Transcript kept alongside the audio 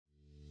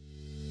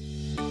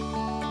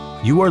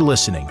You are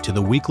listening to the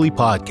weekly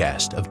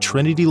podcast of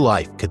Trinity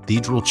Life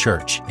Cathedral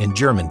Church in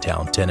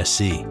Germantown,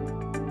 Tennessee.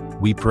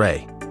 We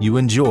pray you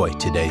enjoy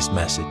today's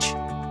message.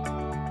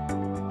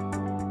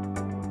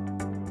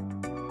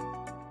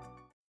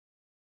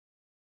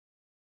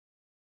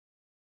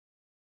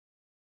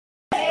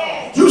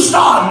 You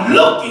start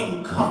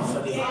looking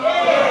comforting.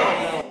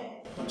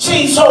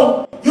 See,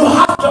 so you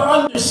have to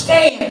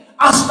understand.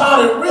 I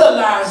started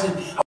realizing,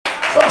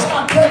 so I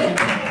started telling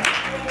people.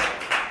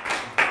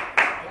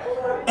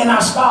 And I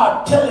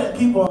started telling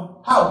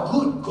people how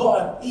good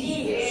God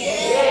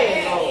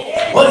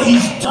is. What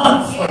he's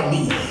done for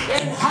me.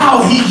 And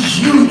how he's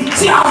used.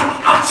 See,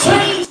 I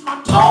changed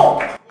my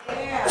talk.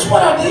 That's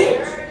what I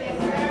did.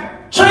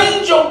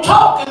 Change your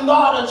talk and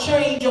God will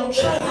change your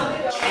change.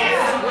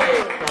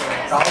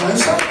 That's all I'm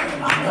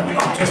saying.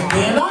 I'm just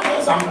being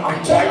honest.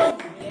 I'm telling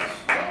you.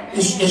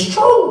 It's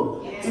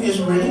true. It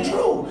is really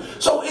true.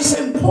 So it's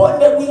important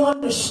that we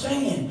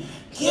understand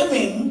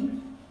giving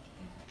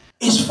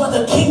is for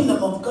the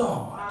kingdom of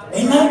God.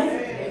 Amen?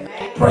 Amen.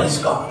 Praise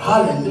God.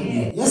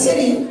 Hallelujah. Yes, it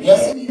is.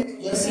 Yes, it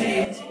is. Yes,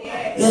 it is.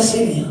 Yes,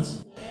 it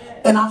is.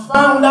 And I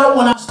found out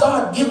when I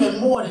started giving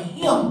more to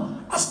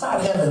him, I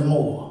started having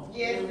more.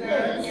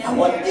 I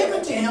wasn't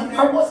giving to him.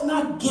 I was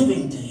not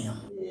giving to him.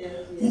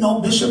 You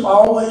know, Bishop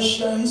always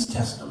shares his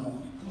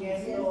testimony.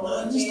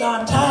 I just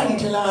started tithing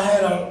until I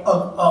had a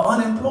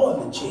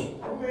unemployment check.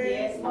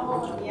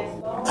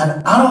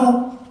 And I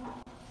don't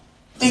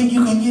think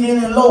you can get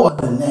any lower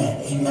than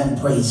that. Amen.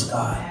 Praise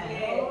God.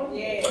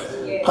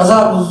 Because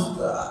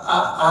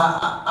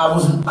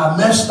I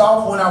messed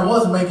off when I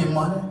was making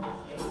money.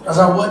 Because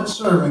I wasn't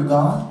serving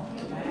God.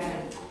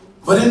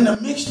 But in the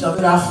midst of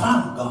it, I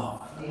found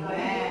God.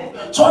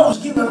 So I was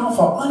giving off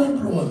an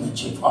unemployment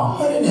check for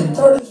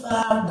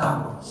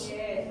 $135.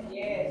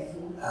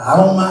 I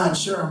don't mind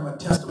sharing my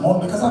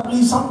testimony because I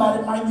believe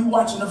somebody might be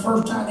watching the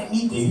first time they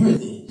need to hear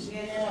this.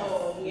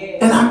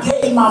 And I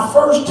gave my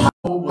first time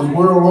was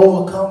World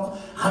Overcome.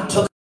 I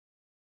took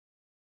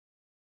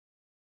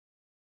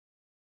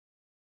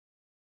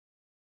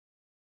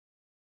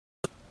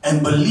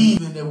and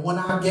believing that when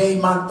I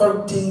gave my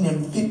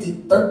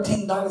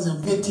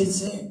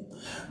 $13.50,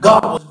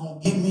 God was going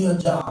to give me a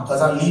job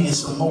because I needed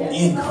some more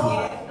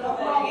income.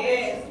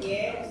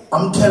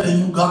 I'm telling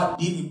you, God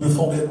did it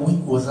before that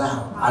week was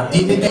out. I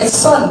did it that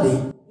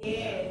Sunday.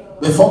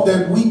 Before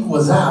that week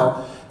was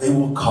out, they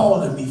were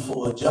calling me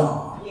for a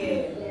job.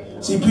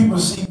 See, people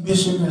see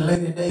Bishop and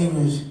Lady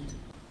Davis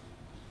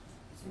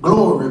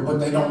glory, but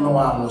they don't know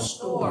our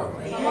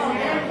story.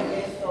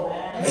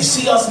 They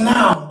see us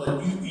now,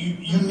 but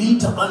you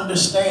need to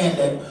understand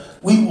that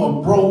we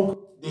were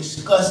broke,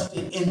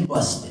 disgusted, and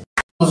busted.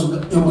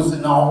 It was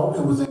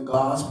in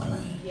God's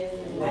plan.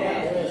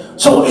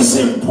 So it's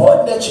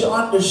important that you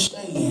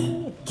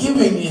understand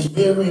giving is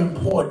very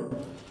important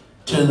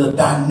to the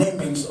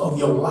dynamics of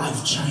your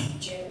life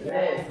change.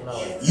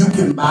 You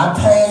can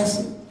bypass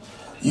it.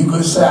 You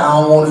can say,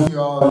 I don't want to hear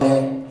all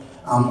that.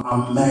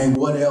 I'm mad,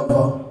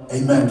 whatever.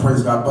 Amen.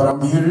 Praise God. But I'm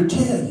here to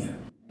tell you,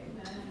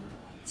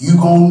 you're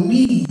going to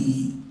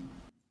need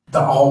the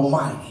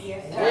Almighty.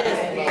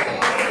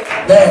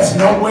 There's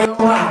no way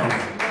around it.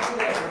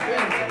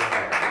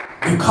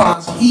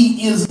 Because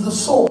he is the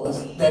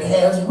source that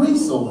has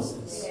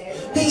resources.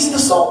 He's the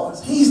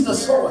source. He's the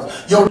source.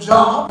 Your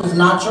job is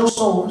not your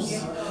source.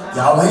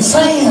 Y'all ain't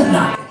saying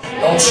nothing.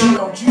 Don't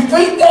you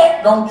think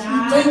that? Don't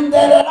you think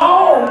that at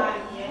all?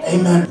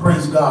 Amen.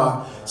 Praise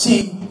God.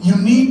 See, you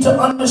need to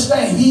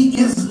understand he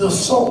is the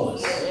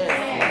source.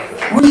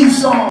 Read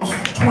Psalms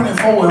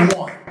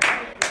 24:1.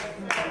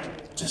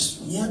 Just,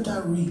 you have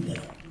to read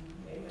that.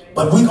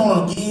 But we're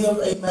going to give,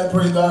 amen,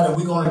 praise God, and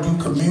we're going to do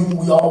communion.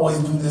 We always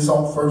do this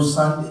on first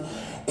Sunday.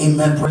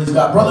 Amen, praise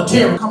God. Brother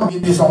Terry, come and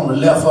get this on the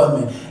left of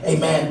me.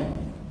 Amen.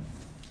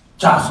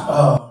 Josh,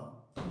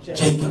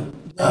 Jacob,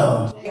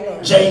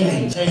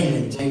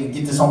 Jalen,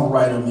 get this on the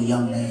right of me,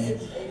 young man.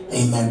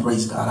 Amen,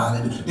 praise God.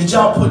 Hallelujah. Did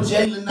y'all put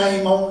Jalen's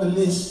name on the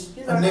list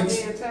for next?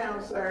 In town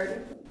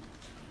Saturday.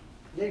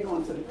 They're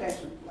going to the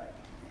passion play.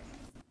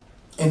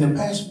 In the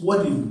passion,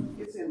 what do you?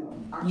 It's in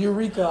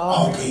Eureka.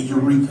 Okay,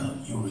 Eureka.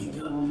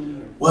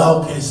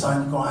 Well, okay,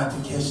 son, you're going to have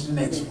to catch the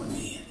next one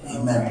then.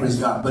 Amen, praise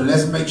God. But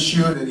let's make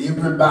sure that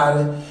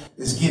everybody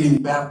is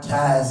getting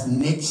baptized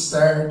next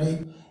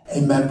Saturday.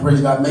 Amen,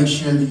 praise God. Make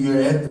sure that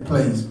you're at the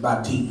place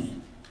by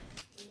 10.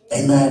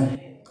 Amen.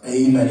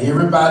 Amen.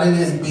 Everybody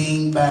that's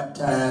being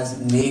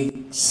baptized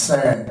next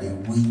Saturday,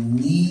 we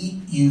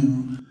need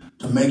you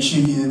to make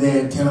sure you're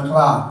there at 10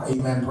 o'clock.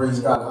 Amen.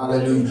 Praise God.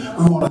 Hallelujah.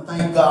 We want to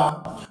thank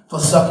God for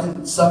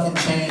Second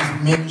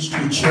Chance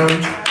Ministry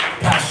Church,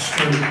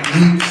 Pastor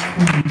Leaks,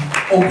 who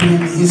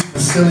opened his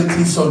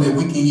facility so that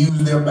we can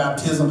use their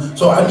baptism.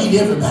 So I need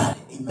everybody.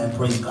 Amen.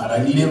 Praise God.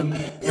 I need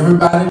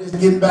everybody that's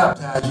getting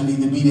baptized. You need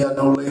to be there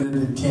no later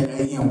than 10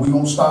 a.m. We're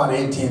going to start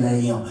at 10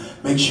 a.m.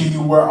 Make sure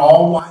you wear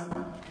all white.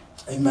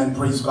 Amen.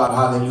 Praise God.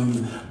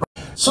 Hallelujah.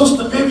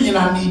 Sister Vivian,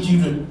 I need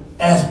you to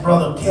ask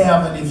Brother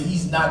Calvin if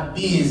he's not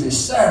busy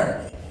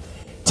Saturday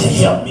to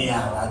help me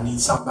out. I need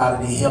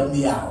somebody to help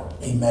me out.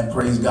 Amen.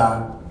 Praise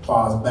God. as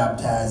far as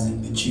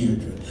baptizing the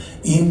children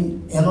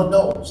in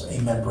adults.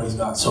 Amen. Praise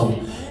God. So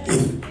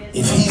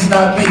if he's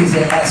not busy,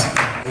 ask him.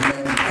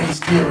 Amen. Can't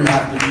scary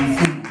have to be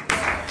food.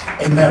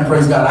 Amen.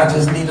 Praise God. I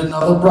just need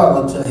another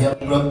brother to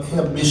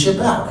help Bishop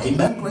out.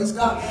 Amen. Praise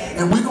God.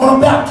 And we're going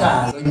to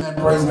baptize. Amen.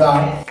 Praise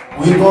God.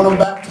 We're going to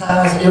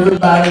baptize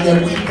everybody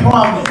that we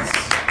promised.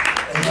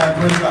 Amen.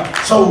 Praise God.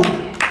 So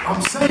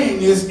I'm saying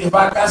this, if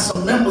I got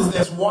some members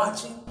that's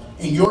watching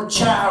and your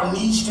child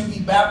needs to be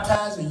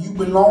baptized and you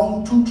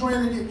belong to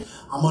Trinity,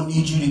 I'm going to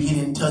need you to get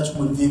in touch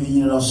with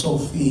Vivian or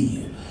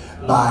Sophia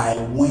by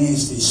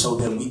Wednesday so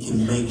that we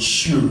can make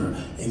sure.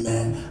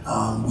 Amen.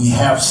 We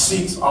have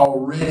 6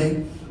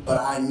 already. But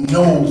I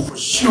know for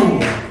sure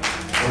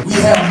that we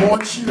have more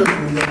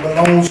children that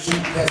belongs to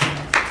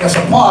that's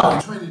a part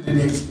of Trinity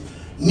that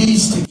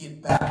needs to get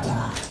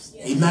baptized.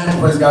 Amen.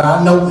 Praise God.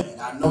 I know that.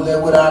 I know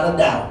that without a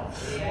doubt.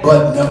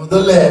 But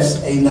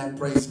nevertheless, amen.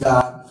 Praise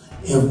God.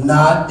 If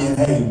not, then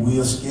hey,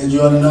 we'll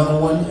schedule another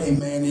one.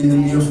 Amen. In the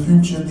near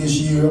future this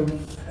year.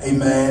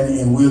 Amen.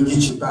 And we'll get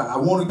you back. I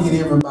want to get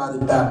everybody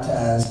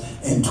baptized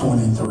in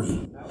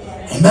 23.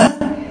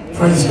 Amen.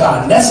 Praise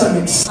God. And that's an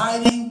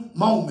exciting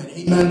moment.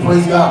 Amen.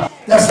 Praise God.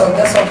 That's a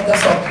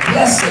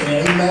blessing.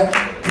 Amen.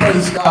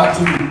 Praise God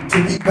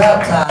to be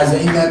baptized.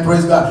 Amen.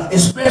 Praise God.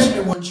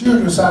 Especially when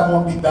children say I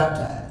want to be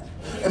baptized.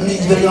 It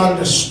means they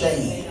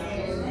understand.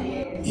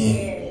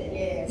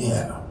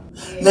 Yeah.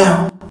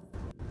 Now,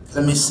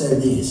 let me say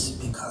this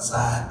because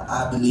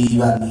I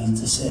believe I need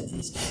to say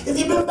this. If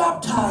you've been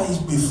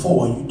baptized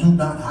before, you do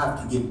not have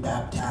to get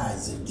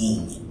baptized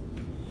again.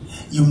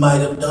 You might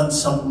have done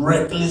some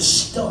reckless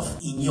stuff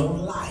in your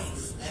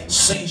life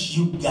since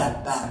you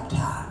got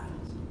baptized.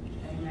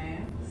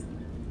 Amen.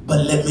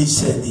 But let me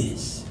say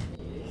this.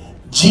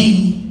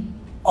 G-R-A-C-E.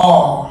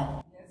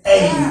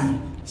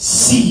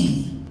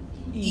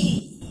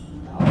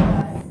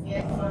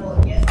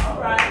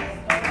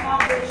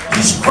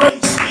 His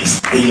grace is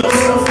still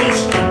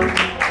sufficient.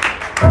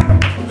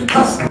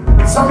 Because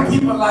some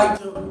people like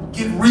to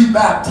get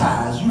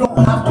rebaptized. You don't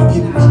have to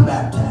get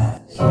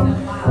rebaptized.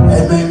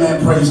 Amen.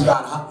 Praise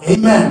God.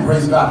 Amen.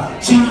 Praise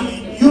God.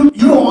 See, you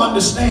don't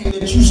understand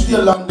that you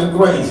still under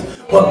grace.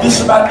 But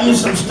Bishop, I did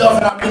some stuff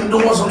and I've been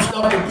doing some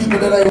stuff to people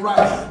that ain't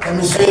right. Let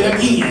me say it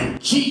again.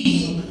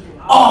 G-R-A-C.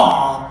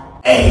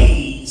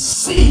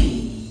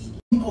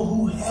 People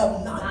who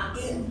have not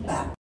been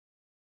baptized.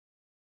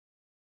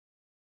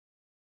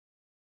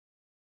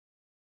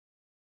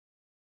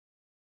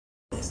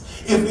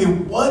 If it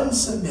wasn't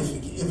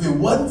significant, if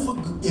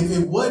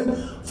it wasn't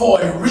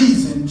for a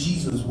reason,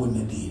 Jesus wouldn't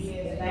have did it.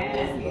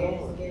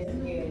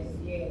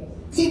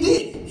 He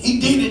did. He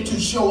did it to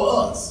show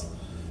us.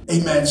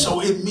 Amen.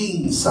 So it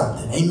means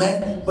something.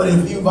 Amen. But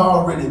if you've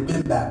already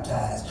been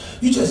baptized,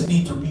 you just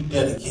need to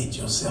rededicate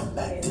yourself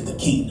back to the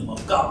kingdom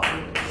of God.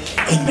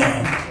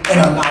 Amen. And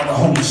allow the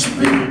Holy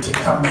Spirit to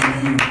come in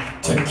you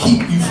to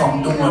keep you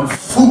from doing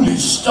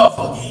foolish stuff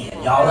again.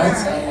 Y'all ain't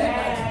saying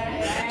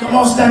that? Come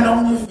on, stand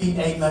on your feet.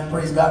 Amen.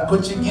 Praise God.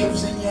 Put your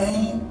gifts in your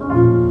hand.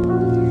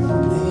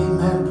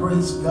 Amen.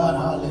 Praise God.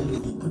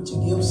 Hallelujah. Put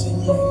your gifts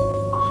in your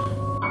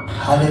hand.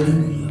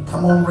 Hallelujah.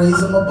 Come on, raise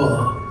them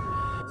above.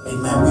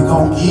 Amen. We're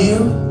going to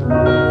give,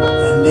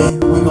 and then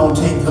we're going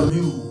to take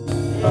communion.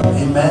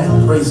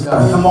 Amen. Praise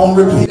God. Come on,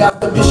 repeat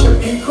after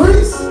Bishop.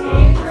 Increase.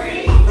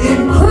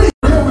 Increase.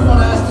 We're going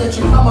to ask that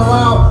you come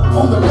around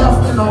on the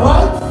left and the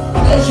right.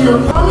 And as you're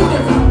coming,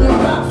 if you've been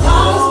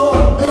baptized,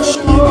 make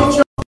sure you get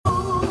your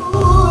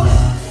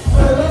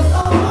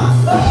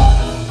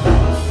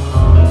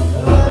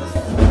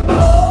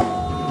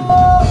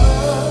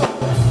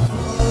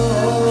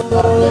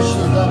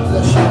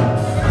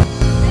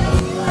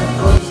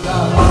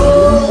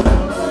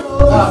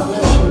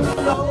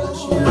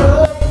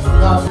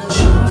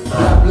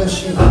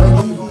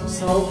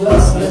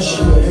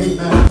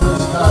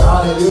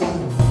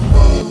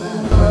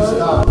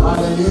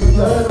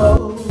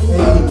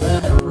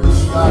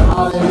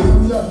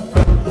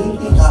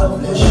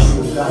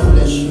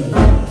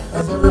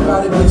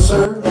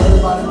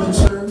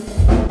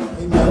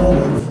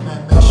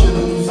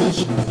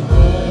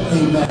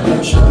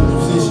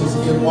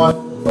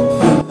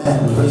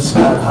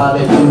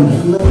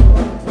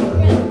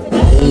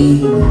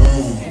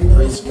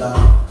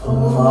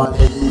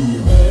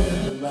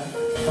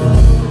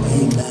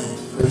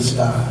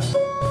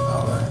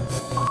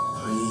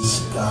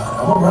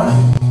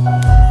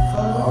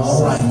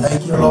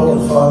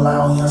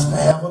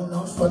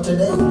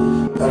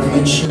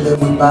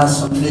buy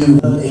some new,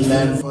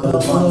 amen, for the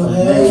month of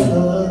May.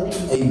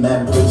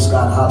 Amen, praise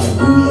God,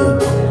 hallelujah.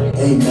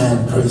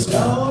 Amen, praise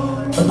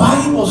God. The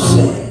Bible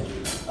said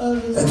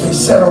that they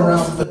sat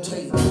around the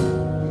table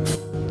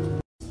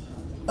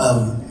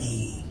of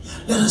me.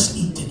 Let us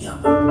eat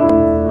together.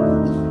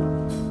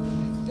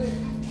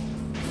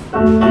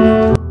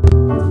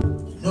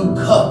 New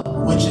cup,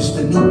 which is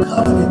the new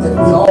covenant that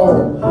we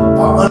all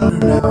are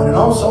under now, and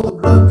also the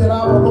blood that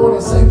our Lord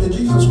and Savior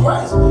Jesus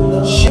Christ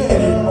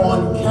shed it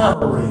on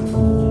Calvary.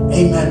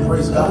 Amen,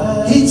 praise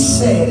God. He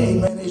said,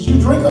 amen, as you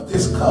drink of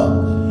this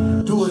cup,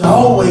 do it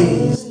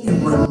always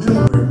in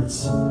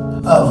remembrance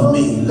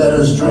Let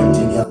us drink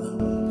together.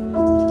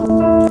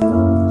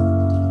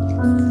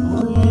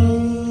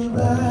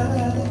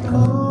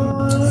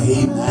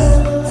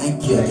 Amen.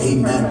 Thank you.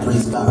 Amen.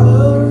 Praise God.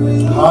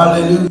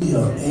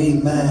 Hallelujah.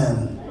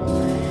 Amen.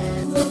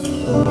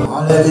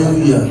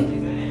 Hallelujah.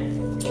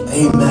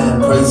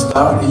 Amen. Praise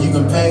God. And you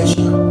can pass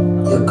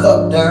your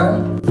cup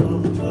down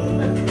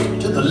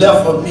to the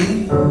left of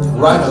me, to the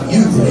right of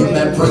you.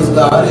 Amen. Praise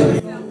God.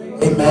 And,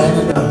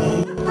 amen.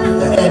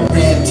 And the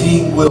admin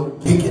team will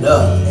pick it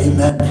up.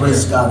 Amen.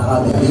 Praise God.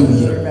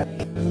 Hallelujah.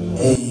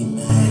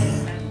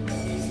 Amen.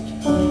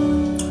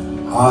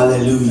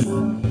 Hallelujah.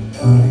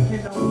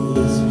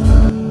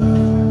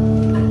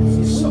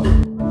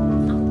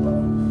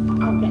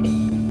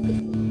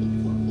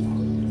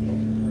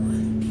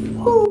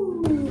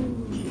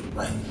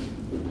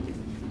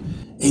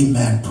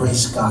 Amen.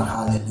 Praise God.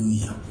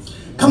 Hallelujah.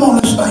 Come on,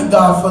 let's thank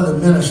God for the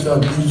minister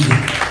of music.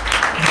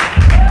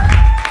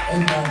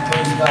 Amen.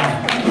 Praise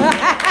God.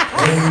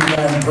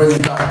 Amen. Praise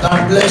God.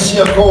 God bless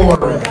you,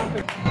 Corey.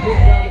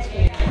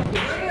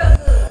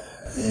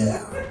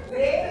 Yeah.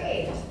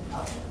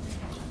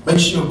 Make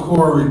sure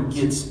Corey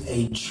gets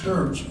a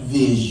church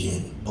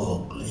vision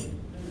booklet.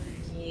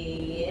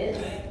 Make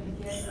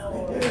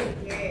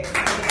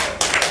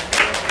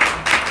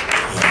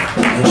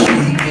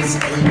sure he gets a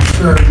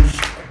church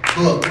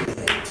booklet.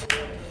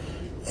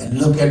 And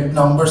look at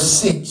number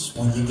 6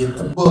 when you get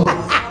the booklet.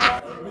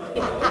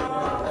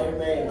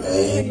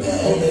 Amen.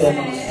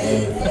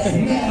 Amen.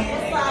 Amen.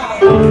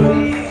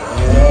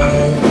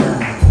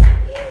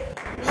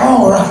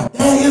 All right.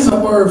 There is a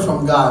word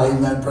from God.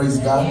 Amen. Praise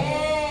God.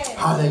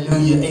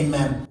 Hallelujah.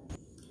 Amen.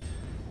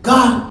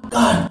 God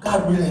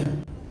really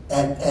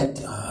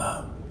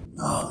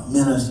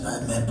minister.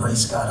 Amen.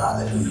 Praise God.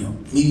 Hallelujah.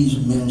 Media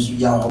ministry,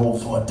 y'all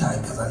hold for a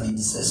time because I need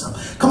to say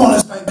something. Come on,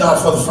 let's thank God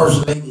for the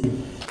first lady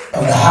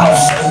of the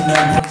house.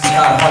 Amen. Praise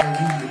God.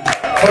 Hallelujah.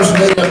 First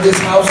lady of this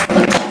house.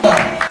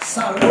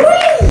 Sorry.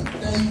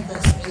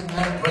 Davis.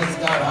 Amen. Praise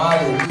God.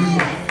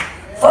 Hallelujah.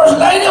 First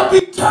lady will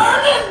be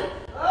turning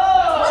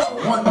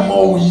 1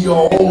 more year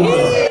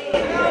older.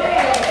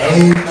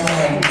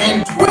 Amen.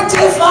 In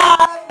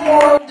 25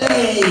 more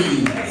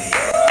days.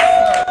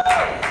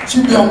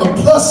 She'll be on the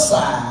plus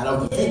side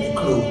of the 50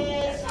 club.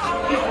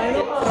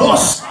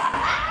 Plus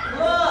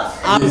side.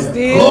 I'm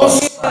still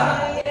plus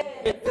side.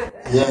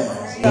 Yes.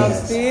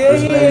 First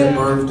lady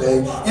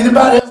birthday.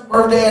 Anybody else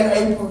birthday in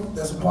April?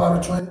 That's a part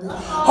of Trinity.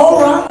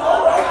 All right.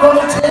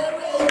 Brother Terry,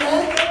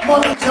 amen.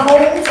 Mother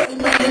Jones,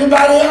 amen.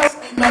 Anybody else?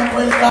 Amen.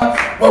 Praise God.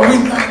 Well, we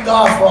thank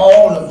God for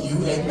all of you.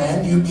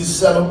 Amen. You'll be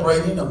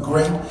celebrating a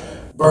great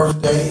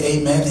birthday,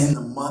 amen, in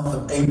the month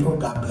of April.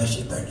 God bless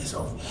you. Thank you,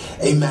 Sophie.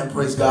 Amen.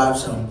 Praise God.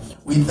 So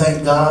we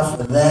thank God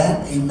for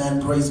that.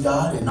 Amen. Praise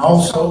God. And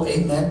also,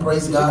 amen.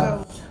 Praise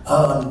God.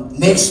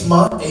 Next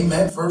month,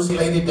 amen, First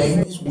Lady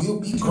Davis will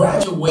be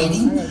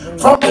graduating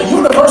from the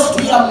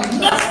University of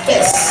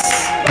Memphis.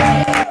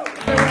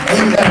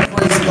 Amen.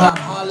 Praise God.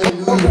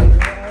 Hallelujah.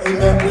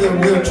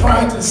 Amen. We're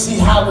trying to see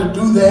how to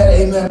do that.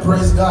 Amen.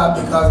 Praise God.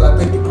 Because I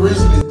think the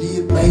Grizzlies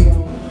did make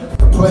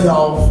the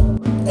playoff.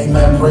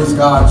 Amen. Praise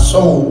God.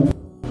 So,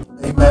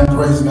 amen.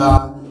 Praise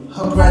God.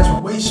 Her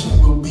graduation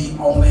will be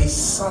on a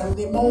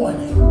Sunday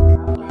morning.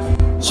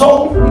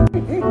 So,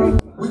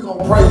 we're going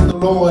to praise the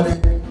Lord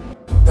in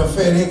the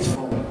FedEx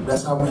phone.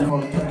 That's how we're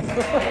going to do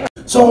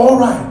it. So, all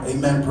right.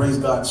 Amen. Praise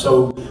God.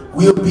 So,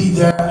 we'll be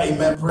there.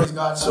 Amen. Praise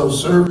God. So,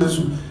 service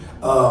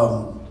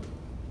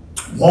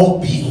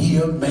won't be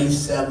here May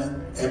 7th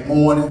at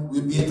morning.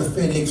 We'll be at the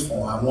FedEx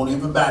phone. I want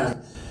everybody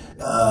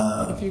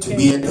to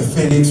be at the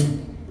FedEx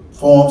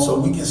form so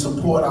we can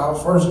support our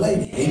First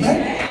Lady.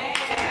 Amen?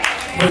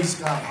 Praise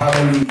God.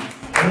 Hallelujah.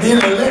 And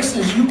then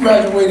Alexis, you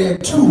graduated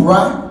at 2,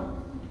 right?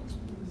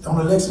 Don't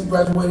Alexis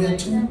graduate at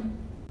 2?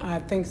 I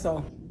think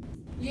so.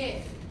 Yeah.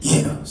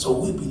 So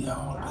we'll be there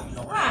all night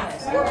long.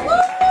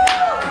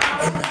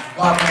 Amen.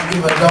 God can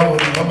give a double.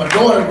 But my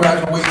daughter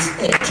graduates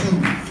at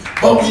 2.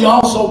 But we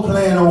also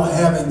plan on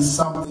having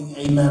something.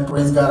 Amen.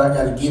 Praise God. I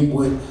got to get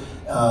with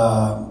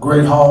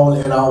Great Hall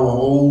at our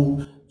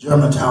old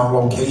Germantown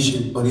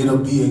location, but it'll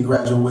be a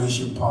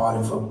graduation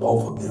party for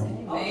both of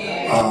them.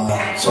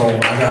 So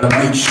I got to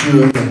make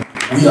sure that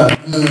we are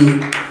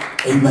good.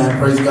 Amen.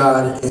 Praise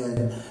God.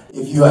 And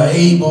if you are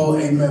able,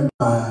 amen,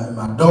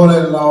 my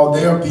daughter-in-law,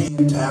 they'll be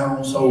in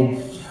town. So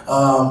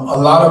a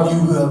lot of you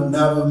who have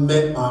never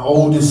met my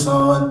oldest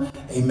son,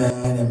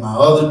 amen, and my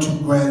other 2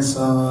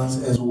 grandsons,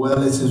 as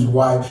well as his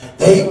wife,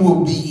 they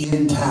will be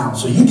in town.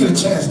 So you get a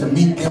chance to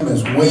meet them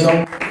as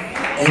well.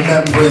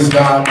 Amen. Praise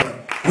God.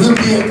 We'll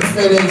be at the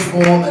FedEx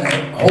Forum,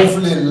 and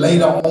hopefully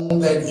later on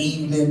that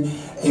evening,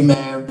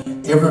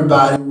 amen,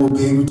 everybody will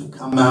be able to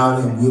come out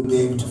and we'll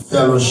be able to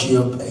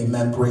fellowship,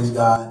 amen, praise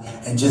God,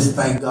 and just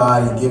thank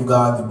God and give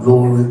God the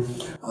glory.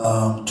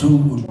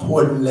 2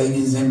 important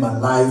ladies in my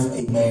life,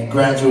 amen,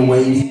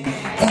 graduating.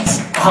 That's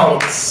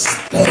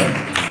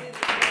outstanding.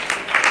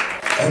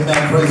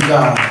 Amen, praise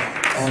God.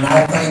 And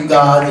I thank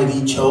God that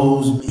He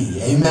chose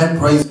me. Amen,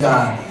 praise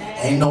God.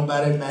 Ain't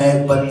nobody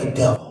mad but the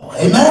devil.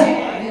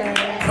 Amen.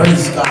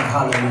 Praise God.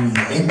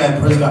 Hallelujah.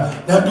 Amen. Praise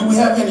God. Now, do we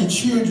have any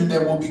children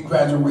that will be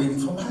graduating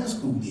from high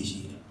school this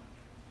year?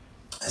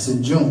 That's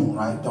in June,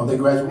 right? Don't they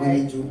graduate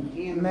in June?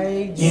 In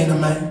May.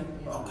 In May?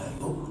 Okay.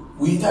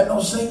 We ain't got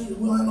no seniors.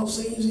 We don't have no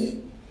seniors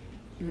here.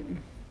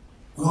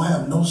 We don't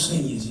have no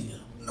seniors here.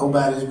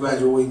 Nobody's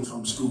graduating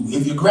from school.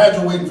 If you're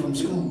graduating from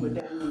school, But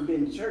they haven't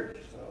been to church,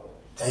 so.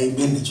 they ain't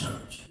been to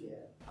church. Yeah.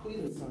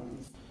 Cleveland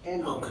sons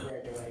and they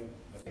graduate,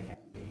 but they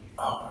haven't been.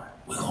 All right.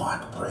 We're going to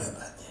have to pray about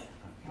that.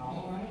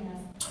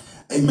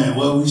 Amen.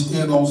 Well, we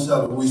still gonna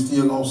celebrate. We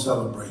still gonna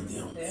celebrate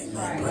them.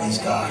 Amen. Praise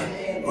God.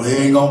 We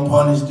ain't gonna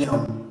punish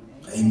them.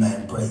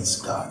 Amen. Praise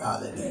God.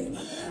 Hallelujah.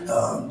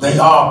 They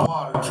are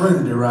part of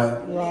Trinity, right?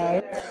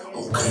 Right.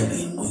 Okay,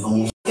 then we're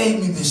gonna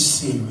gave me this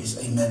series.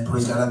 Amen.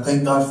 Praise God. I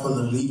thank God for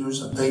the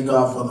leaders. I thank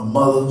God for the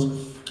mothers.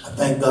 I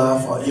thank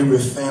God for every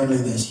family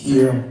that's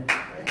here.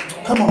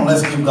 Come on,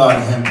 let's give God a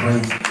hand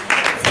praise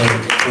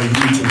for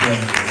you today.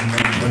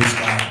 Amen. Praise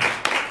God.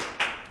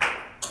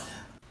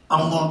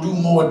 I'm going to do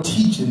more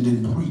teaching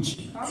than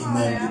preaching.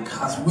 Amen.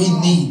 Because we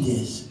need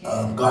this.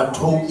 God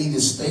told me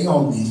to stay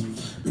on this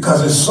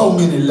because there's so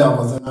many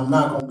levels and I'm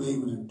not going to be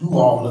able to do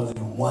all of it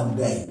in one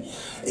day.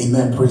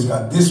 Amen. Praise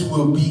God. This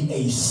will be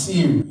a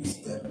series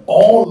that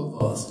all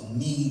of us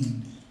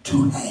need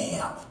to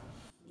have.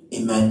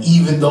 Amen.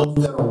 Even those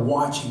that are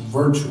watching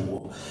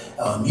virtual,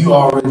 you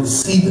already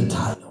see the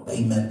title.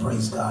 Amen.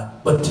 Praise God.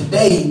 But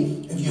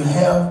today, if you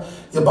have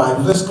your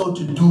Bible, let's go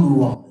to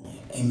Deuteronomy.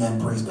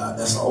 Amen. Praise God.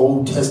 That's the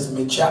Old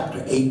Testament,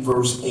 chapter 8,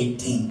 verse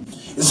 18.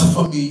 It's a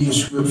familiar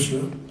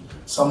scripture.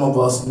 Some of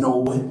us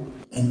know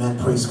it. Amen.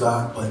 Praise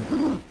God. But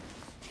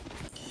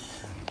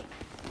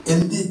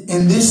in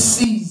this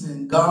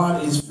season,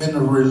 God is going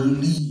to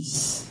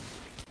release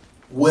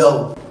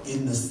wealth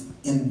in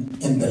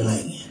the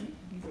land.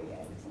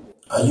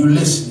 Are you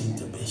listening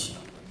to Bishop?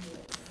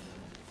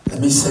 Let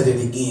me say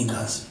it again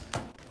because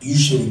you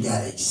should have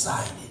got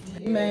excited.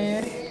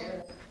 Amen.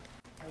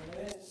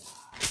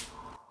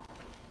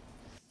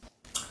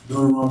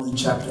 Deuteronomy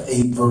chapter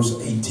 8, verse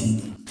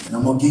 18. And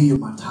I'm going to give you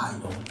my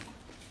title.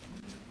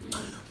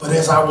 But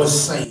as I was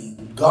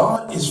saying,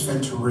 God is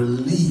going to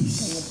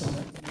release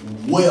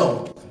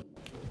wealth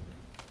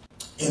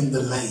in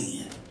the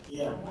land.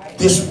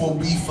 This will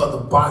be for the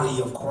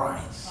body of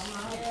Christ.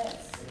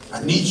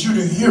 I need you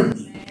to hear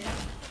me.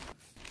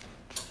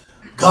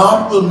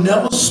 God will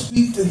never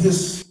speak to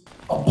his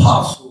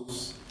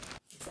apostles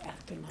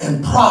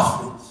and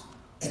prophets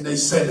and they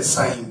say the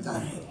same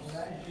thing.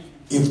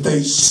 If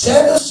they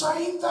say the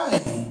same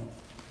thing,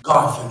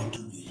 God's going to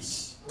do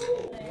this.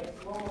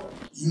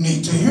 You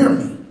need to hear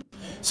me.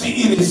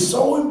 See, it is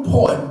so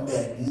important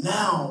that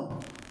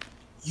now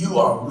you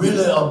are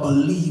really a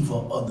believer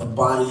of the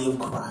body of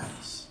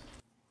Christ.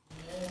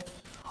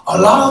 A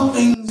lot of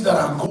things that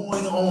are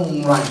going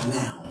on right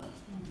now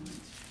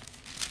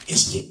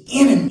is the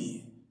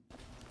enemy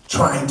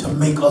trying to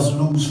make us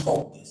lose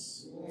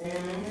focus.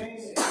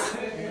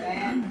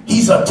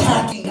 He's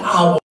attacking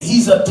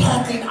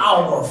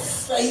our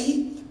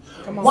faith.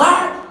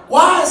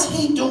 Why is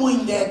he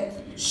doing that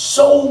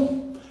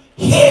so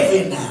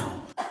heavy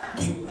now?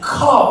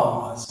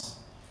 Because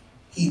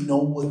he know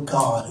what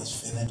God is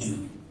finna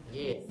do.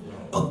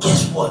 But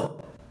guess what?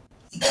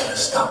 He can't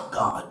stop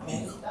God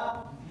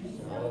now.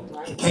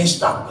 He can't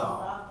stop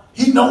God.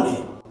 He know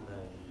that.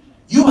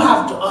 You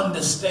have to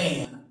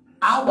understand,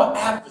 our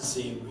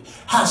adversary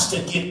has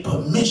to get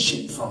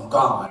permission from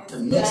God to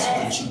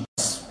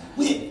mess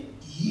with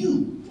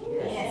you.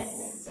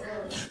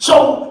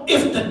 So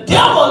if the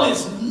devil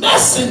is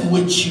messing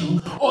with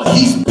you, or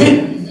he's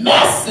been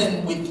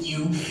messing with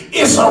you,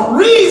 it's a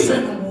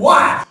reason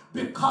why.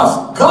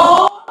 Because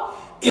God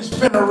is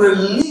going to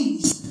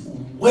release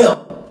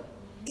wealth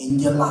in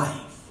your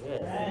life.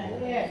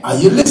 Are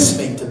you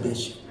listening to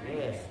Bishop?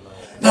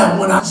 Now,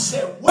 when I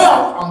said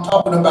wealth, I'm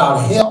talking about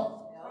health.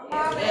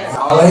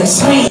 Y'all ain't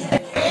saying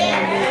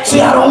it.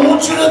 See, I don't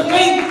want you to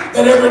think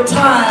that every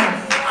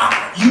time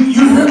you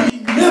hear me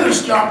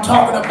minister, I'm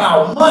talking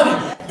about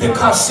money.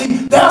 Because,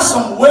 see, there's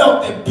some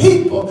wealthy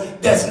people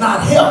that's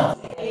not healthy.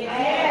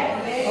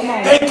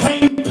 They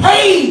can't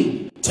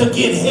pay to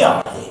get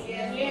healthy.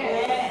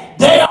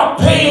 They are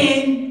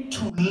paying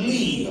to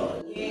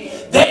live.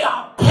 They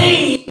are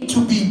paying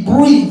to be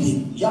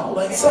breathing. Y'all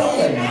ain't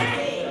saying that.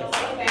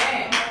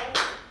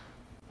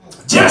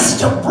 Just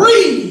to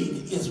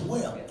breathe is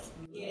wealth.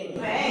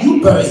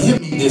 You better hear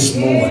me this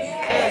morning.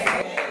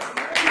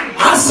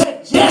 I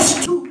said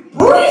just to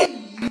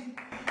breathe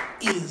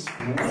is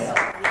wealth.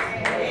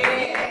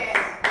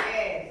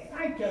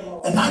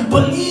 And I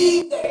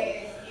believe that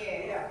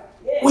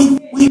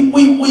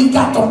we've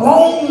got the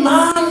wrong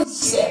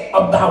mindset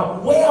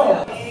about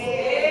wealth.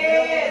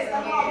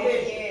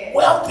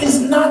 Wealth is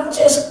not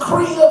just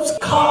cribs,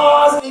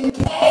 cars, and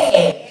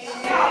cash.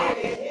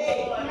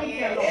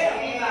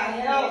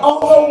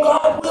 Although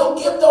God will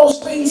give those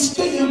things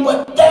to you,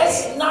 but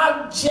that's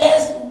not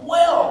just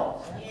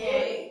wealth.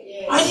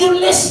 Are you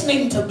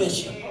listening to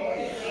Bishop?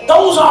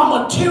 Those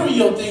are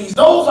material things.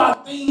 Those are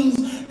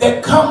things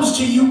that comes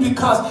to you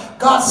because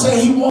God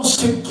said he wants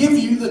to give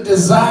you the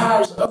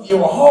desires of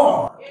your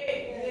heart.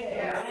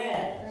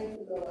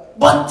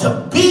 But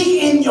to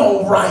be in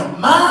your right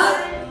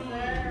mind,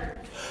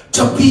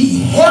 to be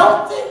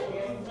healthy,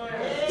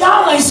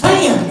 y'all ain't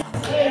saying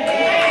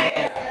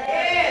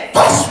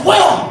that's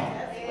well.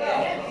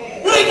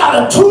 You ain't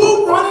got a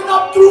tube running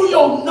up through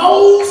your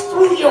nose,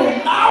 through your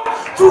mouth,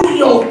 through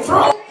your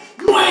throat.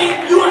 You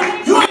ain't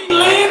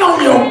laying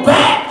on your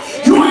back.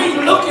 You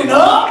ain't looking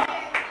up.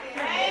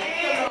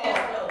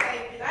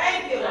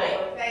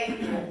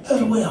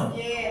 That's well.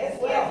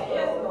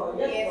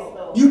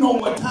 You know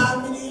what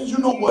time it is. You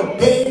know what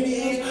day it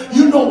is.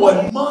 You know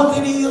what month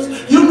it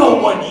is. You know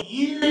what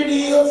year it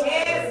is.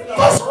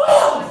 That's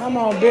well. Come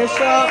on, Bishop.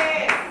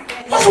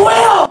 That's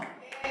well.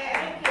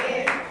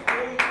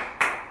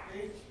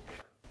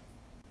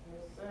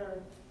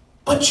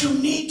 But you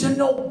need to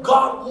know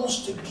God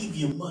wants to give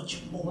you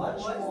much more.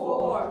 Much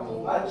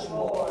more. Much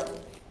more.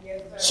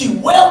 See,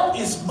 wealth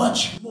is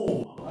much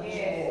more.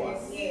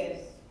 Yes.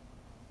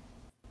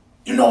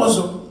 You know, it's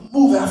a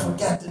movie, I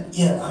forgot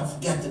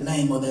the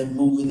name of that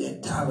movie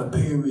that Tyler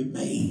Perry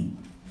made.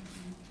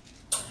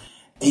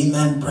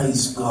 Amen,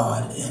 praise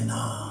God. And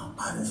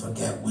I didn't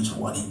forget which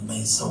one. He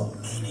made so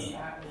many.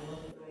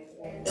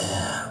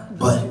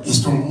 But it's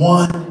the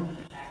one,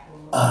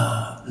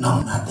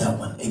 no, not that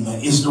one. Amen.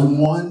 It's the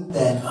one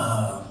that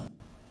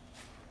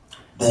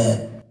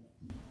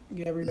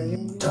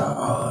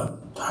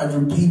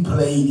Tyler P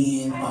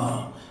played in.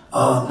 Not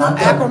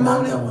that one.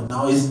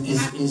 No,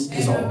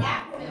 it's old.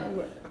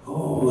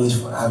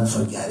 I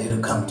forgot. It'll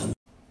come to me.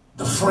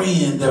 The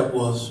friend that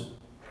was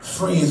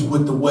friends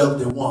with the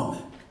wealthy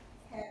woman.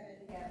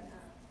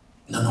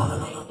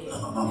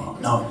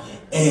 No.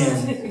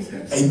 And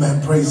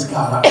amen, praise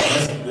God.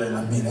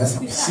 That's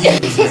some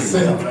serious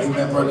itself.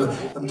 Amen, brother.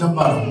 I'm talking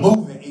about a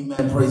movie.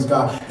 Amen, praise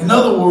God. In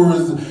other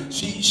words,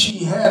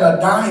 she had a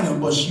diner,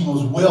 but she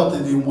was wealthy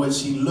than what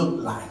she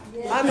looked like.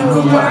 I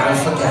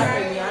forgot.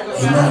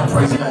 Amen,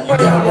 praise God. You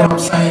get what I'm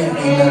saying?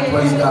 Amen,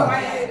 praise God.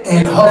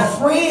 And her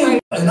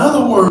friend, in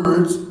other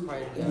words,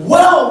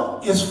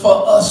 wealth is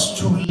for us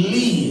to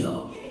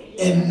live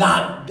and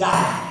not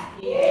die.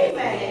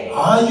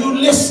 Are you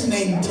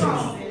listening to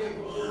me?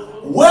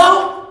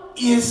 Wealth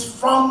is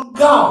from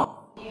God.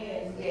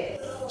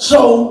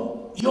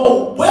 So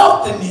your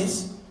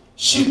wealthiness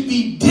should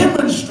be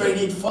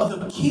demonstrated for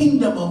the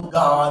kingdom of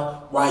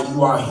God while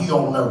you are here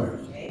on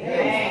earth.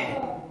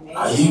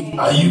 Are you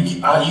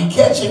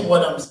catching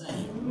what I'm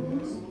saying?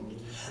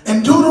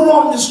 In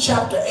Deuteronomy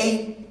chapter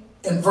 8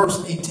 and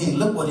verse 18,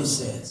 look what it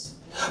says.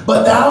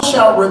 But thou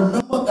shalt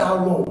remember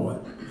thou Lord,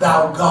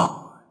 thou God.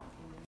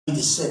 I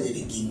just said it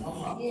again.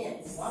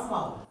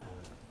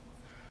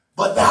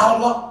 But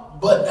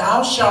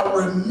thou shalt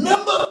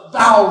remember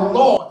thou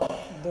Lord.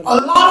 A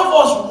lot of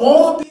us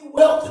want to be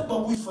wealthy,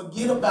 but we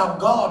forget about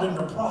God in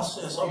the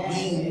process of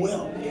being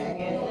wealthy.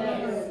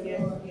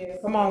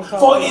 Come on,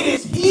 for it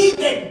is he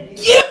that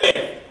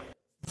giveth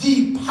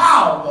the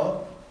power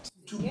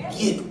to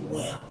get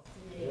wealth.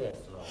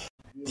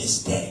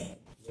 This day.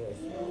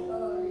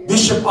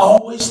 Bishop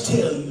always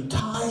tell you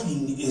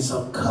tithing is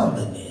a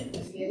covenant.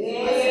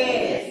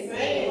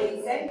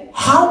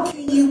 How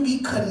can you be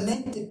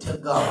connected to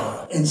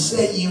God and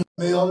say you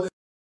will? In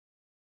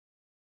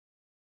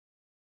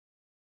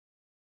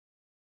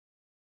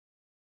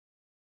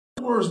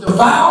other words, the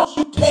vows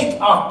you take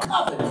are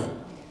covenant.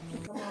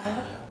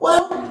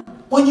 Well,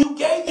 when you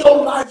gave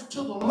your life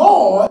to the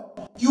Lord,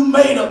 you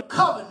made a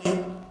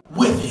covenant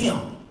with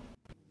him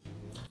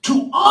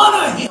to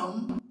honor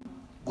him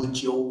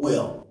with your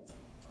wealth.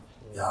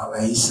 Y'all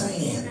ain't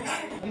saying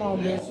that.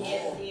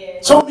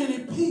 So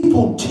many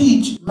people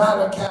teach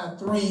Malachi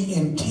 3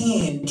 and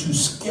 10 to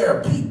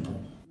scare people.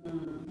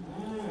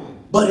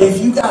 But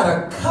if you got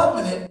a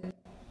covenant,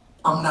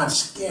 I'm not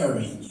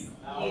scaring you.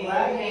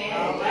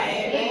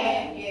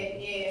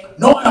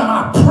 Nor am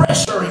I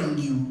pressuring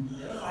you.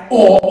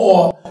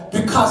 Or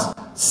because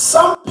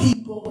some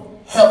people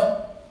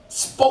have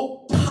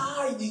spoke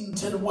tithing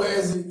to the where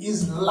it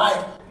is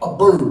like a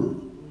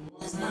burden.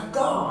 It's not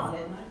God.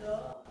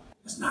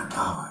 It's not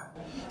God.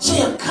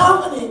 See, a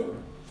covenant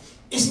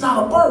is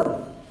not a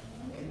burden.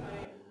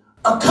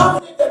 A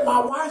covenant that my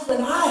wife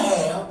and I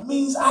have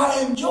means I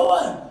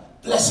enjoy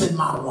blessing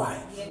my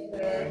wife.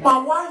 My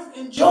wife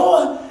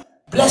enjoy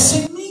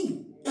blessing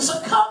me. It's a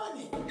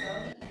covenant.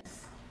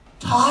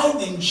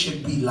 Tithing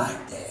should be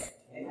like that.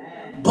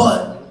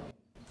 But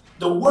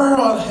the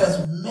world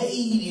has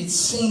made it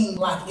seem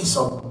like it's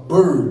a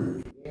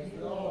burden.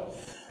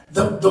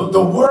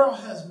 The world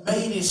has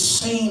made it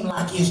seem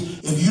like it's,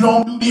 if you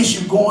don't do this,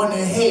 you're going to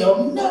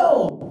hell.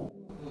 No.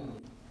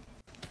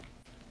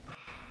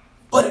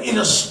 But it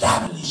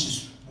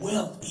establishes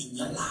wealth in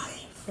your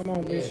life. Come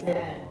on, Bishop.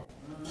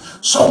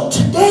 So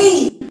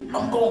today,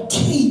 I'm going to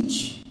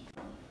teach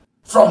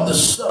from the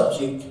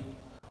subject,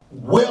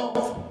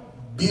 wealth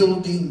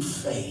building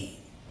faith.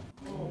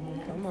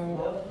 Come on.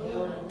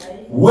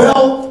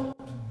 Wealth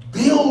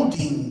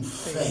building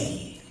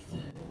faith.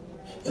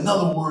 In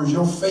other words,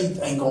 your faith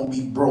ain't going to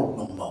be broke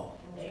no more.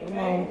 Come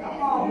on. on.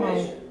 Come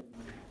on.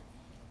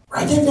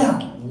 Write that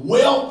down.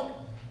 Wealth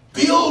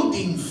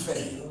building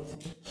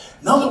faith.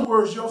 In other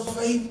words, your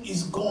faith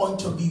is going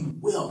to be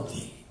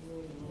wealthy.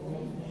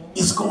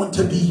 It's going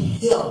to be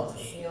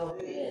healthy.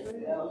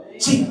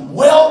 See,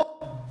 wealth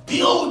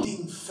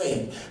building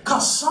faith.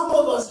 Because some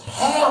of us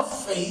have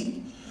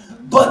faith,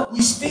 but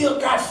we still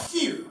got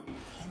fear.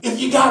 If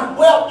you got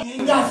wealth, you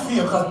ain't got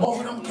fear, because both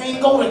of them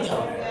can't go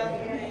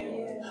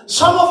together.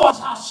 Some of us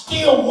are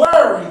still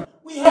worried.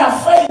 We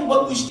have faith,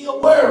 but we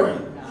still worry.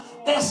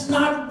 That's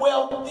not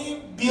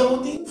wealthy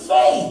building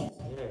faith.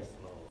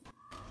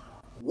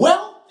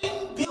 Wealthy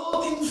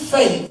building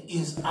faith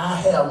is, I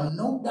have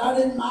no doubt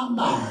in my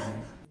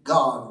mind,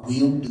 God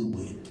will do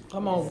it.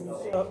 Come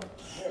on.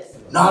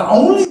 Not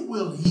only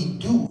will he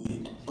do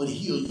it, but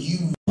he'll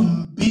use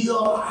to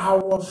build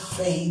our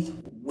faith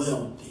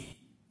wealthy.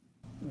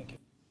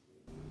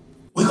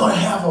 We're gonna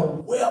have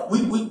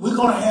we're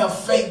gonna have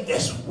faith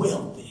that's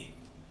wealthy.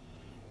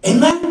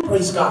 Amen.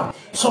 Praise God.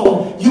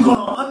 So you're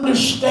gonna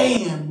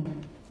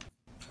understand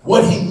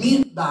what he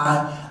meant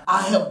by,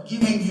 I have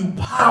given you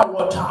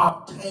power to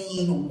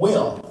obtain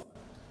wealth.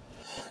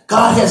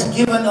 God has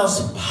given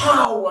us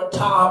power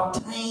to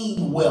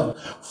obtain wealth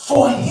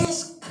for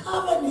his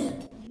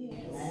covenant.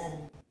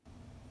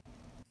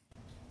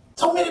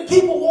 So many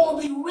people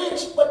want to be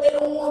rich, but they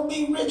don't want to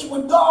be rich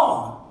with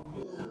God.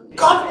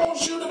 God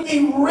wants you to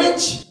be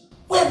rich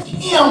with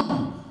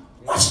him.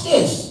 Watch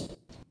this.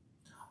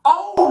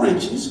 All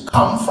riches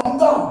come from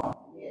God,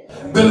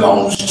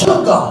 belongs to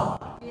God,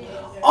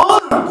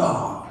 honor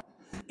God,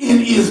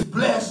 and is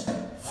blessed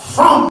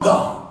from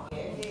God.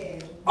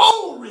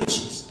 All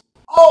riches,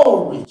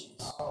 all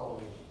riches.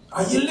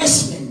 Are you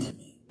listening to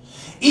me?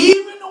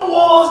 Even the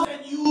ones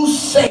that use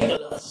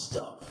secular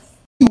stuff,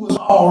 he was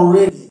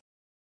already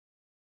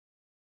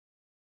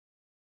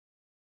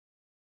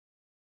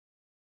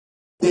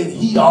that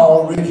he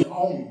already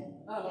owned.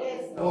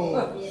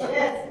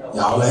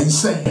 Y'all ain't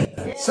saying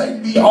that.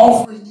 Satan be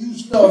offering you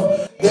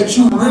stuff that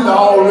you really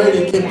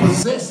already can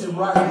possess it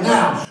right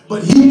now.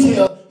 But he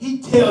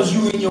tells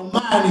you in your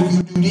mind, if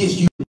you do this,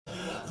 you.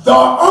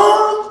 The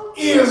earth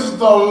is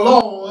the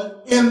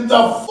Lord in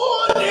the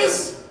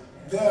fullness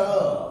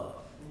thereof.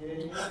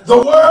 The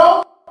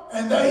world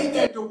and they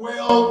that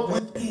dwell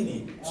within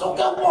it. So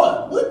guess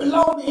what? We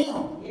belong to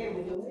him.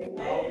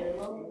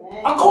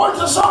 According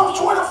to Psalms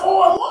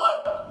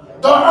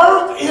 24:1, the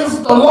earth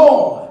is the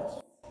Lord.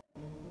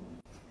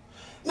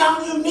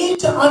 Now you need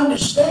to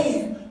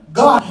understand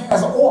God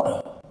has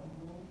order.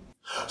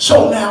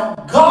 So now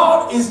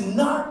God is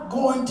not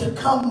going to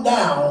come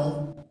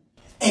down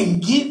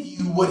and give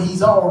you what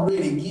he's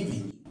already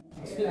given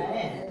you.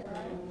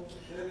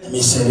 Let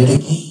me say it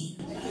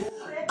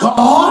again.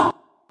 God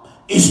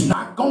is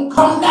not going to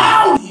come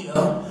down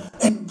here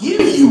and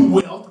give you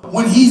wealth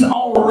when he's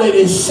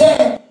already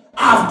said,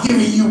 I've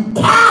given you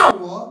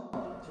power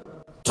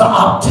to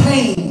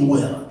obtain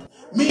wealth.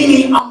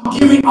 Meaning I'm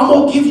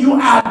going to give you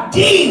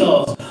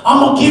ideas. I'm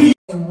going to give you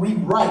and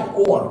rewrite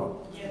order.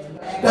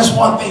 That's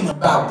one thing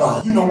about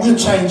God. You know, we'll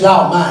change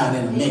our mind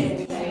in a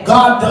minute.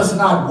 God does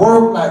not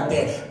work like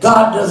that.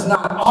 God does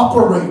not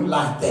operate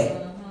like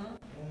that.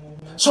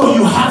 So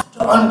you have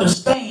to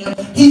understand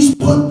he's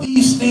put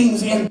these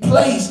things in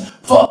place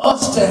for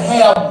us to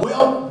have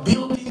wealth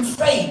building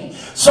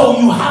faith. So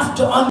you have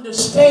to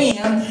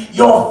understand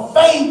your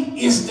faith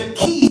is the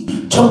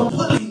key to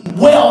putting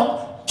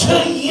wealth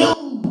to you.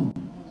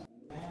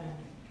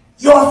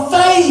 Your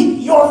faith,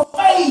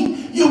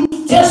 you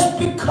just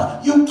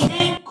because you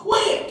can't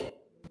quit.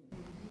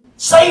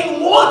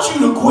 Satan wants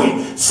you to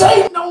quit.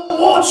 Satan don't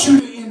want you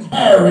to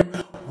inherit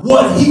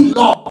what he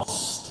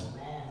lost.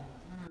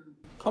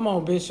 Come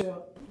on,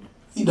 Bishop.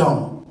 He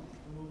don't.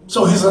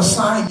 So his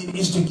assignment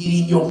is to get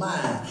in your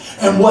mind.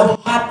 And what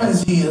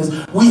happens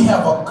is we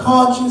have a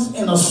conscious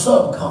and a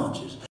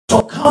subconscious.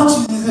 So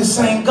consciousness is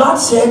saying God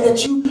said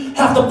that you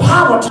have the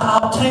power to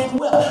obtain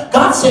wealth.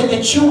 God said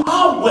that you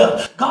are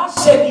wealth. God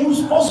said you're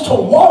supposed to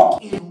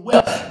walk in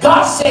wealth.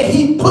 God said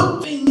he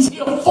put things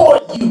here for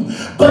you.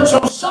 But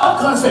your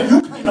subconscious said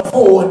you can't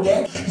afford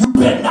that. You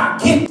better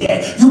not get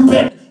that. You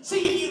better.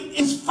 See,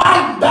 it's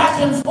fighting back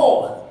and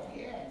forth.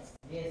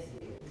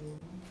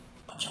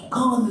 But your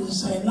conscience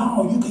is saying,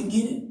 no, you can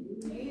get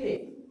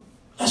it.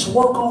 Let's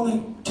work on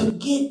it to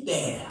get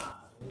there.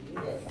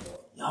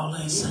 Y'all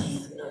ain't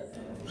saying nothing.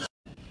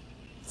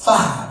 5.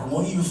 I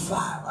want you to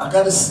 5. I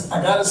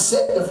gotta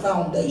set the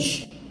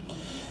foundation.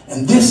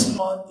 And this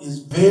month is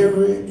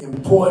very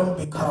important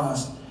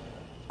because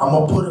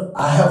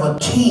I have a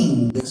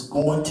team that's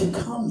going to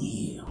come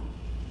here.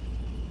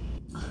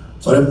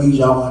 So that means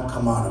y'all want to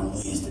come out on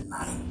Wednesday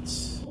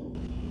nights.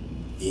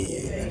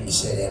 Yeah, let me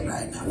say that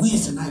right now.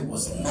 Wednesday night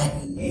was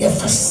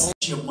magnificent.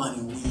 Your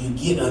money when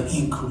you get an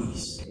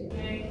increase.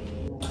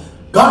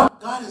 God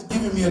has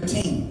given me a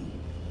team.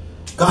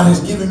 God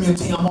has given me a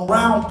team. I'm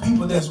around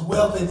people that's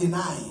wealthier than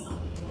I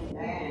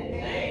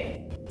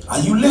am. Are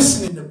you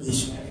listening to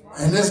Bishop?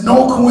 And there's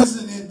no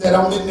coincidence that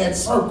I'm in that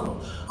circle.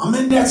 I'm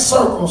in that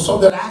circle so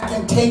that I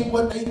can take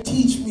what they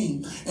teach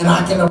me and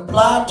I can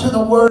apply it to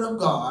the Word of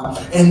God,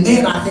 and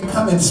then I can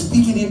come and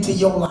speak it into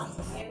your life.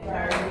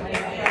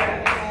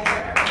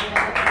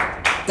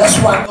 That's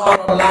why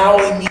God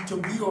allowing me to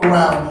be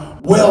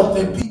around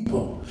wealthy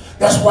people.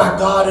 That's why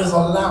God is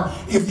allowing.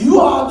 If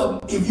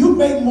you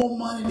make more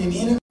money than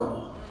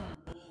anyone,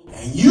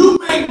 and you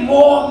make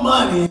more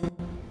money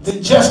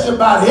than just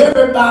about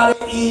everybody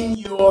in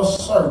your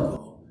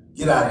circle,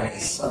 get out of that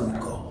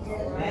circle.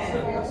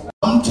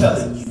 I'm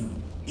telling you,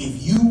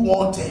 if you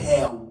want to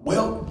have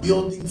wealth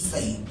building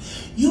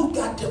faith, you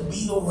got to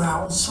be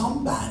around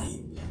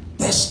somebody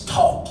that's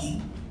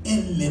talking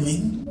and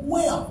living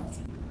wealth.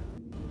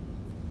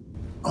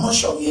 I'm going to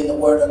show you in the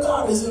Word of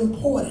God. It's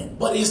important,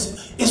 but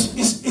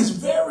it's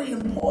very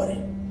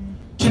important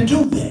to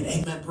do that.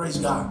 Amen. Praise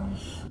God.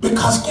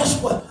 Because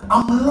guess what?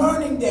 I'm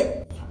learning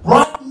that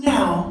right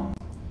now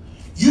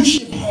you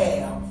should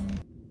have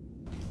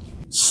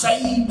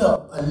saved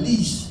up at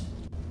least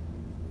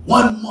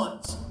 1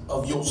 month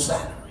of your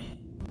salary.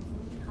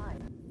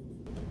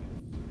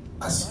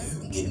 I said, you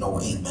don't get no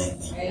amen.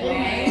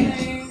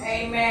 Amen.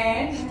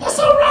 Amen. That's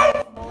all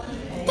right.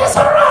 That's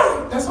all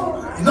right. That's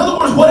all right. In other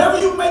words, whatever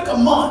you make a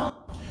month,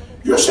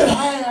 you should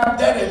have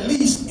that at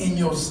least in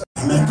your salary.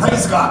 Amen.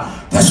 Praise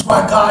God. That's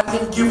why God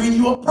has given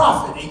you a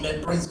prophet.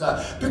 Amen. Praise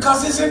God.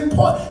 Because it's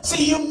important.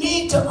 See, you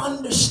need to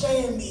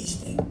understand these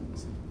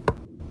things.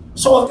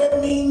 So if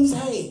that means,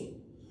 hey,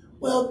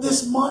 well,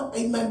 this month,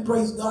 amen,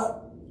 praise God,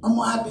 I'm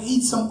going to have to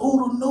eat some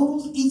oodle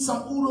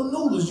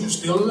noodles. You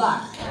still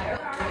alive.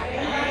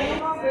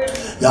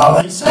 Y'all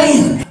ain't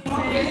saying.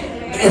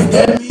 If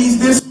that means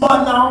this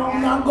month now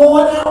I'm not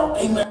going out,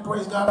 amen,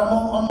 praise God,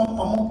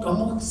 I'm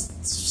going to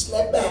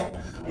slap back.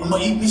 I'm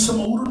going to eat me some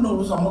oodle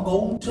noodles. I'm going to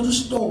go to the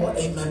store,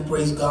 amen,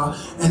 praise God,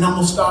 and I'm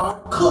going to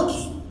start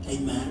cooking,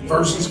 amen,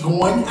 versus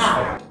going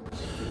out.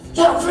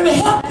 Yeah, I'm finna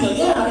help you.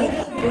 Yeah,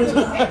 amen, praise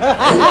God.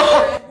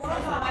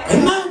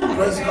 Amen. Amen,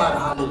 praise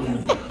God,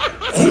 hallelujah.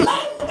 Amen,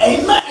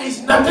 amen.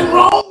 There's nothing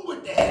wrong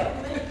with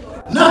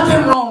that.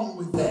 Nothing wrong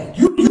with that.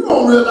 You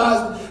don't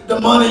realize the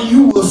money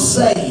you will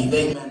save,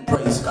 amen,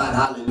 praise God,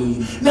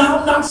 hallelujah. Now,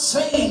 I'm not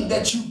saying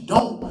that you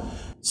don't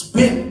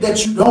spend,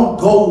 that you don't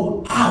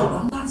go out.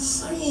 I'm not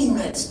saying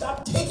that.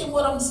 Stop taking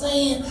what I'm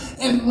saying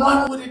and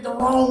run with it the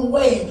wrong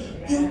way.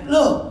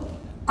 Look,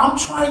 I'm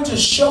trying to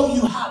show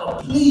you how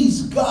to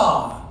please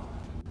God,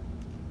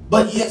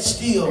 but yet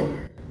still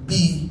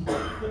be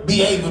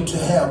able to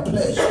have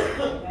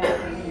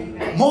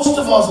pleasure. Most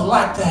of us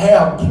like to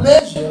have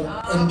pleasure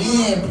and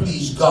then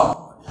please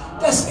God.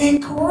 That's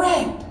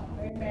incorrect.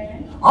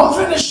 I'm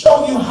going to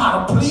show you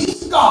how to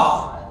please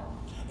God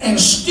and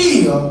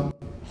still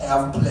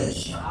have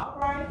pleasure.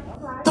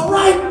 The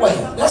right way.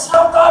 That's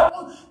how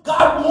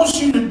God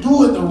wants you to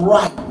do it the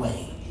right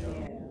way.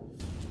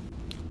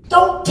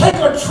 Don't take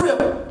a trip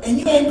and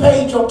you ain't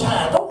paid your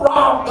time. Don't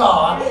rob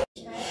God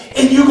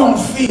and you're going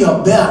to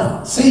feel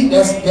better. See,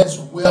 that's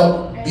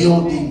wealth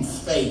building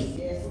faith.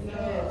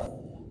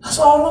 That's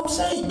all I'm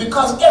saying.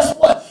 Because guess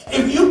what?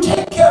 If you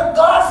take care of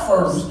God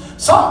first,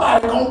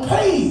 somebody going to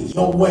pay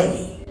your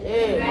way.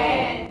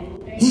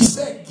 Amen. He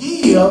said,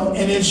 give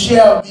and it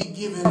shall be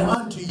given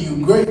unto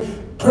you. Great,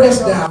 press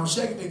down,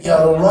 shake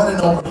together,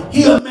 running over.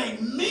 He'll make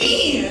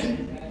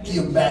men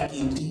give back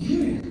into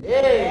you.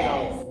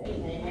 Yes.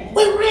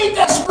 We read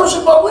that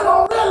scripture, but we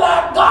don't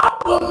realize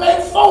God will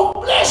make folk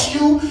bless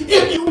you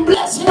if you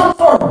bless him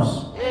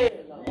first.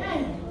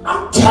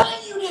 I'm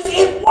telling you this,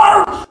 it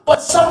works,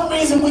 but some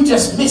reason we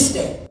just missed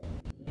that.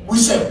 We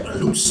said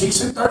Luke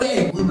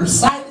 6:38, we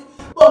recite it,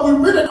 but we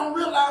really don't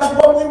realize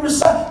what we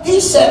recite.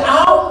 He said,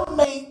 I'll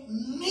make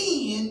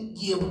men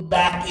give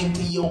back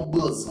into your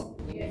bosom.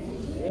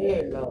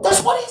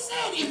 That's what he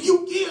said. If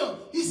you give,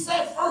 he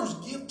said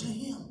first, give to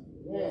him.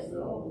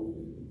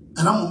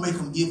 And I'm going to make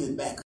him give it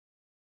back.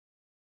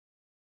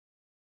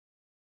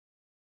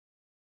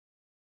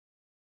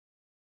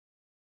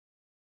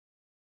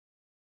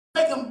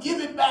 Make them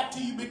give it back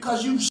to you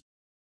because you.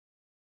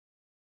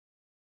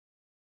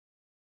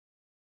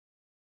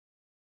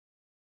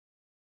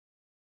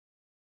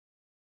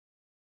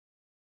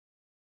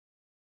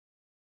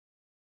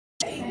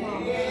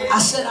 I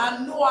said,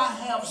 I know I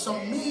have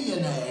some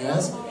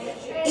millionaires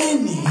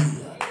in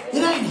here.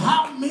 It ain't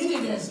how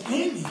many that's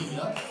in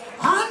here.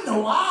 I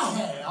know I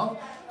have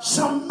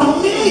some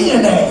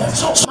millionaires.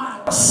 So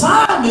my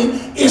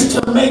assignment is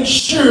to make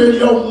sure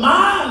your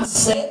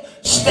mindset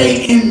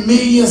stay in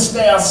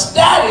millionaire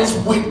status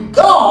with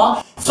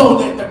God so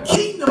that the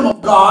kingdom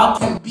of God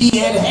can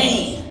be at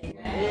hand.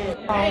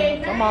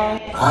 Come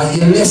on. Are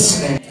you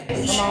listening to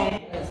this?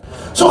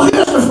 So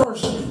here's the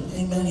first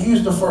thing. Amen.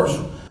 Here's the first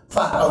one.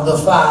 Of the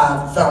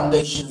 5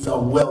 foundations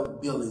of wealth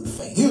building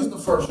faith. Here's the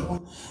first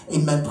one.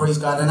 Amen. Praise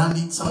God. And I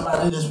need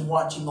somebody that's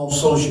watching on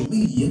social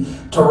media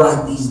to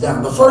write these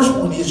down. The first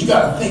one is you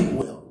got to think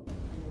well.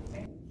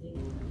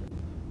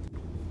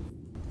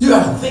 You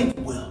got to think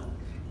well.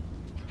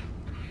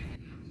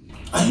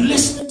 Are you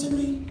listening to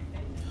me?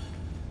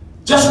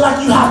 Just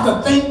like you have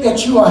to think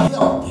that you are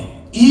healthy,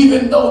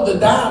 even though the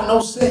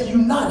diagnosis said you're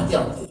not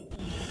healthy.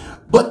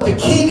 But the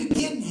key to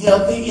getting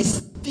healthy is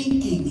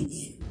thinking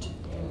it.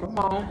 Come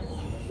on.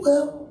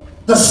 Well,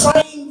 the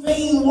same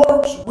thing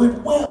works with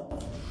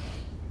wealth.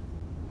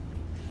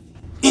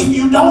 If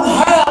you don't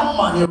have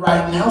money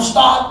right now,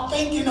 start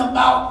thinking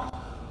about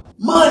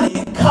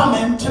money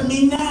coming to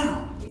me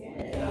now.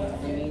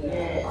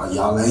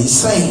 Y'all ain't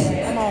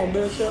saying. Come on,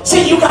 Bishop.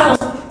 See, you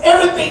gotta,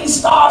 everything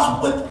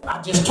starts with, I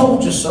just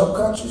told you,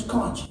 subconscious,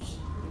 conscious.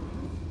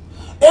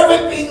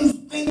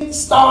 Everything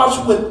starts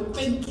with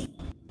thinking.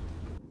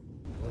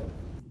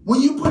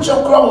 When you put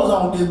your clothes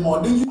on this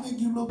morning, do you think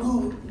you look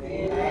good?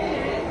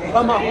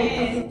 Come on.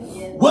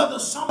 Whether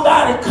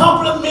somebody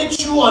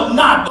compliments you or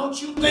not, don't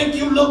you think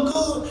you look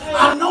good?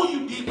 I know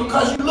you did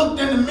because you looked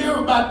in the mirror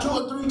about 2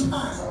 or 3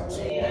 times.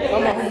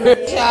 Come on,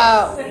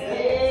 Bishop.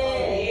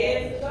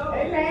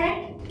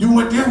 You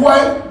went this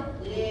way?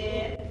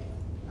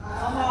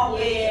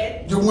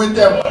 You went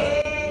that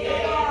way.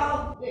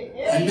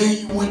 And then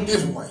you went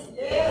this way.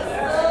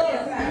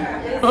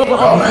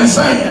 Y'all ain't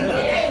saying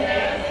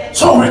that.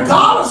 So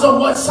regardless of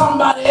what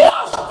somebody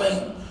else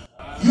thinks,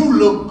 you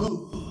look good.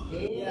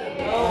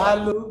 I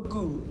look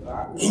good.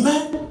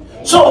 Amen?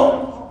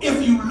 So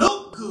if you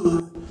look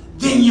good,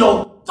 then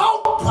your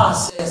thought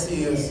process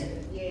is,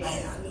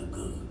 man, I look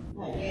good.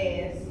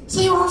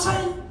 See what I'm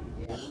saying?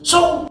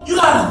 So you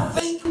gotta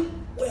think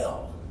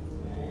well.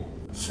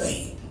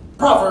 Faith.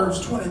 Proverbs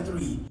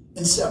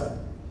 23:7.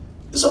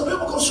 It's a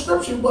biblical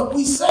scripture, but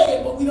we say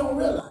it, but we don't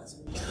realize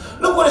it.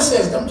 Look what it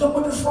says. I'm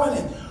talking about the front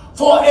end.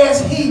 For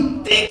as he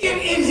thinketh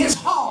in his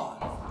heart,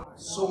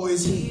 so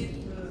is he.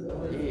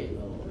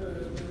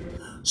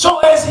 So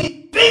as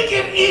he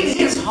thinketh in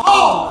his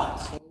heart,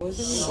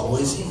 so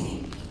is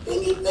he.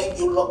 Then you think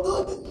you look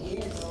good?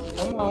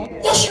 Come on.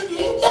 Yes, you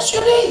did. Yes, you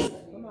did.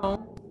 Come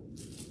on.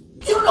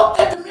 You looked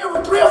at the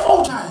mirror 3 or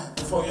 4 times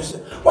before you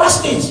said,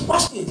 watch this,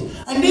 watch this.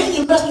 And then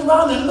you messed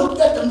around and looked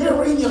at the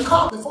mirror in your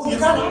car before you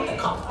got out the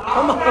car.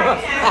 Come on.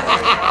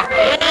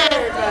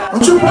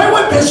 Don't you play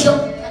with Bishop.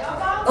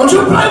 Don't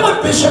you play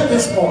with Bishop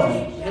this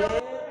morning.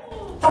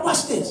 Now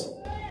watch this.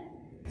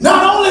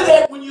 Not only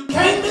that, when you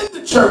came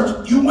into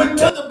church, you went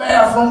to the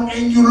bathroom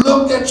and you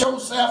looked at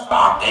yourself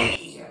like,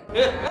 hey.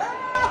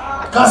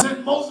 Because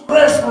in most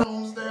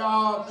restrooms, there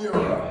are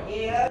mirrors.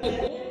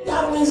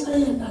 Y'all ain't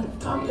saying nothing.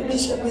 Talk to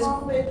Bishop this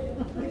morning.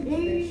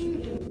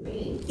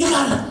 You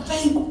got to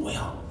think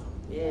well.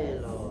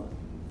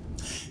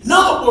 In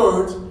other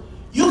words,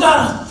 you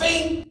got to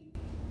think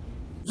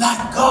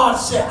like God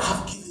said,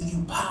 I've given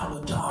you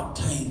power to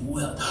obtain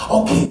wealth.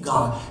 Okay,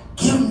 God,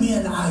 give me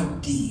an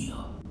idea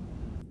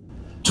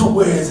to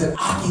where is it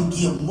I can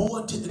give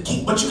more to the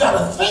king. But you got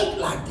to think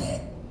like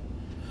that.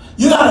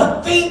 You got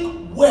to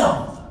think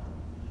wealth.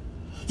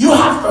 You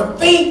have to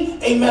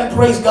think, amen,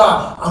 praise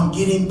God, I'm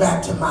getting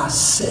back to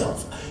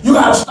myself. You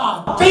got to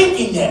start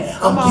thinking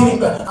that. I'm getting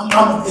back.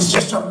 It's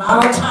just a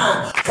matter of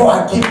time before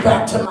I get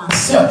back to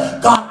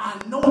myself. God,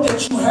 I know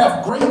that you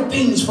have great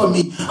things for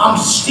me. I'm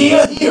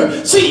still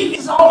here. See,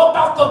 it's all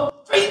about the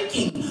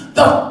thinking.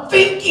 The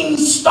thinking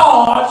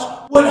starts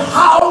with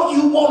how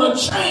you want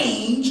to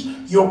change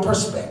your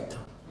perspective.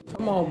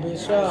 Come on,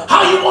 Bishop.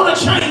 How you want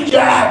to change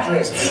your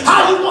address.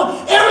 How you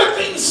want,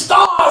 everything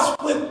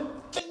starts with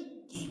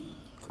thinking.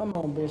 Come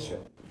on,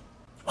 Bishop.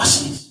 Watch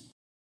this.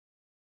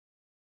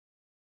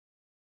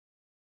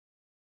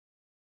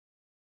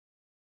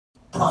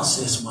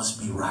 Process must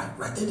be right.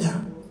 Write that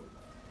down.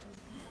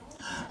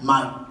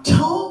 My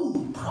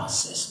tone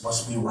process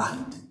must be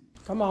right.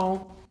 Come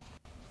on.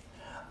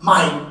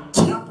 My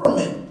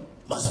temperament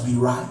must be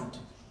right.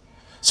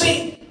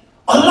 See,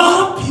 a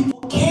lot of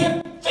people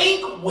can't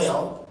think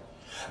well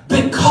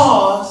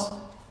because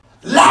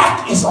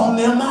lack is on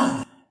their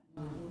mind.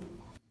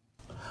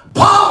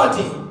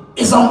 Poverty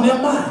is on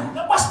their mind.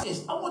 Now watch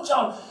this. I want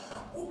y'all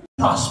to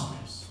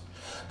prosperous.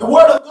 The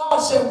word of God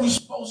said we're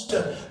supposed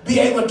to be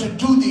able to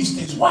do these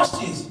things. Watch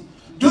this.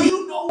 Do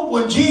you know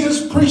when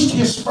Jesus preached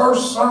his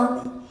first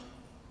sermon?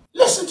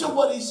 Listen to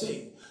what he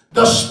said.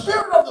 The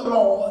Spirit of the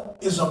Lord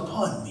is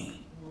upon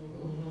me.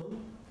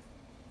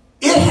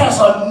 It has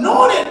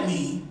anointed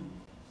me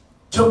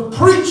to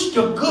preach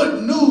the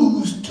good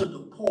news to the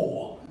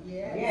poor.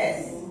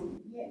 Yes.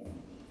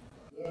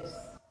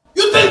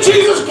 You think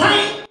Jesus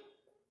came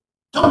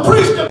to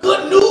preach the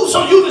good news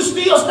so you can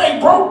still stay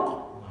broke?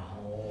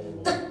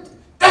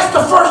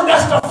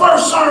 That's the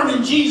first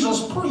sermon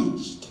Jesus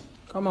preached.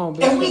 Come on,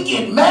 Bishop. And we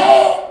get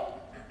mad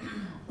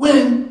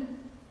when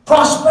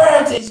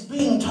prosperity is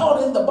being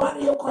taught in the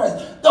body of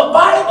Christ. The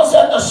Bible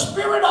said the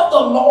Spirit of the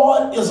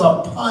Lord is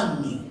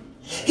upon me.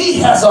 He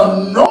has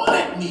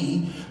anointed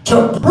me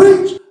to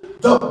preach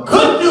the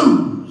good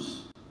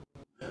news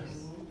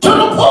to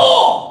the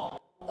poor.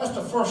 That's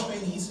the first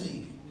thing he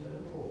said.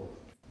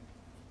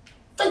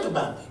 Think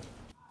about it.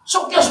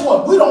 So guess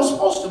what? We don't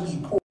supposed to be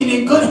poor.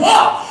 In good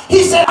health.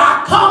 He said,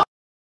 I come.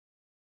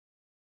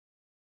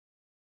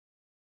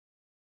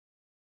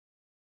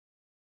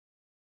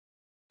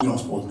 We don't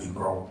supposed to be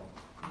broke.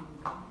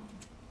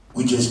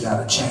 We just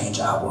got to change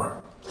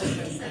our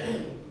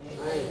thinking.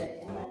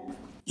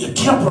 Your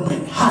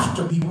temperament has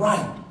to be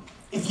right.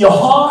 If your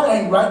heart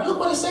ain't right, look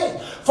what it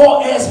says.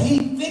 For as he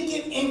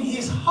thinketh in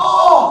his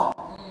heart.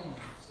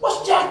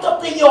 What's jacked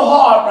up in your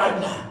heart right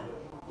now?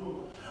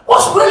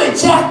 What's really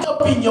jacked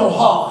up in your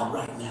heart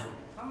right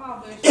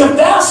now? If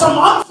there's some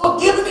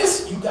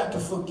unforgiveness, you got to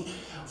forgive.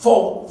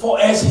 For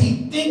as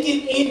he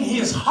thinketh in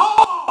his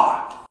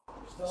heart,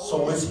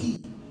 so is he.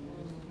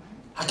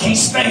 I can't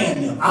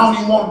stand them. I don't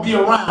even want to be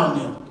around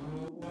them.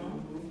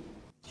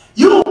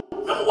 You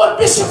remember what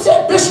Bishop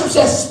said? Bishop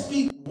says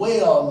speak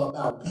well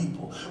about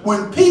people.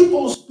 When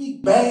people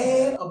speak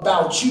bad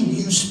about you,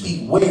 you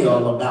speak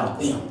well about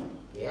them.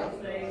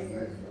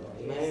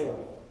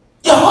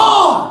 Your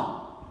heart.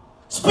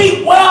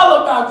 Speak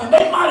well about them.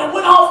 They might have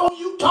went off on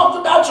you, talked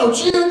about your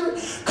children,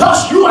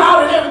 cussed you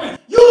out and everything.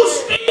 You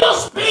still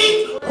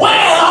speak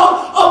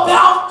well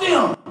about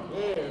them.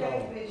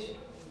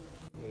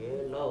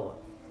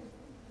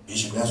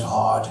 Bishop, that's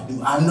hard to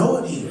do. I know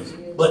it is.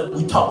 But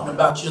we're talking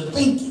about your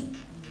thinking.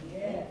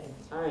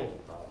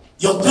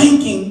 Your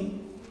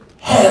thinking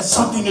has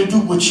something to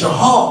do with your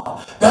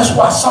heart. That's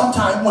why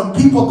sometimes when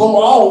people go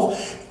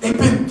off, they've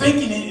been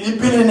thinking it,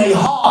 it's been in their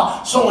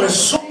heart. So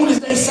as soon as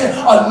they say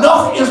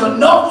enough is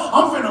enough,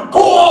 I'm going to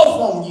go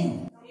off on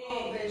you.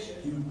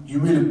 You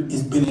really,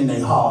 it's been in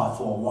their heart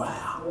for a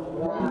while.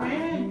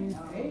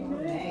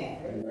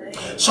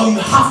 So you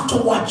have to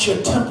watch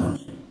your temperament.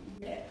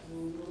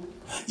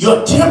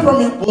 Your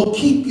temperament will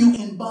keep you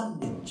in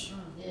bondage.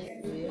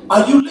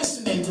 Are you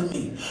listening to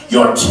me?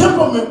 Your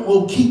temperament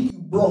will keep you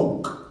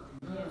broke.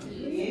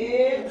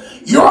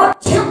 Your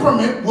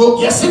temperament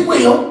will, yes it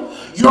will.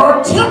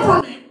 Your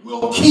temperament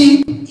will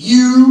keep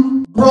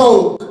you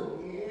broke.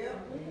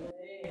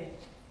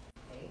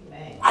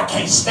 I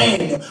can't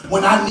stand them.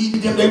 When I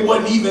needed them, they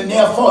wasn't even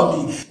there for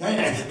me.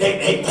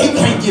 They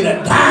can't get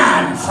a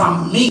dime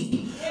from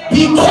me.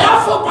 Be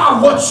careful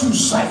about what you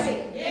say.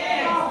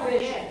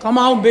 Come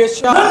on,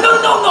 Bishop.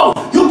 No.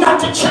 You got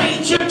to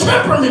change your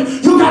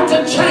temperament. You got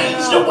to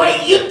change the way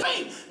you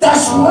think.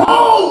 That's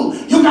wrong.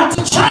 You got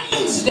to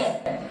change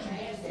that.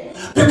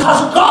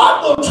 Because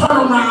God will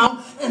turn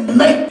around and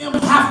make them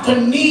have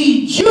to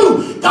need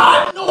you.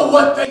 God knows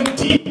what they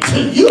did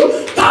to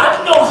you.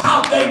 God knows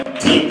how they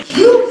did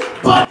you.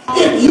 But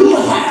if you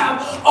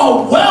have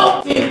a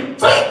wealthy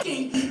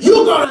thinking,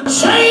 you're going to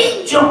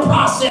change your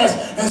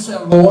process and say,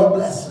 Lord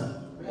bless them.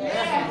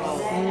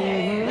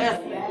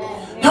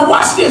 Now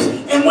watch this.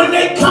 And when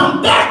they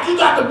come back, you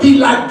got to be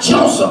like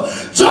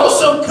Joseph.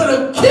 Joseph could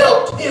have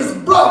killed his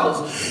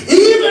brothers.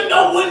 Even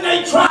though when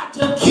they tried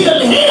to kill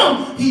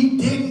him, he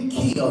didn't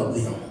kill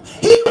them.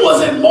 He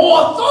was in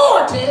more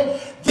authority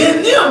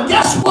than them.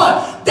 Guess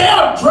what?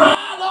 They're dried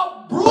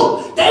up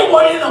brook. They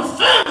were in a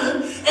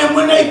famine. And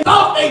when they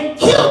thought they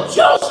killed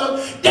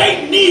Joseph,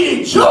 they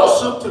needed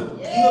Joseph to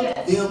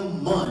give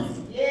them money.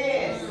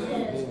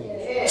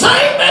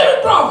 Same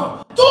baby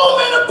brother. Threw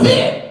him in a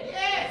pit.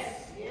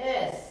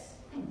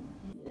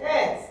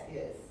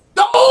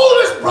 The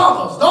oldest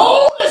brothers, the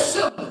oldest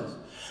siblings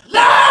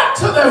lied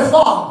to their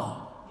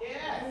father.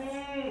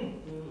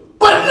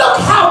 But look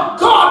how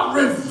God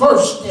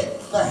reversed that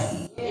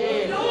thing.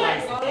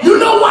 You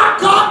know why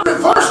God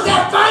reversed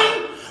that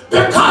thing?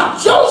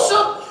 Because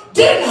Joseph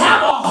didn't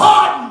have a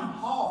hardened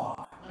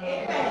heart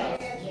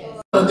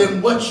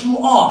than what you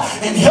are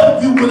and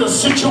help you with a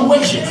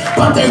situation,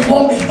 but they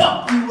won't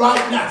help you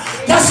right now.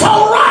 That's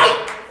all right.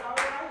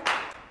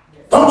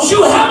 Don't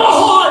you have a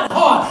hard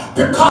heart,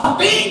 because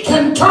things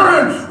can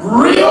turn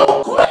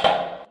real quick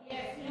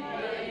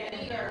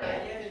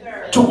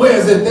to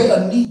where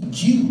they'll need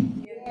you.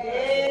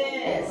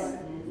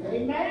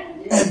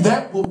 And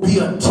that will be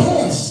a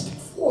test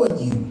for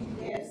you.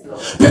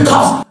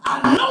 Because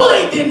I know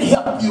they didn't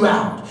help you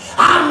out.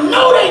 I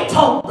know they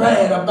talked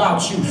bad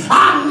about you.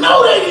 I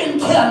know they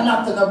didn't care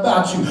nothing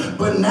about you.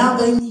 But now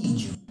they need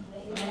you.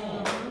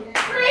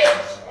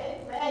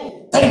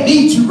 They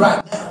need you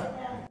right now.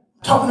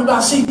 Talking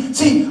about, see,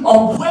 a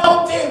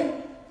wealthy,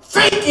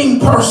 thinking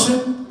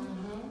person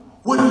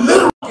would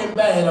literally get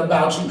bad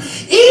about you,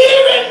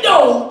 even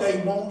though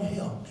they won't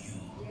help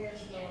you.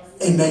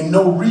 And they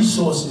know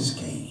resources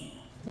can.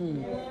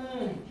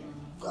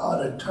 God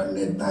will turn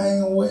that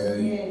thing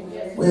away.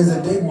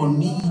 Whereas they will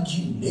need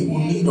you. They will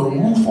need a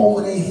roof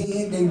over their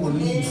head. They will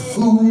need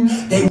food.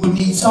 They will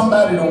need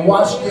somebody to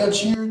watch their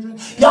children.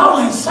 Y'all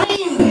ain't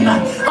saying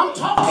nothing. I'm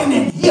talking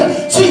in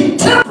here. See,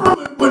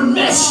 temperament would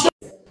mess you.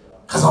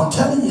 Because I'm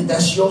telling you,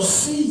 that's your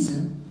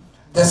season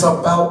that's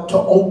about to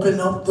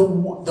open up the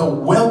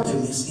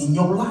wealthiness in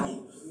your life.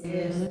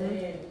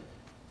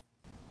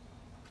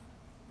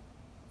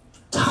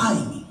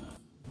 Timing.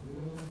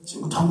 See,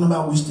 we're talking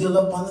about, we're still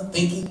up on the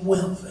thinking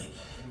wealthy.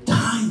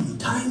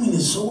 Timing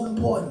is so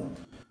important.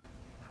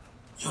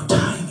 Your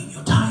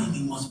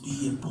timing must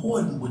be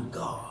important with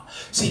God.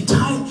 See,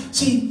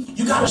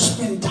 you got to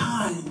spend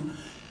time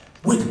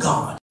with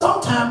God.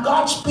 Sometimes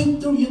God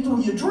speaks through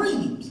your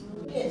dreams.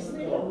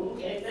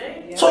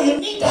 So you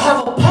need to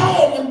have a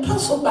pad and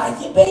pencil by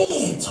your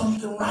bed so you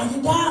can write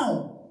it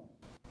down.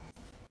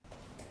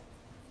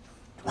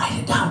 Write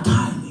it down,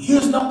 timing.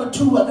 Here's number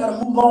two. I got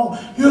to move on.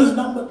 Here's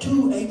number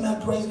two.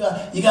 Amen. Praise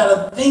God. You got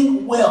to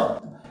think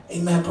wealth.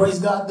 Amen. Praise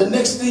God. The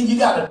next thing, you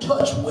got to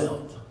touch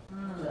wealth.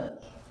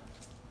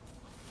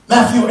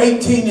 Matthew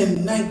 18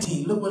 and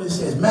 19. Look what it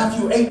says.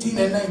 Matthew 18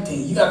 and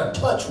 19. You got to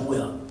touch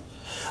wealth.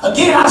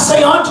 Again, I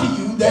say unto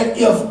you that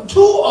if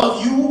two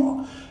of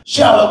you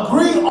shall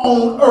agree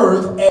on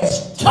earth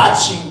as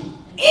touching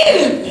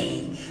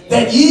anything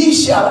that ye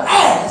shall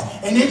ask,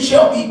 and it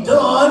shall be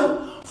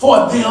done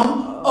for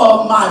them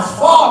of my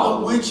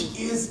Father which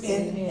is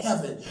in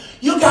heaven.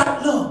 You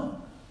got, look.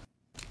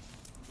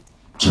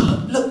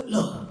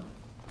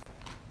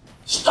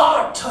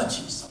 Start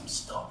touching some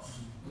stuff.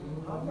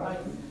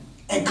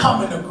 And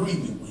come in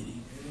agreement with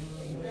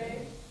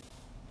it.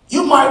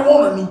 You might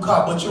want a new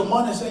car, but your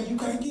money says you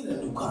can't get a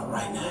new car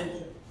right now.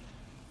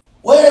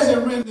 Where is it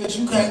written that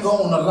you can't go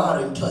on a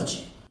lot and touch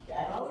it?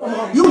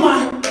 You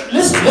might,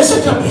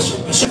 listen to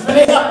Bishop. Bishop,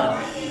 help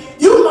me.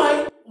 You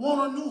might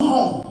want a new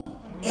home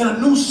in a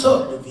new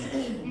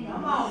subdivision.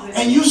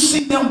 And you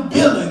see them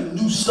building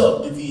new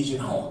subdivision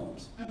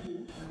homes.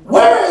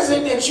 Where is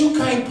it that you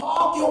can't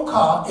park your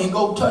car and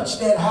go touch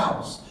that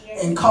house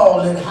and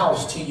call that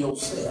house to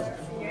yourself?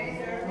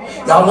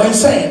 Y'all ain't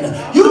saying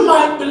that. You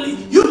might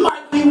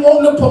be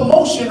wanting a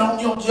promotion on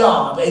your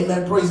job.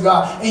 Amen. Praise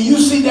God. And you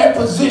see that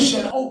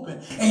position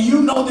open. And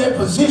you know that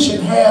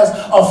position has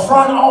a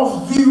front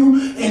off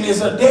view and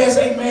it's a desk.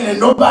 Amen. And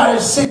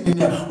nobody's sitting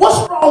there.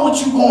 What's wrong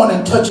with you going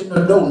and touching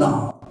the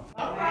doorknob?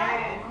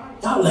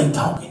 Y'all ain't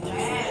talking to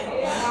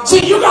me.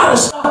 See, you got to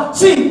stop.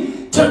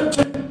 See,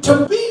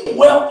 to be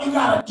wealth, you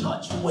got to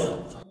touch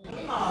wealth.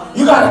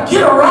 You got to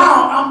get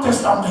around.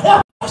 I'm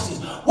helping.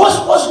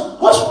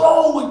 What's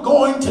wrong with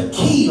going to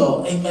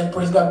kill? Amen.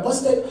 Praise God.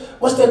 What's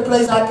that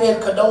place out there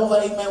in Cordova?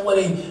 Amen. Where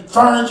they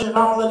furniture and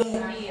all of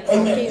that?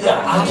 Amen.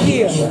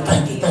 Yeah, yeah.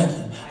 Thank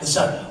you.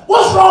 So,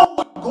 what's wrong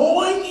with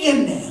going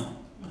in there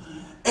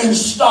and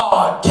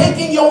start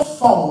taking your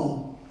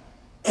phone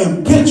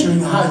and picturing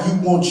how you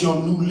want your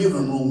new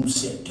living room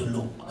set to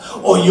look,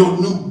 or your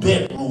new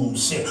bedroom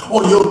set,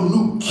 or your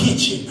new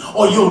kitchen,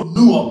 or your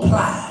new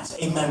appliance?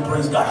 Amen.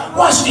 Praise God.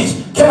 Watch this.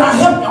 Can I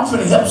help you? I'm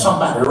finna help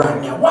somebody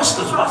right now. Watch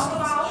this.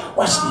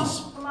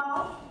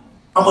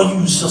 I'm going to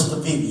use Sister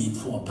Vivian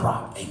for a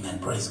prop. Amen.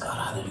 Praise God.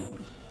 Hallelujah.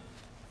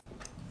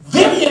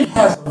 Vivian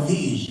has a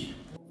vision.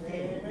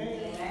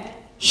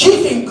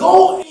 She can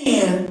go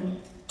in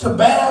to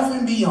Bath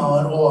and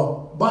Beyond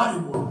or Body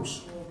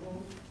Works,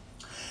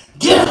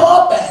 get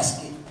her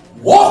basket,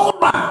 walk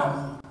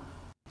around,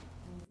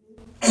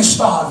 and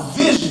start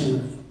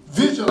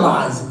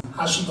visualizing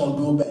how she's going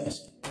to do a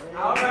basket.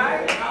 All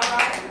right.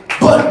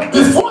 But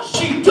before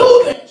she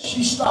do that,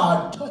 she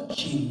start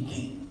touching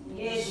things.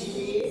 Yes, she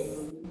did.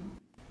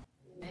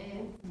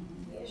 Man.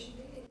 Yes,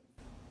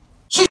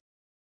 she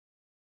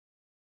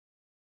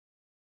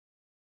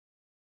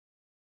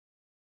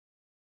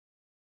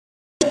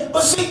did.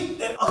 But see,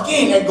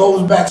 again, that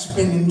goes back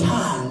spending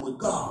time with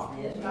God.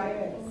 Yes,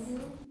 right.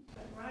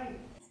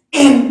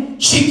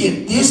 And she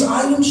gets this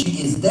item, she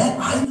gets that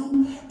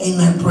item.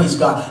 Amen. Praise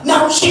God.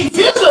 Now she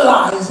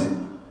visualizes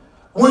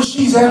when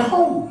she's at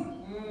home.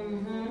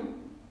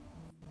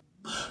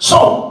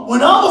 So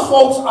when other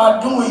folks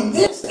are doing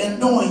this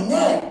and doing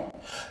that,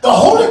 the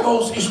Holy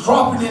Ghost is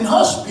dropping in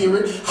her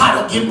spirit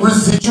how to get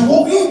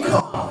residual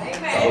income.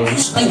 Amen.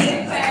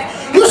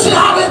 You see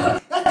how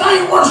that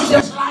thing works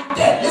just like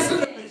that. Listen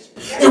to this.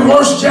 It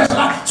works just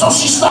like, so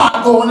she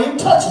started going and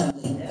touching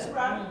things.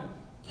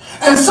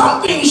 And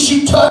some things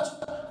she touched,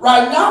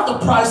 right now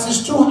the price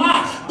is too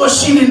high, but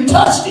she didn't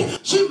touch it.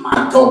 She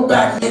might go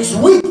back next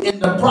week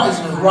and the price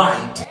is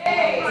right.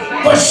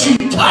 But she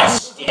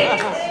touched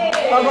it.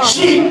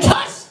 She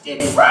touched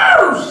it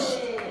first.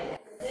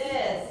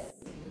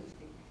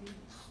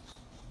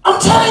 I'm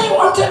telling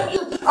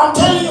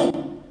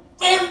you.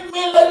 Man,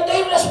 Lady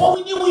David, that's what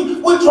we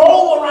did. We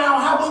drove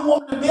around how we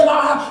wanted to build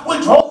our house.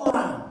 We drove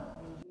around.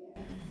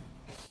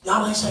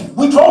 Y'all ain't saying,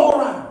 we drove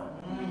around.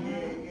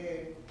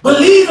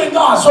 Believe in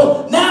God.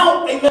 So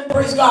now, amen,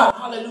 praise God,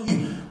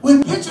 hallelujah.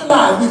 We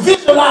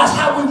visualize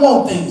how we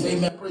want things,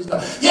 amen, praise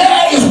God.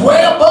 Yeah, it's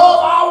way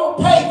above our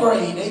pay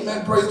grade,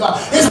 amen, praise God.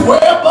 It's way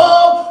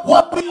above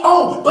what we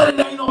own, but it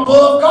ain't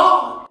above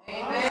God.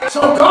 Amen.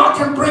 So God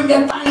can bring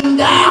that thing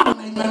down,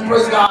 amen,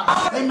 praise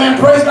God. Amen,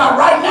 praise God.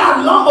 Right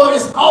now, lumber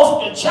is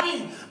off the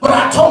chain. But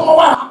I told my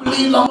wife, I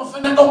believe lumber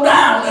finna go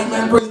down,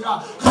 amen, praise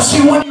God. Because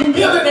see, when you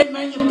build it,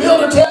 amen, your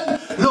builder tell you,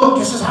 look,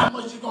 this is how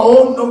much you go.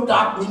 Oh, no,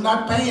 doc, we're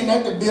not paying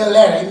that to build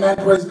that, amen,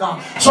 praise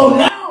God. So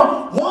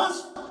now,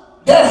 once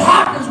that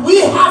happens,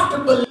 we have to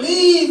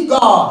believe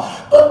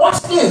God. But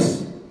watch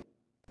this.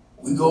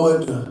 We go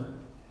into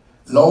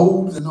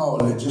lobes and all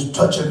that, just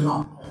touching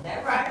lumber.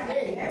 That's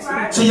right. That's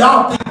right. So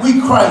y'all think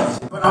we crazy,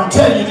 but I'm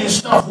telling you, this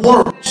stuff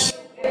works.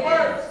 It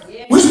works.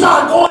 Yeah. We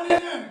start going in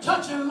there and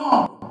touching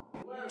lumber.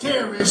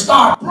 Terry, and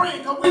start praying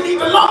because we need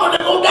the lumber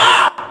to go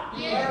down.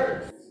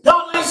 Yeah.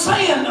 Y'all ain't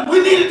saying that we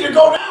need it to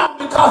go down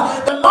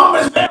because the lumber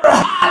is very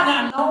high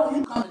now. No,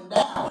 you coming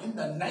down in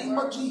the name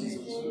of Jesus.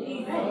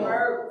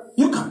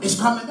 It's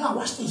coming down.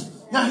 Watch this.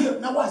 Now here,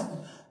 now watch this.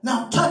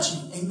 Now,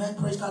 touching. Amen.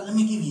 Praise God. Let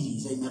me give you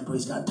these. Amen.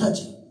 Praise God.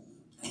 Touching.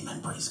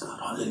 Amen. Praise God.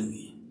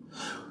 Hallelujah.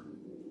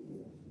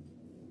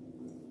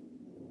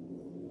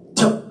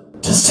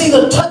 To see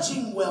the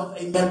touching wealth,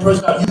 amen,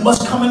 praise God, you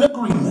must come in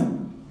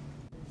agreement.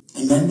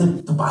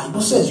 Amen. The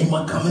Bible says you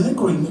must come in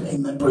agreement.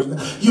 Amen. Praise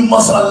God. You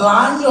must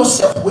align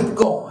yourself with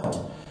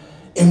God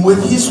and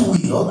with his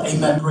will.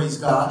 Amen. Praise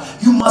God.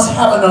 You must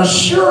have an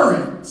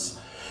assurance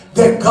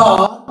that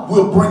God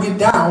will bring it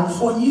down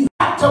for you.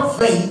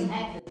 Activate.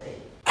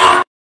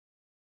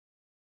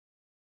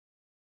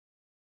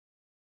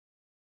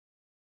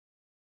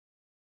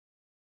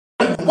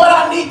 What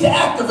I need to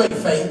activate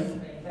faith.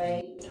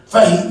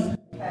 Faith.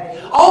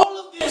 All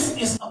of this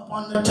is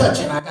upon the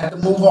touching. I got to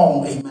move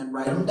on. Amen.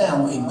 Write them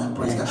down. Amen.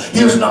 Praise God.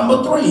 Here's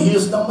number three.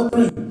 Here's number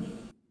three.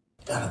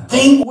 Got to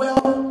think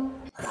well.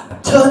 I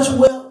got to touch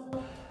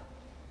well.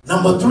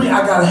 Number three,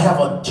 I got to have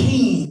a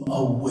team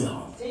of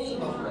wealth. A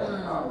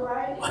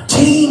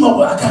team of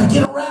wealth. I got to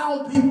get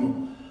around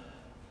people.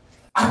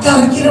 I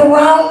got to get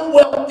around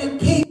wealthy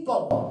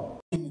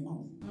people.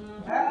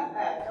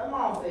 Come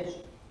on,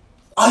 Bishop.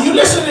 Are you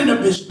listening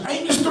to Bishop?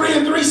 Amos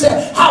 3:3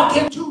 said, how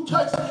can two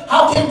touch?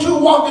 How can two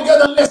walk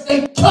together unless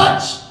they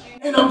touch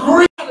and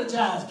agree?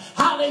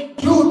 How they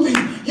do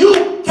things.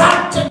 You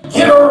got to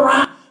get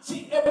around.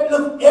 See,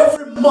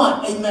 every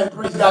month, amen,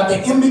 praise God, the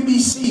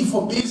MBBC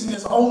for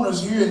business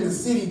owners here in the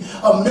city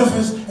of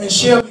Memphis and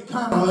Shelby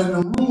County in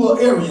the rural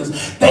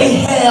areas, they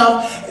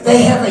have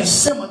a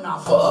seminar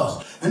for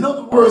us. In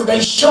other words,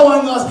 they're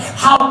showing us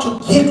how to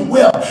get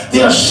wealth.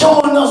 They're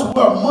showing us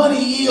where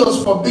money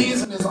is for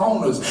business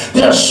owners.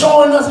 They're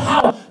showing us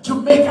how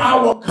to make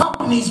our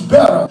companies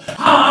better,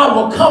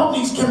 how our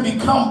companies can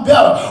become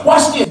better.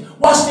 Watch this.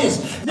 Watch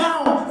this.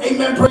 Now,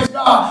 amen, praise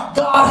God,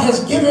 God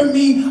has given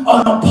me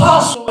an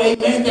apostle,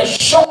 amen, that's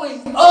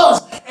showing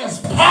us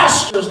as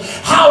pastors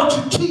how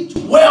to teach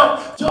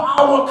wealth to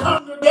our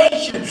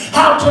congregation,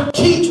 how to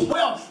teach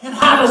wealth and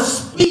how to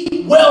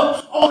speak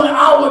wealth on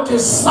our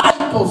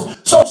disciples.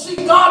 So see,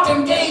 God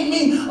then gave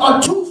me a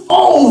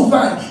twofold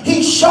thing.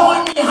 He's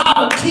showing me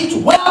how to teach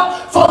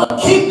wealth for the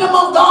kingdom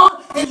of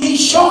God, and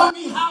he's showing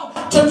me how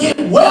to get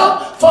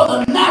wealth for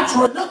the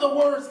natural, in other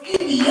words,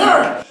 in the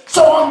earth.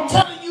 So I'm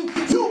telling you,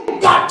 you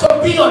got to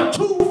be a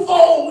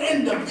twofold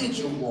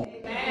individual.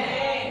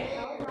 Amen.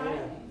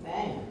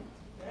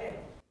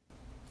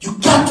 You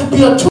got to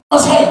be a two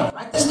must have.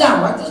 Write this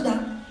down. Write this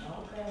down.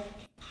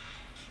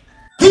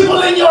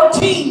 People in your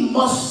team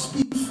must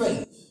speak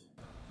faith.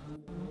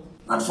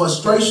 Not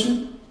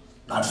frustration,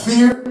 not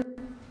fear,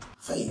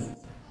 faith.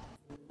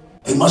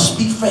 They must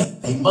speak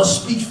faith. They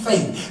must speak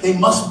faith. They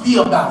must be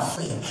about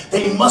faith.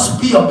 They must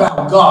be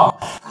about God.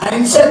 I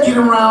didn't say get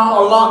around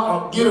a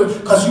lot,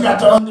 because you got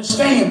to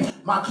understand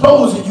my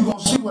closing. You're going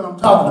to see what I'm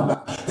talking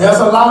about. There's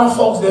a lot of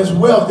folks that's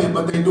wealthy,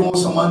 but they're doing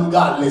some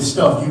ungodly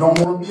stuff. You don't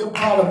want to be a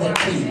part of that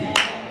team.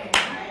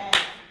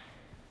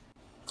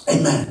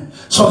 Amen.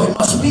 So they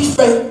must be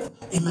faith.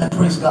 Amen.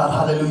 Praise God.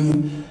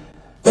 Hallelujah.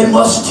 They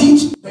must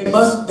teach. They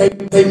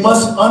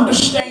must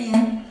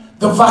understand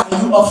the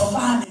value of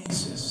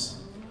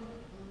finances.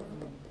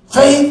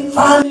 Faith,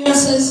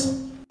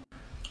 finances,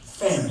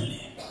 family.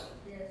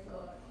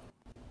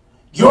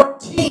 Your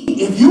team,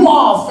 if you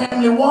are a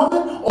family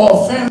woman or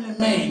a family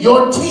man,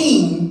 your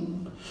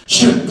team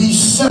should be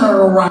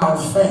centered around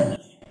family.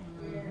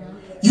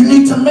 You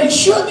need to make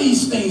sure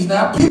these things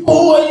now, people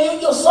who are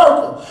in your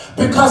circle,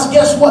 because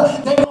guess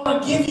what? They're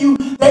gonna give you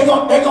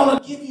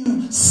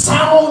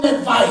sound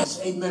advice.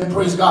 Amen.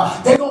 Praise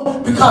God.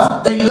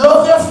 Because they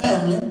love their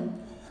family,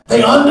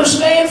 they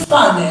understand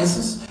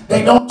finances,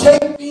 they don't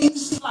take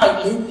things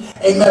slightly.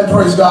 Amen.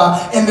 Praise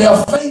God. And their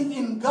faith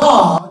in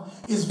God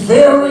is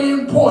very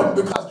important,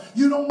 because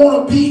you don't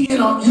want to be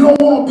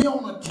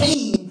on a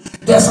team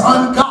that's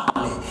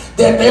ungodly,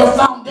 that their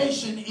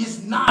foundation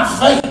is not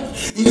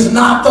faith, is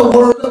not the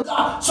word of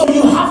God. So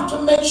you have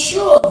to make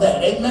sure of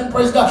that. Amen.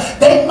 Praise God.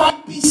 They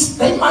might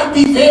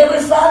be very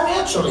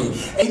financially.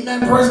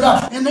 Amen. Praise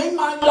God. And they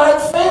might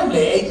like family.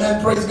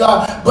 Amen. Praise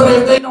God. But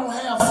if they don't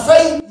have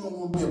faith, you don't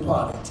want to be a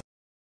part of it.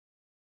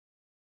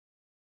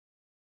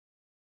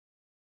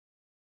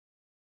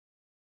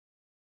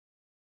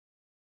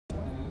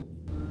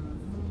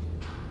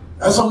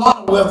 There's a lot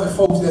of wealthy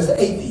folks that's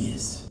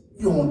atheists.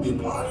 You don't want to be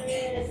a part of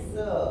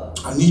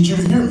that. I need you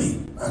to hear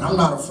me, and I'm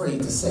not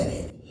afraid to say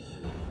that.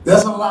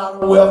 There's a lot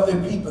of wealthy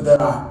people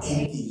that are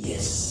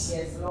atheists,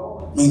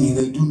 meaning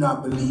they do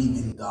not believe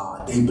in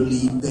God. They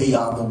believe they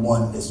are the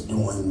one that's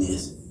doing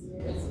this.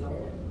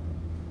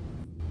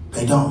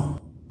 They don't.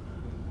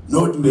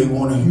 Nor do they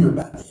want to hear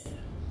about that.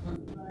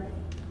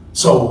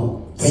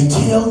 So they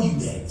tell you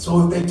that.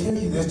 So if they tell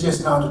you that's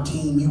just not a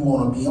team you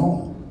want to be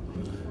on,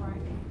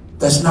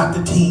 that's not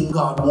the team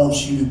God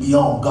wants you to be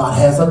on. God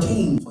has a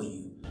team for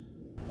you.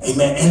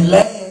 Amen. And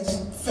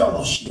last,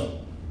 fellowship.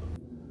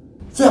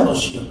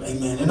 Fellowship.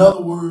 Amen. In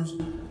other words,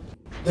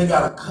 they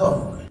got a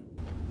covering.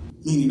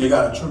 Meaning they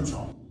got a church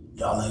home.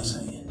 Y'all ain't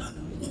saying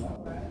nothing.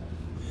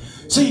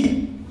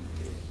 See,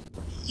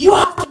 you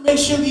have to make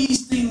sure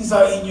these things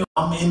are in your,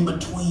 I'm in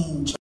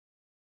between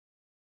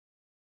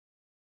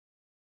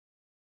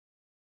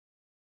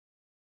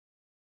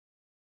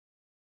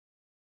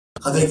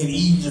Because they can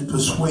easily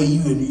persuade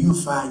you and you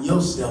find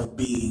yourself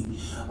being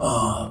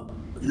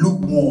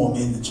lukewarm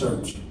in the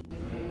church.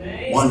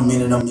 One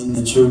minute I'm in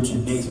the church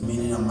and next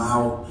minute I'm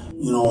out,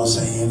 you know what I'm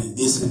saying, and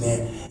this and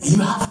that. And you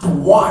have to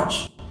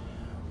watch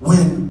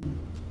when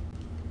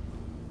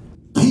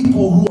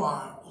people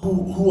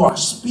who are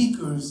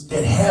speakers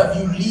that have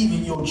you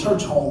leaving your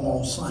church home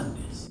on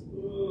Sundays.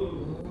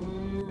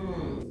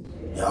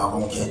 Y'all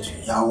gonna catch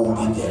it. Y'all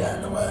won't get that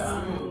out of the way.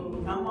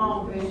 Come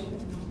on, Bishop.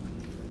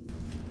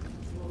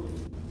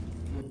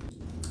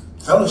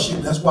 Fellowship,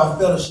 that's why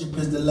fellowship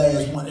is the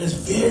last one. It's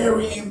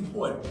very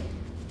important.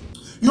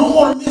 You don't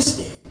want to miss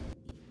that.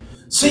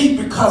 See,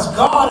 because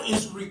God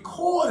is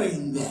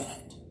recording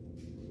that.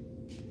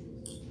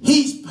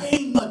 He's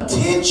paying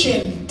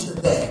attention to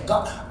that.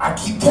 God, I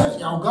keep telling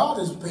y'all, God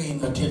is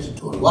paying attention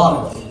to a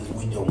lot of things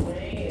we do.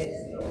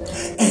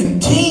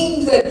 And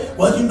teams that,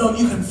 well, you know,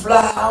 you can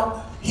fly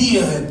out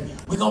here and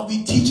we're going to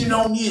be teaching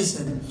on this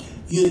and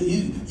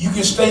you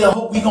can stay,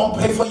 we're going to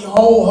pay for your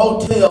whole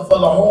hotel for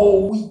the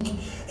whole week.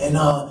 And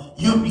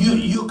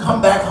you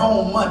come back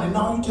home Monday.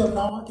 No, you tell me,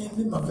 no, I can't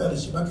meet my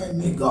fellowship. I can't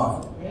meet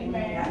God.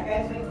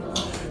 Amen.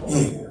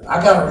 Yeah,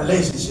 I got a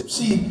relationship.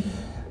 See,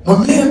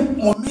 when me and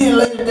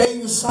Lady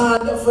Davis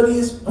signed up for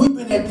this, we've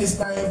been at this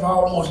thing for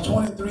almost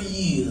 23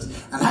 years.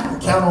 And I can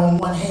count on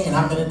one hand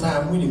how many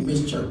times we didn't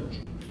miss church.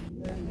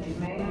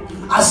 Amen.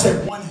 I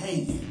said one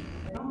hand.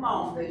 Come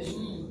on, Bishop.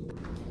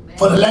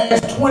 For the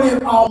last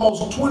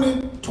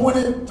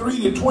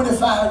 23 to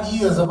 25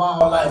 years of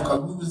our life,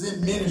 because we was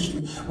in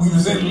ministry, we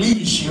was in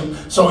leadership,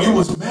 so it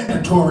was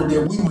mandatory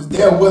that we was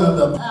there whether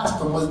the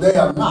pastor was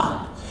there or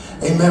not.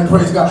 Amen,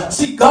 praise God.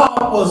 See,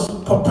 God was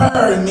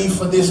preparing me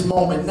for this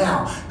moment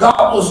now.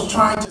 God was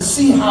trying to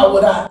see how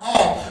would I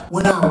act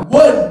when I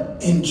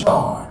wasn't in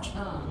charge.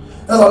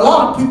 There's a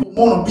lot of people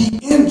want to be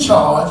in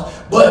charge,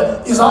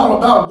 but it's all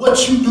about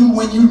what you do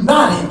when you're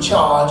not in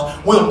charge.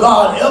 Will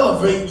God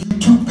elevate you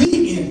to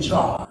be in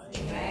charge?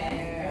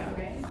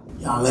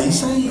 Y'all ain't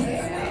saying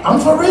that. I'm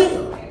for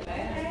real.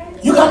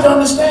 You got to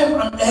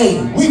understand,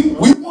 hey, we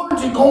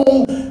wanted to go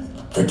on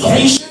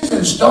vacations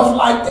and stuff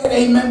like that,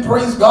 amen,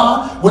 praise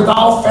God, with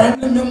our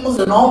family members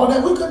and all of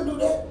that. We couldn't do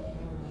that.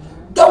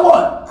 Guess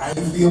what? I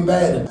didn't feel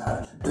bad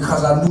about it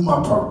because I knew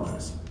my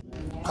purpose.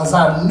 Because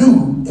I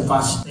knew if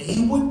I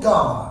stayed with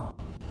God,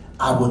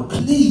 I would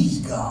please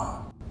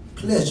God.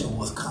 Pleasure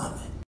was coming.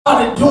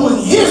 God is doing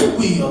His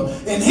will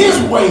and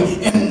His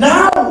way. And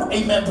now,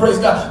 amen, praise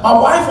God, my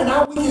wife and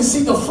I, we can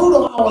see the fruit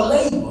of our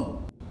labor.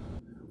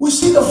 We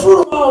see the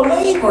fruit of our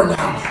labor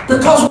now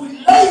because we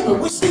labor.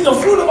 We see the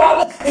fruit of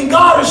our labor. And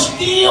God is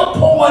still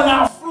pouring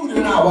out fruit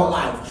in our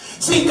life.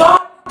 See,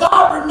 God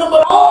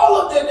remembered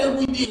all of that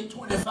we did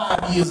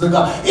 25 years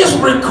ago. It's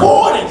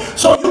recorded.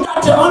 So you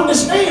got to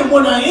understand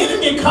when an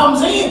enemy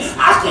comes in,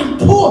 I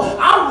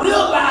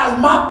realize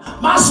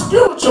my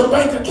spiritual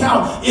bank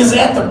account is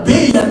at the $1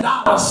 billion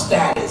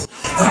status.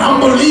 And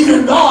I'm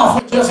believing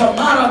God for just a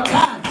matter of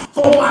time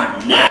for my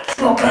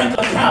natural bank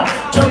account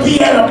to be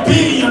at $1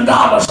 billion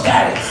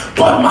status.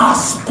 But my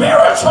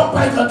spiritual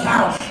bank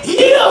account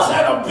is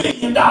at $1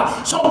 billion.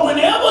 So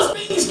whenever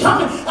things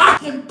coming, I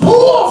can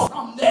pull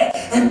from that.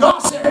 And God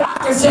said, I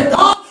can say,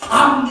 God,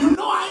 you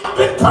know I ain't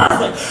been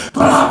perfect,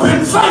 but I've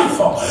been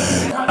faithful.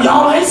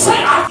 Y'all ain't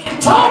saying I can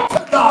talk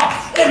to God,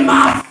 and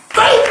my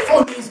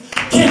faithfulness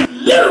can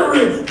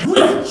literally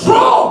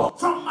withdraw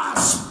from my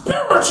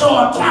spiritual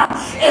account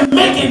and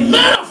make it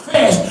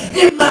manifest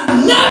in my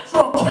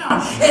natural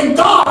account. And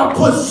God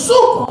will put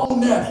super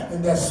on there,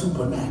 and that's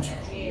supernatural.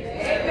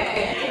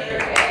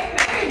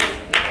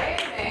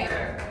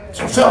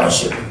 So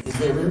fellowship is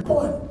very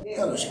important.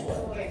 Fellowship.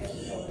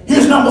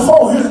 Here's number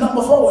 4. Here's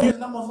number 4. Here's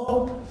number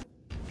 4.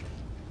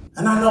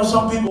 And I know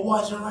some people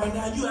watching right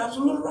now, you're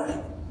absolutely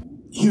right.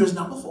 Here's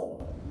number 4.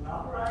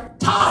 All right.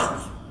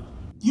 Tithing.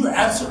 You're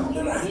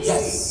absolutely right.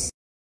 Yes.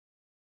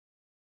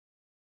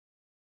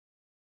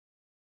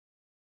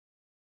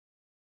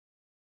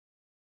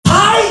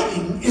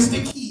 Tithing is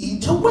the key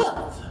to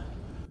wealth.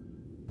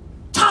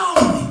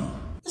 Tithing.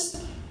 It's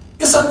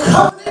a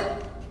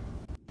covenant,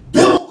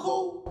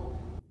 biblical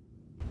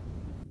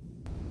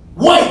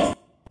way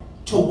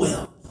to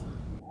wealth.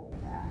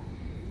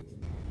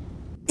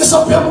 It's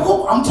a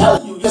biblical, I'm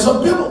telling you, it's a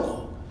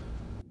biblical.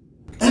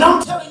 And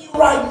I'm telling you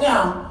right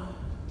now,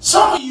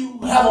 some of you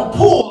have a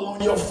pull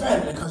on your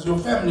family because your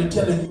family is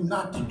telling you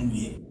not to do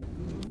it.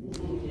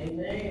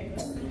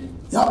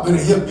 Y'all better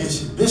hear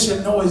Bishop.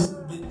 Bishop knows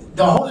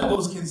the Holy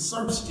Ghost can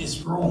search this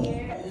room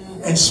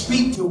and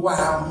speak to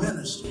our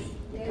ministry.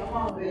 They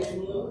are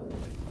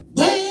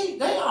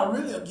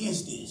really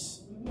against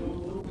this.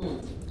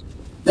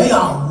 They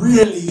are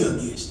really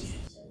against this.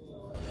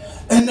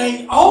 And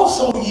they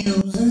also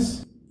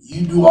uses,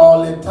 you do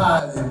all that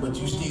tithing, but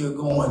you still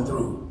going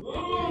through.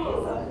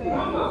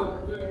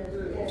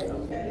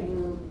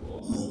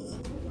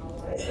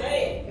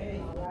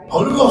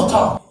 Holy Ghost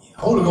talking.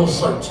 Holy Ghost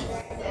searching.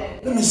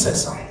 Let me say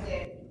something.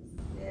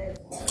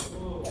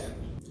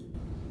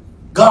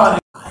 God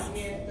is light.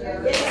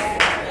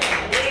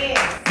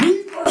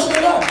 Read verse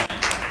 11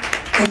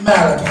 in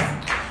Malachi.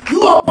 You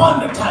are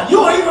under tithing.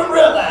 You don't even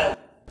realize it.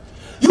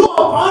 You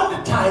are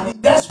under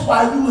tithing. That's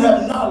why you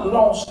have not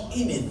lost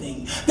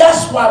anything.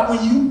 That's why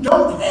when you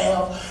don't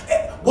have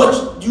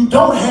what you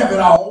don't have it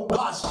all,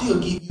 God still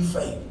give you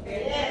favor.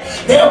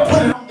 They'll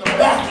put it on the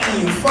back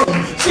end for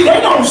you. See,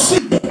 they don't see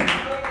that.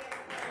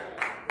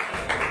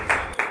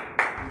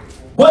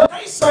 What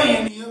they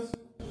saying is,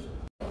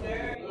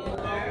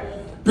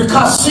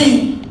 because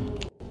see,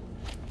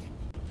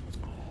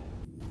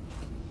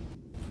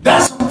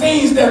 that's some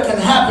things that can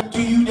happen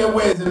to you that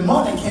where the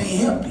money can't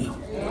help you.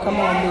 Come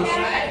on,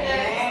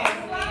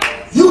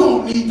 Bishop. You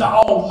don't need the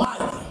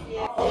Almighty.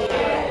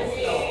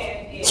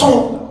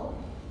 So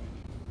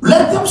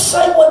let them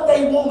say what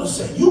they want to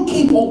say. You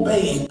keep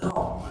obeying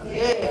God.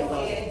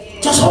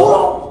 Just hold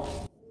on.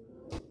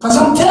 Because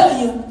I'm telling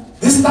you,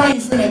 this thing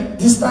is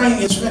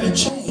finna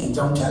change.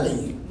 I'm telling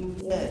you.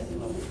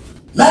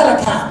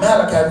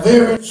 Malachi,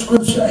 very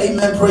scripture.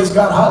 Amen. Praise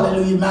God.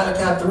 Hallelujah.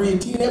 Malachi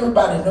 3:10.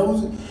 Everybody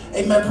knows it.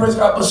 Amen. Praise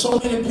God. But so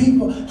many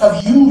people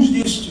have used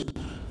this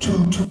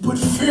to put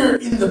fear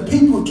in the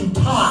people to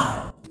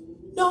tithe.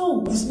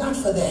 No, it's not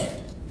for that.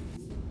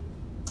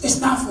 It's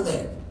not for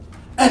that.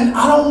 And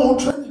I don't want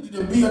Trinity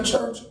to be a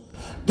church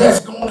that's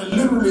going to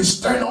literally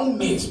stand on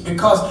this,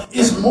 because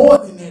it's more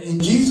than that.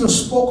 And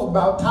Jesus spoke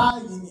about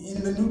tithing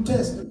in the New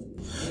Testament.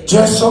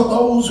 Just so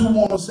those who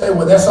want to say,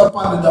 well, that's up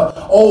under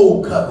the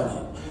old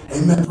covenant.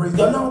 Amen. Praise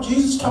God. No,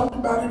 Jesus talked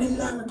about it in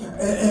Malachi,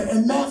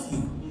 in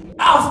Matthew,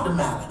 after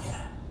Malachi.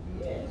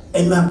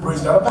 Amen.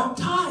 Praise God. About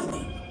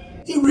tithing.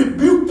 He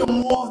rebuked the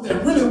ones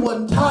that really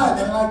wasn't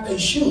tithing like they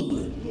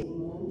should.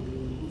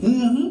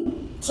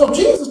 So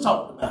Jesus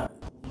talked about it.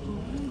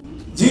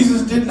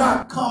 Jesus did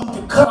not come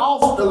to cut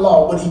off the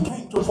law, but he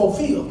came to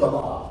fulfill the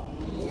law.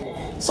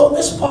 So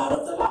this part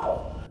of the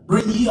law.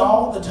 Bring ye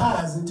all the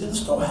tithes into the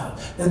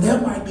storehouse, that there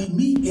might be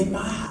meat in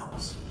my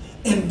house.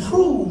 And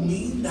prove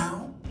me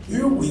now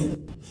herewith,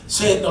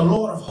 said the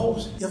Lord of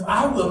hosts, if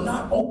I will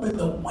not open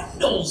the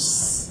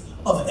windows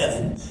of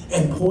heaven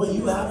and pour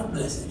you out a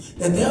blessing,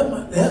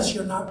 that there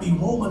shall not be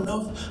room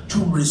enough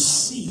to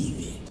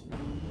receive it.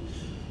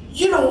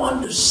 You don't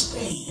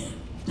understand.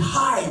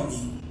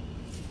 Tithing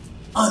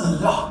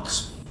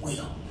unlocks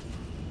wealth.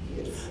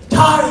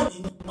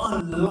 Tithing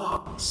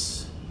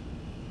unlocks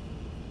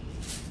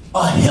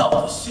a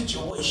healthy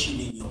situation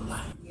in your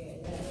life.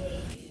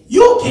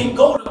 You can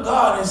go to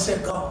God and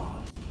say, God,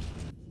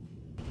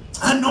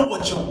 I know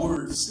what your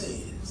word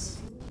says,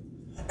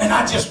 and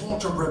I just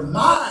want to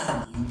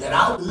remind you that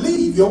I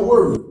believe your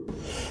word.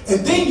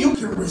 And then you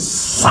can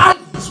recite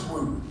his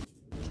word.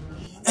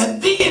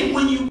 And then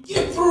when you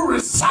get through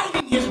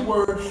reciting his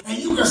word, and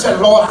you can say,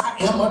 Lord, I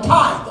am a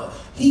tither.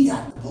 He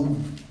got to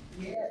move.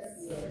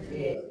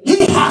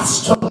 He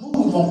has to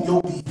move on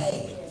your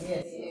behalf.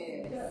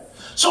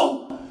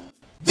 So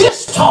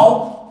this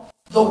talk,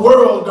 the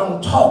world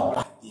don't talk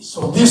like this.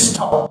 So this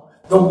talk,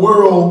 the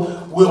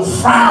world will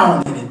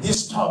frown at it.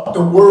 This talk,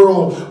 the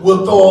world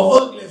will throw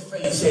an ugly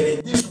face at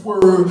it.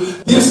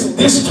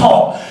 This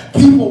talk,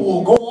 people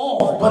will go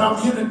off. But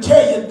I'm here to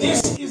tell you,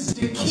 this is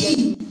the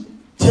key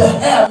to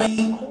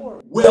having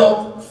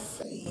wealth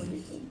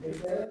faith.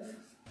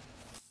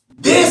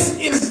 This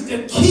is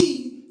the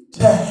key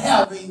to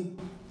having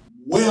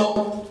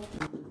wealth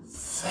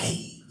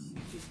faith.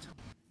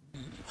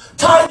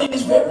 Tithing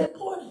is very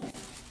important.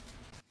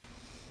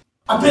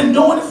 I've been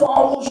doing it for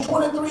almost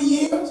 23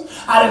 years.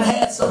 I done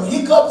had some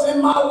hiccups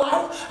in my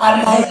life. I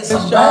done had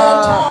some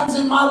bad times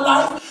in my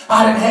life.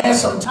 I done had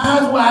some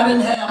times where I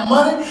didn't have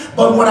money.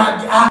 But when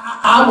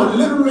I would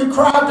literally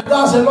cry to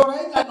God and say, Lord,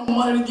 I ain't got no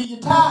money to give you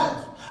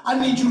tithes. I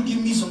need you to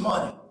give me some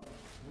money.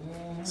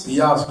 See,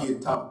 y'all scared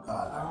to talk to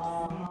God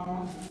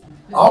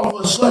like that. All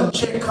of a sudden,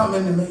 check come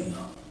in the mail.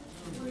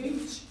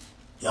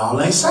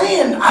 Y'all ain't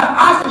saying,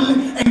 I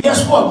can, and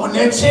guess what? When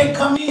that check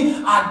come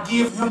in, I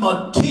give him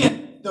a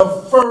 10th, the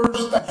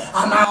first.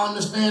 And I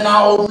understand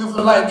I owe me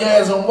for like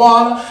gas and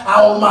water.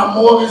 I owe my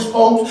mortgage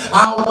folks.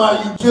 I owe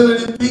my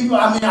utility people.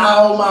 I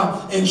owe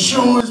my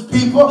insurance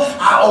people.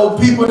 I owe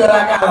people that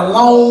I got a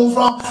loan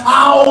from.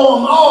 I owe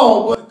them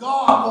all, but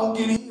God won't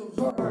get him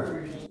first.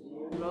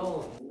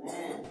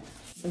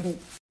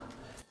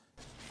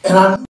 And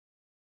I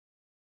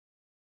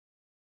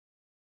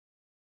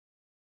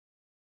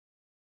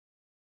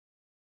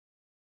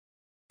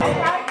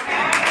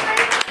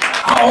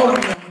owe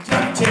them, I'm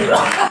trying to tell you.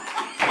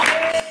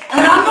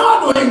 And I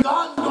know that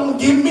God's going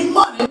to give me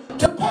money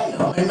to pay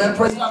them. Amen.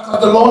 Praise God.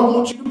 Because the Lord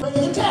wants you to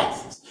pay your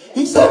taxes.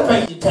 He said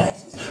pay your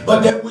taxes.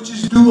 But that which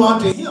is due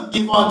unto him,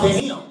 give unto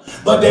him.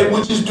 But that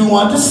which is due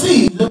unto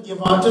Caesar,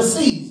 give unto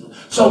Caesar.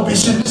 So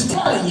Bishop is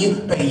telling you,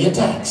 pay your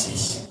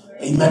taxes.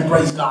 Amen.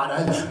 Praise God.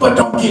 But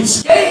don't get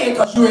scared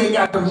because you ain't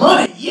got the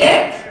money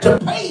yet to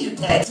pay your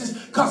taxes,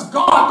 because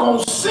God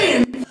going to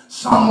send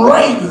some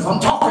ravens. I'm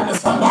talking to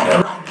somebody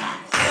right now.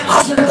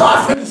 I said,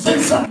 God finna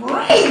send some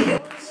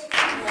ravens.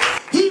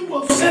 He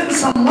will send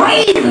some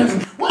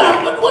ravens. What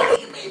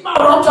do you mean by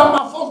that? I'm talking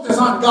about folks that's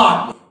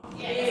ungodly.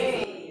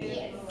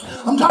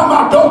 I'm talking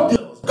about dope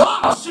dealers.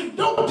 God will send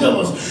dope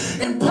dealers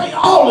and pay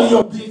all of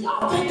your bills.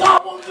 Y'all think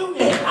God won't do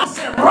that? I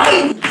said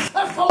ravens.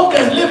 That's folks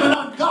folks that's living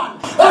ungodly.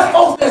 That's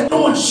folks that's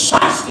doing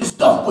shiesty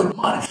stuff with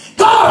money.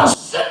 God will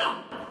send them.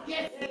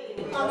 I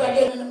got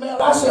that in the mail.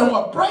 I said,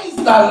 well, praise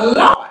the Lord.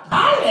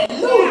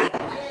 Hallelujah.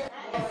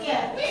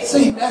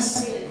 See,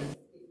 that's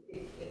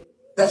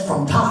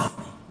from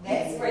tithing.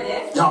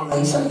 Y'all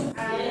ain't saying.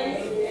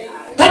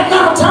 That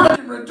now time I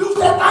can reduce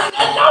that thing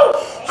that low.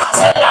 I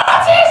said,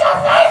 Lord Jesus,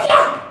 thank you.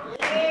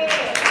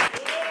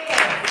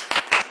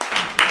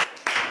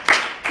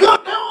 You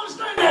don't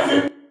understand that.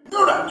 You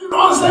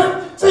don't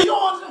understand? See, you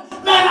don't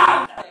understand?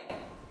 Man,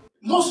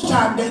 most of the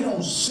time they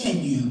don't send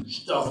you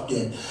stuff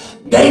that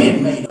they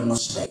didn't make a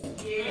mistake.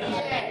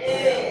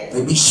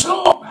 They be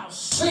slow about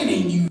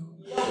sending you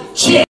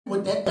check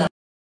with that.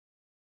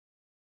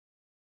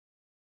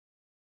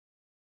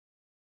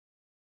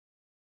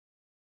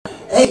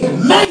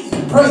 Amen.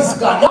 Praise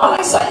God. Y'all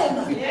ain't saying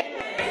nothing.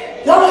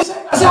 Y'all ain't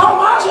saying. I said, I don't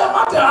mind saying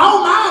about that. I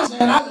don't mind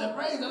saying. I said,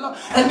 praise the Lord.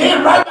 And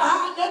then right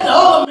behind that, the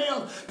other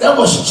mail, there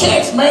was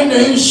checks, man.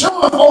 The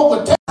insurance folk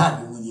would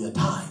tell you when you're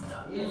tired.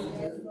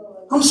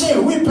 I'm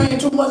saying we're paying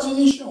too much in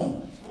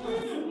insurance.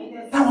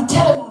 Now I'm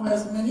telling them, I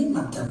said, man, he's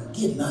not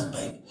getting us,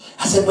 baby.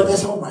 I said, but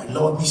that's all right,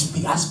 Lord. I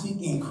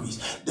speak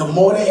increase. The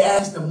more they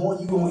ask, the more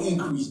you're going to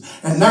increase.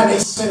 And now they're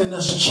sending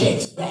us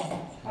checks back.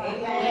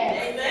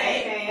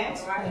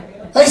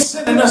 They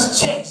sending us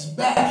checks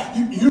back.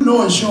 You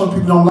know insurance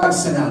people don't like to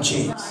send out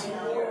checks.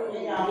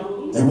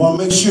 They want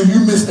to make sure you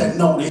miss that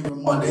note every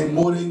month. They're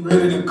more than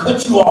ready to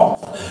cut you off.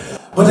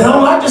 But they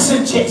don't like to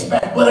send checks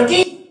back. But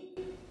again,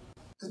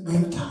 it's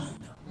being a tithe.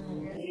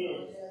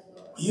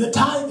 You're a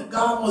tithe,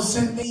 God will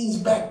send things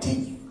back to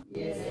you.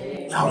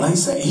 Y'all ain't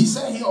saying. He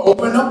said he'll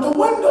open up the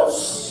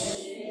windows.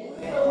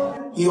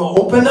 He'll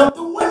open up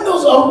the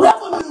windows of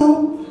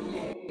revenue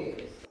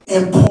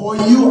and pour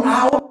you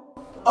out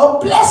a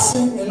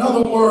blessing. In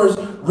other words,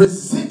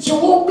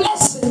 residual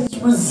blessings.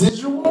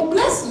 Residual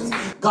blessings.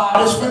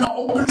 God is going to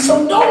open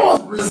some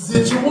doors.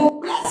 Residual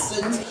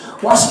blessings.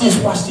 Watch this.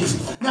 Watch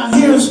this. Now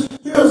here's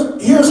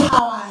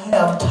how I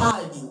have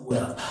tithing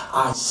wealth.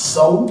 I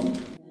sow.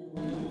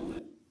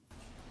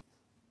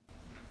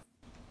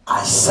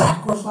 I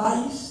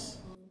sacrifice.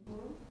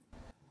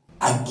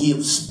 I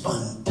give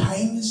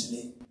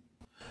spontaneously.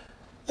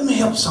 Let me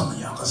help some of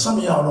y'all, because some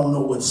of y'all don't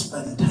know what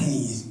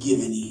spontaneous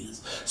giving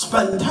is.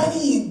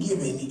 Spontaneous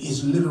giving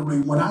is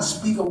literally when I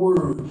speak a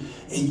word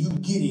and you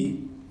get it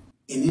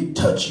and it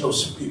touch your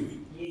spirit.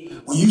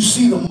 When you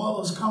see the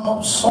mothers come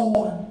up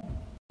sowing,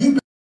 you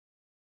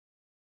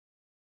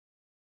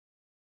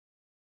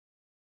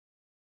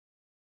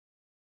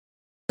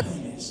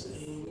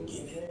spontaneously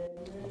giving.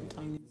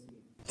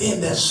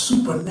 Then there's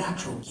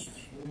supernatural giving.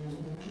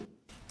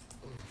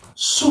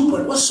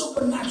 What's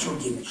supernatural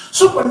giving?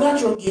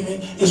 Supernatural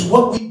giving is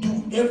what we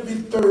do every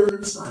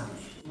third Sunday.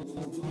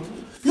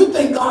 You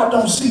think God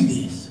don't see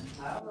this?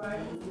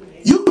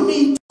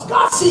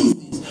 God sees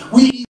this.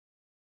 We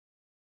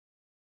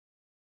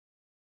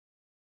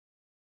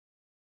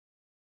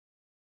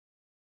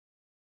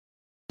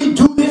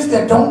do this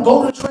that don't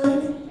go to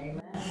Trinity.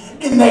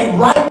 And they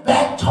write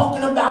back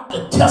talking about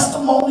the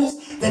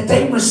testimonies that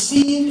they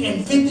received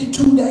in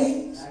 52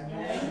 days.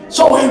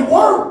 So it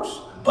works,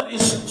 but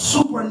it's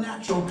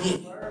supernatural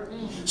giving.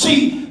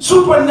 See,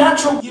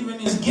 supernatural giving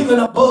is given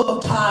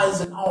above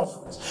tithes and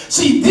offerings.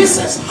 See, this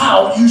is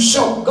how you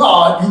show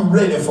God you're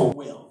ready for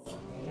wealth.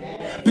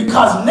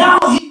 Because now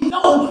he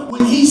knows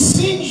when he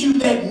sends you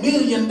that $1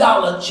 million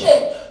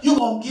check, you're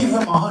going to give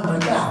him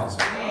 100,000.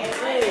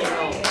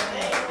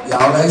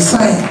 Y'all ain't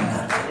saying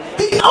that.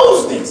 He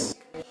knows this.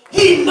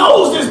 He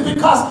knows this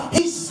because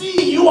he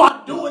sees you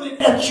are doing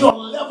it at your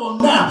level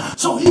now.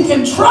 So he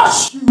can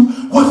trust you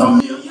with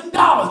 $1 million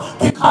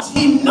because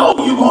he knows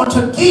you're going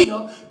to give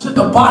to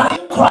the body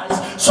of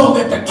Christ so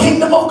that the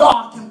kingdom of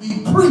God can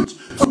be preached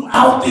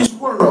throughout this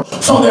world,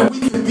 so that we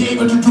can be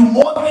able to do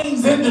more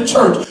things in the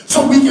church,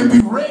 so we can be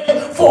ready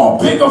for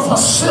a bigger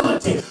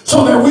facility,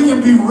 so that we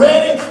can be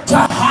ready to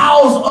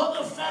house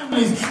other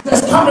families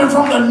that's coming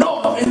from the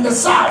north, in the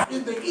south,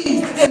 in the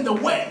east, in the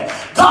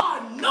west.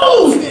 God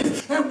knows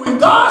this, and when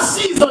God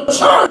sees a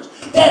church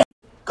that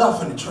God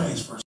for the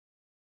transfer.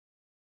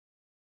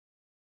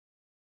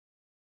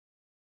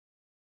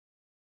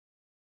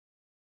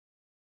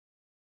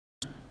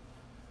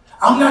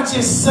 I'm not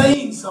just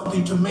saying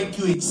something to make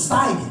you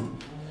excited.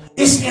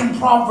 It's in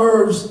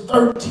Proverbs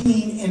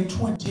 13 and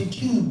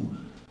 22.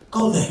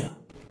 Go there.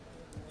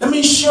 Let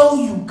me show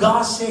you.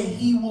 God said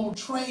he will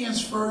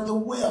transfer the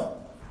wealth.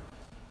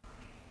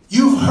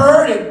 You've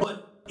heard it,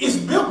 but it's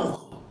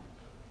biblical.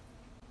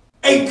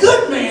 A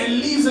good man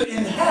leaves an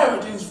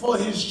inheritance for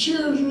his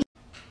children.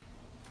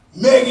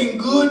 Megan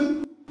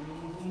Gooden,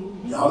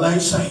 y'all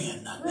ain't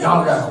saying nothing.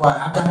 Y'all got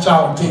quiet. I got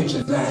y'all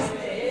attention now.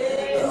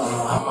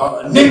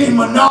 Nicki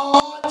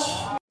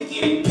Minaj,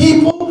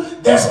 people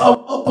that's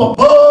up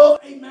above,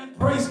 amen,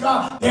 praise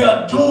God. They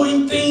are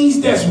doing things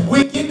that's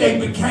wicked. They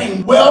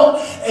became well,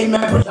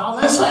 amen. But y'all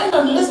ain't saying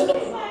nothing. Listen to me.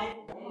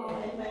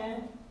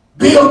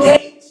 Bill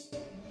Gates,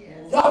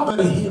 y'all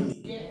better hear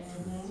me.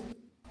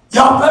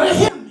 Y'all better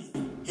hear me.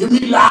 Hear me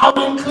loud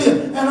and clear.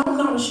 And I'm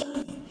not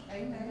ashamed.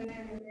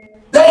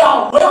 They are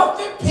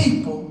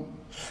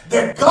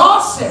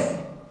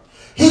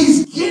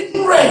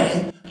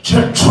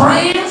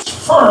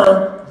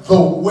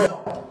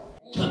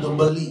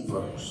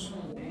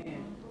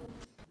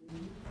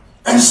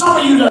And some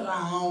of you that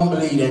I don't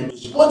believe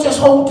that. Well, just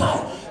hold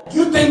tight.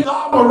 You think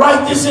God will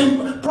write this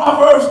in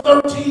Proverbs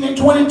 13 and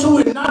 22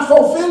 and not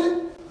fulfill it?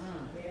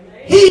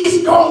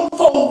 He's going to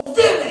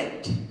fulfill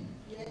it.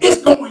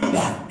 It's going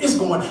down. It's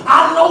going.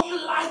 I know you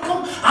like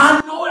him.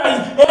 I know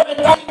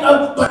everything,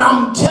 but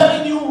I'm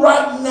telling you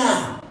right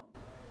now.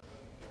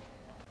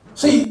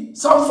 See,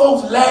 some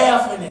folks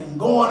laughing and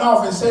going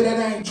off and say that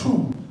ain't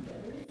true.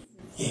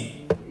 Yeah,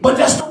 but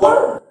that's the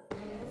word.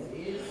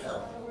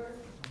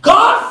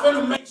 God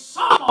finna make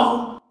some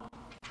of them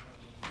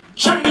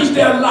change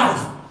their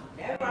life.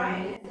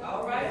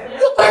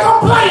 You think I'm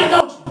playing,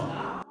 don't you?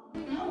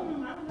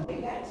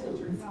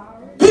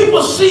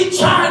 People see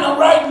China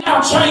right now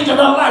changing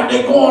their life.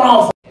 They're going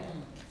off.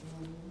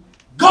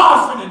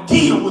 God finna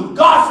deal with.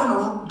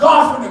 God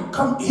finna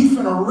come. He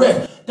finna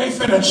rest. They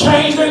finna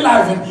change their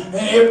life.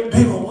 And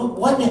people,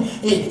 what?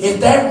 Is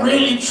that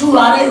really true?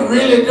 Are they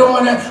really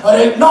doing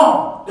that?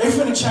 No, they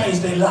finna change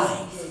their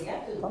life.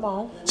 Come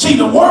on. See,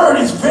 the word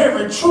is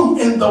very true.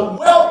 In the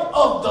wealth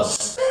of the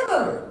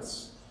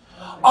sinners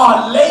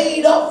are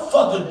laid up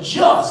for the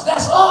just.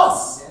 That's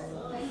us.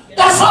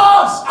 That's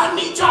us. I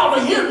need y'all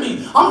to hear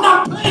me. I'm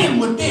not playing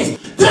with this.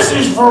 This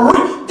is for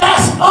real.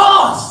 That's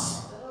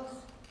us.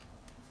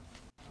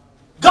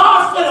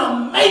 God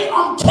finna make,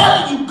 I'm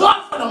telling you,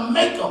 God finna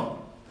make them.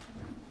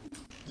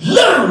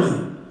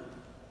 Literally.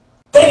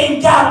 They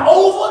didn't got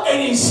over, they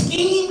didn't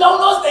schemed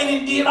on us, they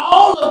didn't did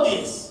all of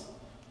this.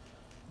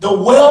 The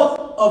wealth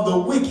of the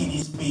wicked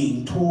is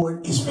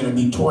finna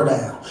be tore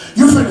down.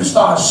 You're finna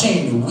start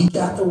seeing it week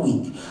after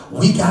week,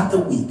 week after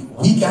week,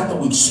 week after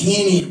week,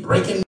 seeing it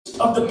breaking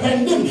of the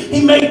pandemic.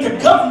 He made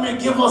the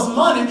government give us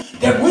money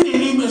that we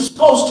didn't even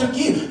supposed to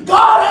give.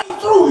 God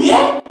ain't through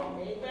yet.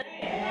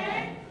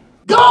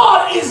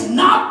 God is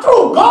not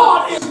through.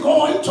 God is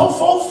going to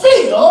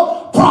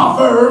fulfill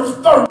Proverbs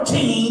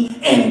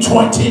 13 and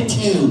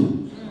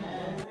 22.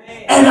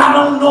 And I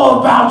don't know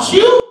about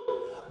you,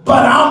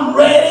 but I'm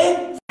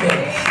ready.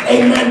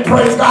 Amen.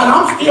 Praise God.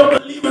 I'm still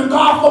believing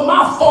God for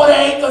my 40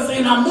 acres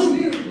in a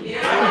minute.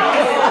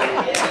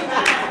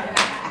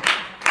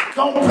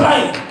 Don't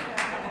play.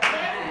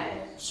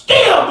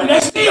 Still, but they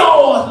still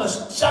owe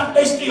us.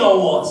 They still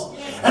owe us.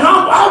 And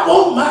I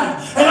won't mind.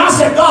 And I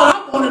said, God,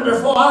 I want it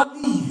before I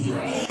leave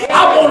here.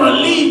 I want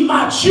to leave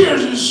my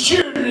children's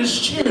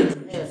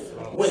children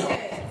well.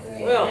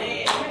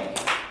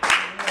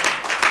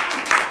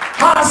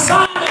 My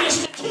assignment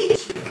is to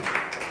teach you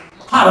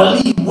how to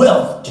leave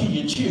wealth to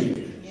your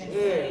children.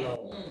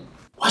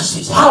 Watch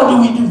this. How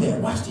do we do that?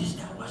 Watch this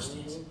now. Watch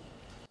this.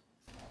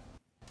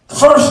 The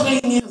first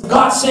thing is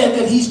God said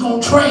that he's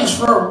going to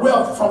transfer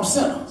wealth from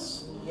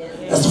sinners.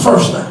 That's the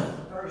first thing.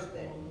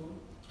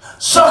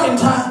 Second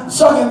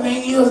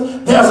thing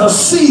is there's a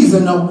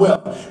season of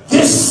wealth.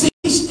 This season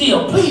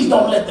still, please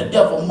don't let the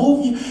devil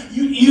move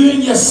you. You're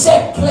in your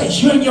set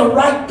place. You're in your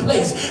right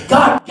place.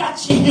 God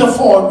got you here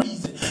for a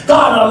reason.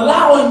 God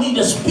allowing me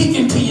to speak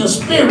into your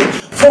spirit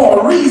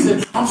for a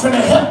reason. I'm trying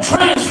to help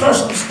transfer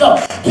some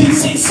stuff. You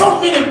see, so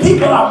many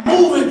people are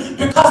moving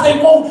because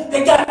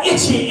they got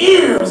itchy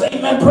ears.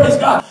 Amen. Praise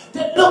God.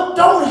 Look,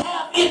 don't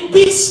have it.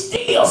 Be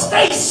still.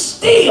 Stay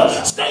still.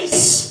 Stay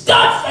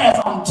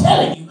steadfast. I'm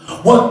telling you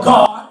what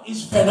God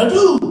is finna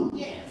do.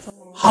 Yes.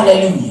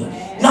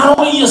 Hallelujah. Not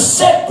only your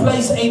set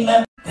place,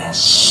 amen,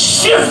 there's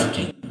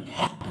shifting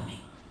happening.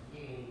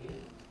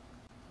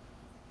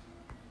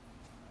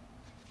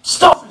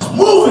 Stuff is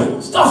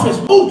moving. Stuff is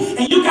moving.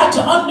 And you got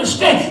to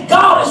understand,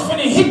 God is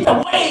finna hit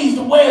the waves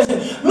the way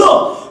it's.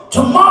 Look,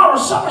 tomorrow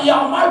some of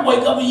y'all might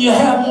wake up and you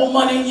have more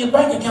money in your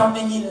bank account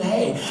than you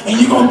have. And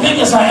you're going to think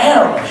it's an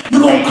error.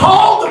 You're going to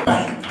call the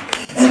bank.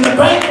 And the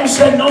bank will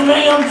say, no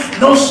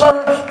ma'am, no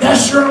sir,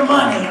 that's your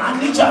money. I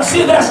need y'all.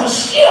 See, there's a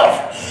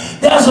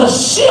shift. There's a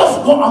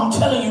shift going on. I'm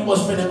telling you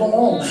what's finna go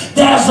on.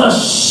 There's a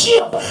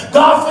shift.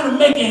 God finna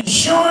make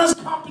insurance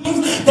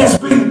companies that's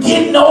been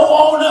getting over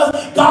on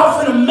us.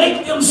 God finna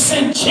make them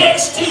send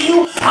checks to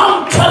you.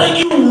 I'm telling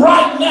you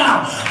right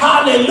now.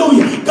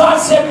 Hallelujah. God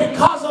said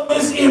because of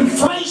this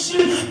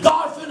inflation,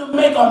 God finna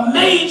make a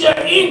major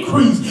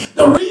increase.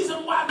 The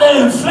reason why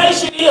the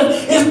inflation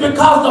is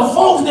because the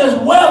folks that's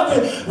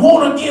wealthy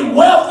want to get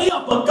wealthier,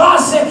 but God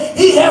said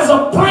he has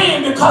a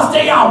plan because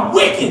they are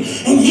wicked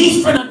and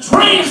he's finna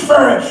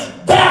transfer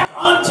it back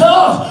unto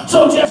us.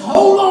 So just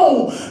hold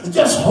on.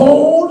 Just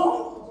hold on.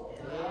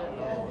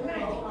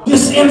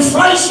 This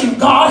inflation,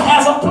 God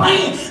has a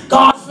plan.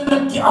 God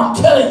finna, I'm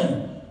telling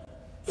you,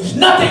 it's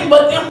nothing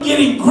but them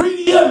getting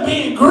greedier and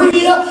being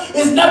greedier.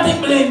 It's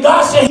nothing but then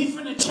God said he's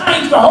finna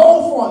change the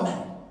whole format.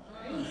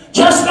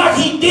 Just like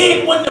he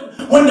did when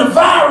the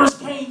virus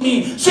came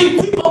in. See,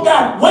 people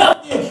got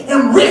wealthy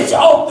and rich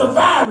off the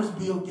virus.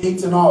 Bill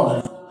Gates and all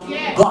of them.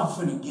 Yes. God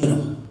finna get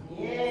them.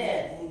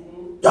 Yes.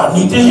 Y'all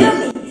need to hear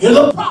me. Hear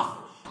the prophet.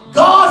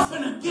 God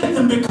finna get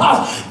them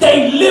because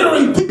they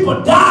literally,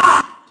 people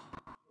died.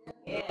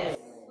 Yes.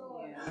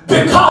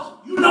 Because,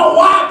 you know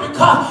why?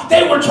 Because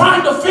they were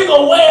trying to figure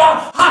a way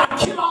out how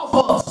to kill off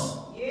us.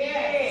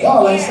 Yes.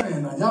 Y'all ain't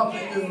saying that. Y'all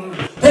think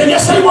this. They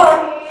just say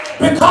were.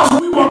 Because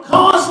we were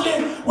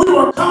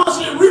constantly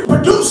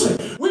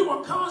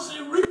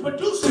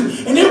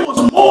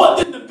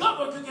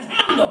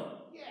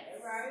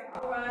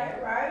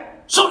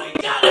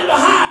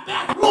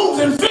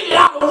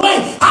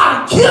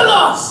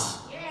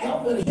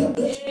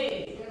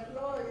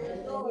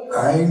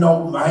I ain't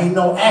no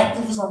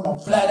activist. I'm a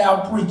flat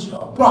out preacher,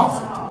 a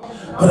prophet.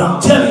 But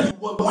I'm telling you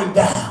what went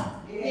down.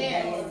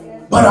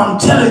 But I'm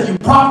telling you,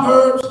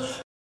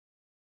 Proverbs.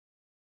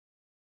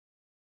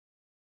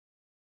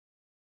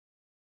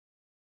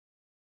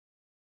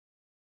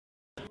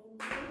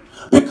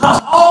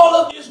 Because all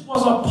of this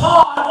was a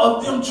part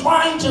of them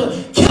trying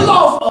to kill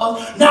off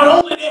us. Not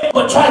only that,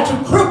 but try to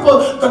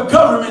cripple the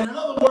government. In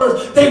other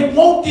words, they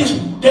want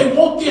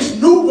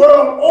this new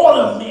world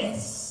order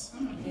mess.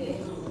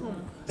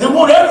 They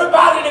want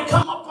everybody to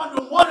come up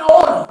under one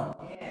order.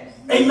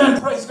 Amen.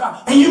 Praise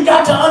God. And you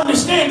got to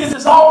understand this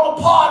is all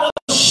a part of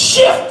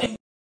shifting.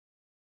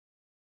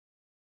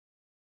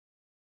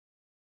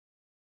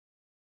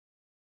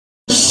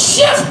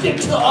 Shifted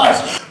to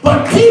us.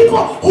 But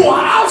people who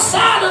are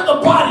outside of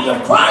the body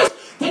of Christ,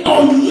 they're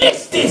going to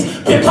miss this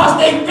because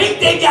they think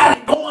they got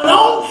it going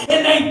on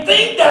and they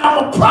think that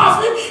I'm a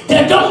prophet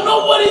that don't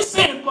know what he's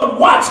saying. But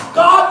watch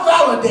God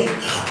validate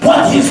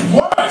what his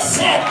word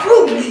said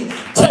through me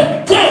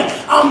today.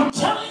 I'm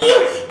telling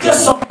you,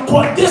 this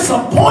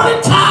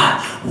appointed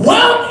time,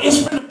 wealth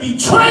is going to be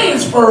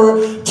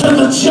transferred to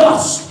the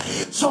just.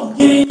 So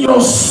get in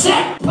your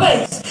set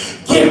place.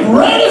 Get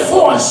ready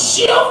for a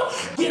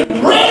shift. Get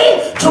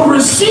ready to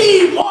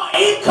receive more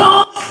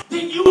income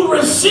than you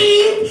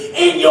received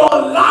in your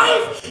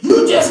life.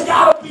 You just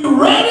got to be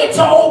ready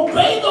to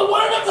obey the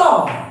word of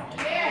God.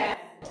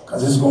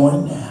 Because it's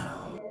going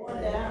down.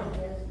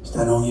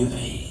 Stand on your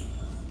feet.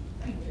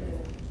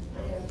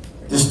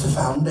 This is the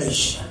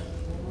foundation.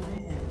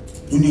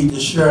 You need to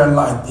share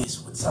like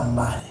this with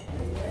somebody.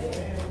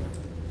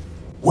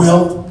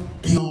 Wealth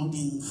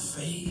building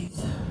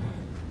faith.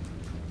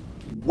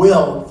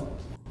 Wealth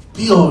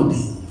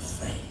building.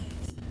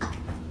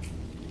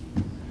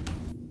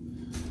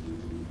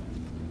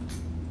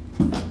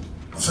 I'm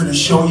going to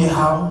show you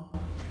how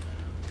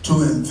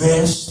to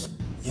invest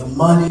your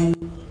money.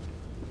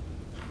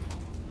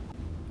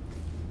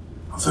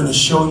 I'm going to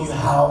show you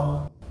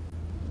how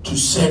to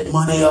set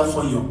money up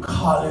for your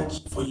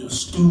college, for your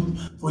student,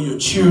 for your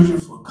children,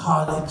 for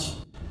college.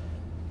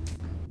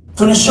 I'm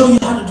going to show you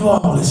how to do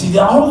all this. See,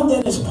 all of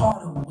that is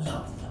part of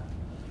wealth.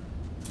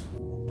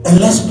 And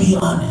let's be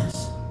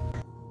honest.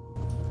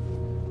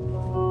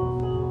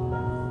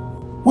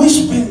 We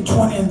spend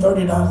 $20 and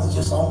 $30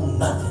 just on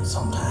nothing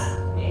sometimes.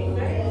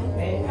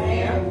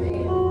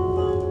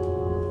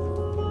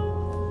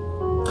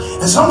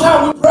 And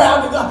sometimes we pray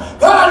out to God,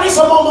 God, I need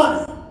some more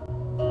money.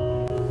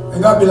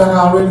 And God be like, I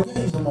already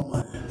gave you some more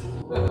money.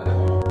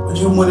 But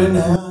you went in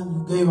there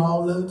and you gave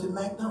all of it to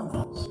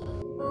McDonald's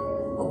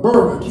or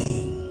Burger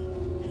King.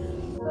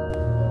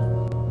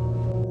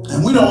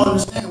 And we don't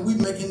understand we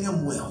making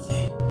them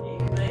wealthy.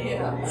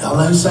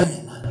 Y'all ain't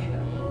saying nothing.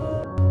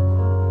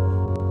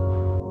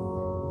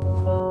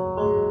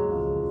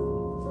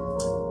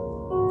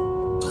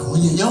 And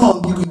when you're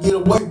young, you can get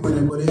away with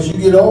it. But as you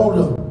get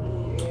older,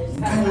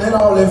 you can't let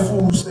all that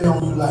food stay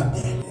on you like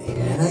that.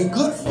 It ain't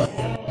good for you.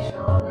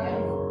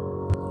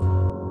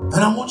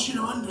 And I want you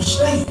to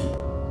understand.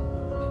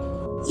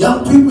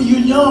 Young people, you're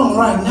young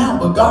right now,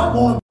 but God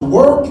wants to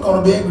work. You're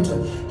going to be able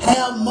to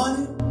have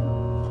money.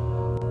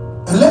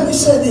 And let me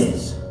say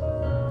this.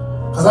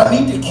 Because I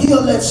need to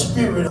kill that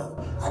spirit of,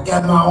 I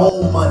got my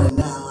own money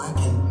now. I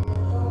can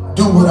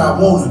do what I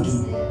want to do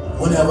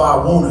whenever I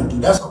want to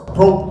do. That's a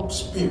broke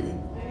spirit.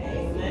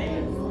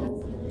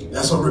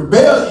 That's a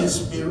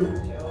rebellious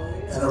spirit.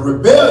 And a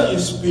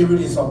rebellious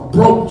spirit is a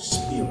broke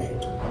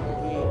spirit.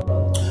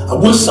 I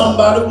wish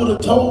somebody would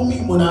have told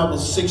me when I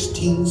was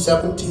 16,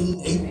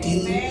 17,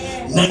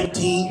 18,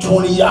 19,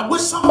 20. I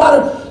wish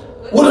somebody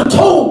would have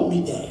told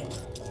me that.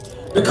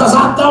 Because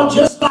I thought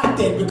just like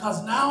that.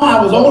 Because now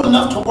I was old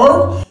enough to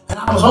work. And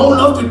I was old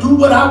enough to do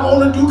what I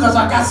want to do because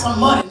I got some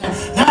money.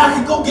 Now I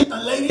can go get the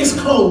latest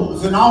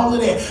clothes and all of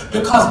that.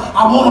 Because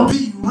I want to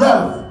be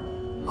relevant.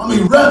 I'm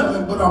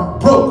irrelevant, but I'm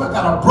broke. I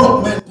got a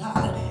broke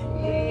mentality.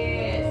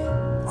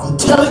 I'm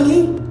telling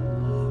you,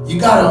 you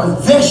got to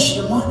invest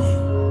your money.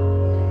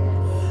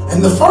 And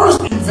the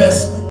first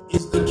investment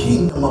is the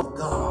kingdom of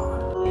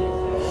God.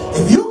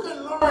 If you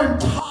can learn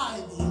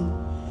tithing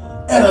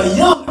at a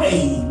young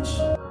age,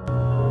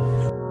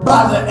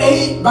 by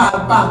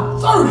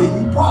 30,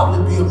 you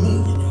probably be a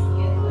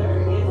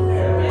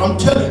millionaire. I'm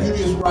telling you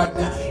this right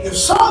now. If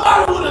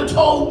somebody would have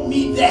told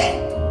me that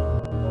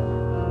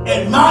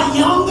at my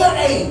younger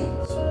age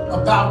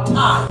about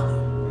tithing,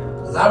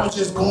 because I was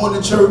just going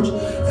to church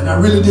and I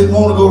really didn't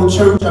want to go to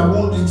church. I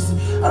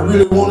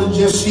really wanted to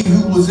just see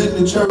who was in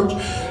the church.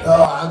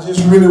 I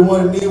just really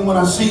wanted, then when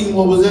I seen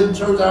what was in the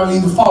church, I was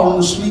either falling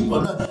asleep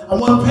or nothing. I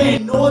wasn't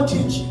paying no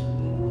attention.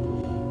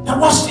 Now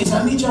watch this.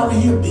 I need y'all to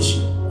hear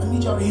Bishop. I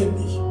need y'all to hear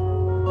Bishop.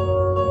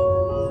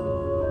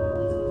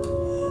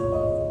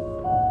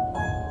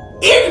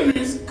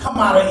 Ignorance come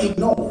out of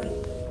ignoring.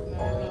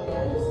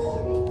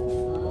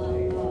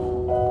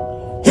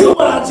 Hear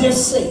what I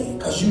just said,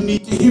 because you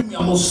need to hear me.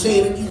 I'm going to say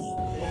it again.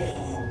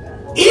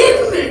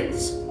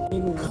 Ignorance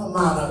come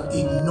out of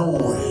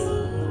ignoring.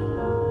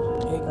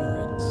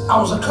 I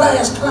was a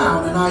class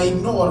clown and I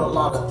ignored a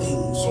lot of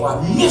things, so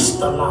I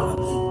missed a lot of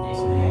things.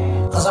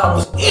 Because I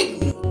was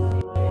ignorant.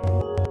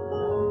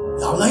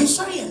 Y'all ain't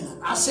saying that.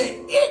 I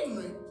said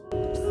ignorant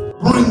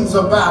brings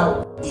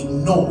about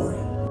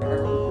ignoring.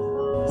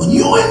 When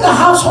you're in the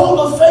household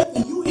of faith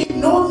and you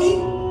ignore me,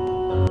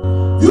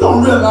 you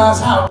don't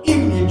realize how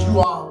ignorant you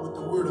are with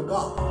the word of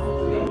God.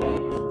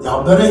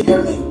 Y'all better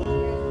hear me.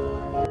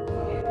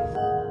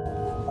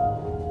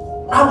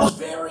 I was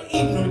very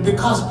ignorant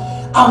because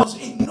I was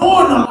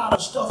ignoring a lot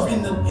of stuff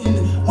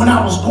when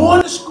I was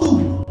going to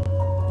school.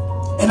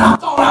 And I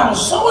thought I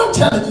was so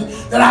intelligent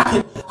that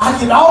I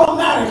could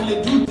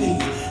automatically do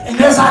things.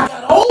 And as I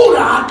got older,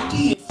 I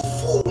did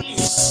foolish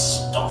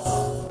stuff.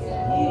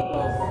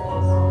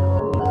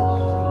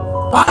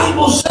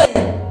 Bible said,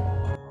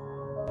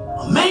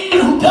 a man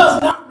who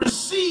does not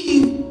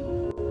receive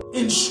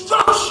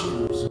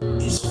instructions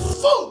is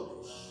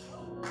foolish.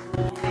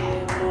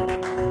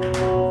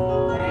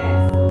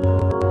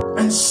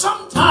 And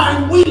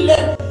sometimes we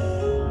let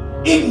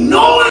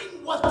ignoring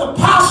what the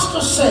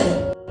pastor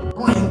said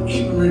bring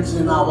ignorance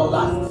in our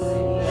life.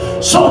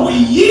 So we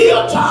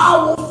yield to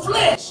our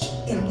flesh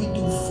and we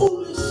do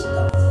foolish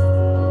stuff.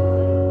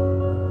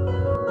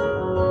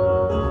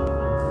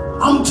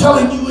 I'm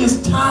telling you,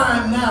 it's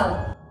time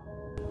now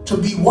to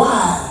be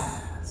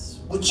wise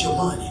with your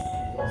money.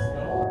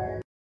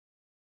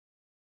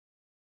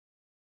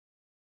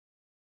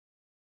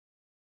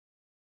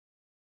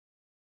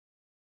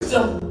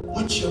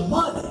 With your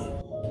money,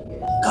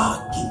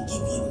 God can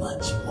give you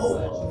much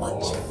more,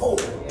 much more.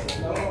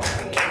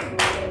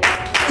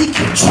 He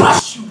can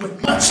trust you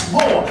with much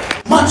more,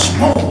 much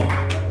more.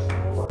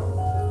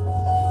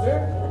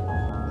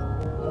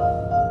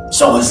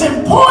 So it's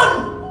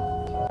important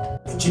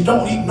that you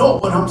don't ignore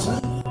what I'm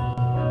saying.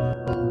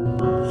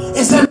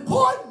 It's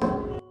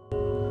important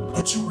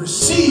that you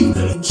receive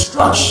the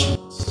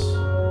instructions.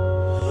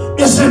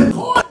 It's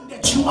important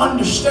that you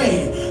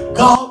understand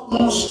God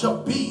wants to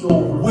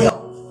build wealth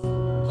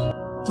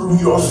through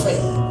your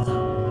faith.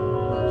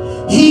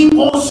 He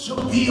wants to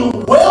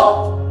build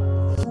wealth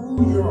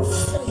through your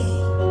faith.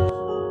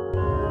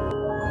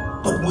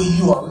 But will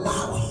you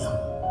allow him?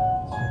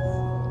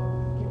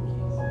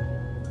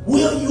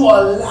 Will you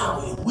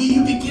allow him? Will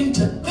you begin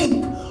to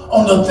think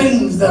on the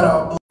things that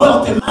are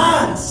wealthy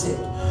mindset?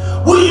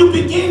 Will you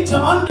begin to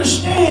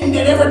understand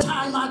that every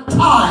time I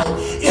tithe,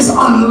 it's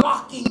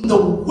unlocking the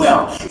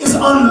wealth, it's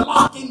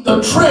unlocking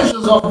the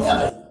treasures of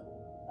heaven?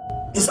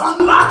 It's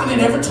unlocking it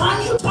every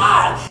time you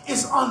tithe.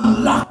 It's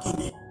unlocking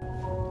it.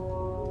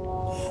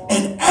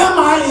 And am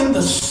I in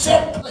the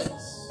set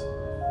place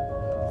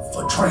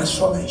for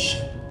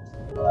transformation?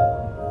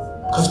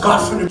 Because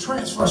God's finna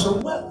transfer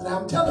some wealth. Now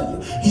I'm telling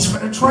you, he's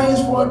finna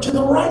transfer it to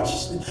the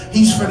righteousness.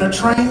 He's finna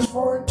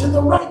transfer it to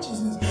the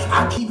righteousness.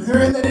 I keep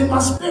hearing that in my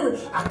spirit.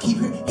 I keep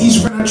hearing, he's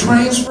finna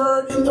transfer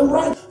it in the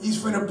right. He's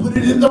finna put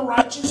it in the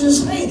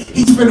righteousness' hand.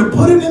 He's finna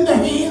put it in the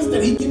hands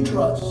that he can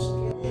trust.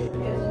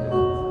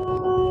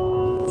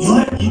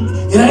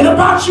 It ain't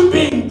about you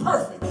being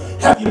perfect.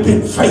 Have you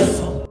been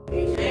faithful?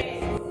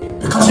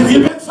 Because if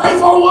you've been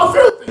faithful over a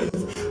few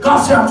things, God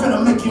said, I'm going to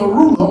make you a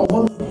ruler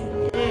over me.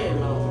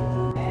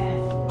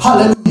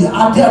 Hallelujah.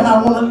 I dare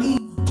not want to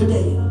leave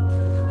today.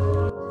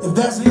 If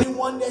there's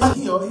anyone that's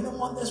here, or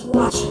anyone that's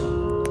watching,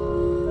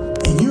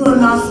 and you are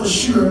not for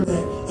sure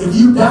that if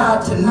you die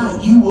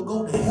tonight, you will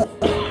go to heaven.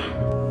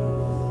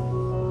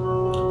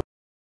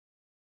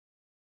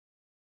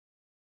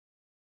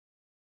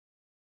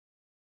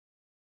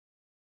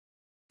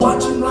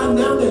 Watching right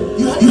now that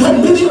you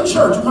haven't been to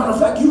church. As a matter of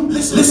fact, you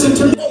listen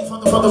today for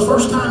the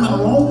first time in a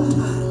long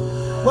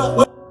time.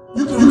 Well,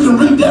 you can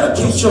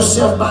rededicate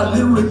yourself by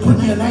literally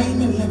putting your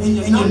name and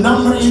your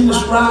number in the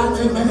scribe.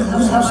 Amen.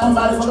 And have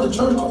somebody from the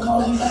church to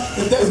call you.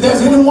 If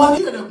there's anyone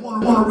here that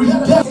want to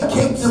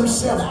rededicate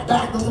themselves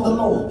back to the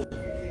Lord,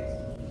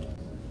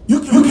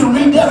 you can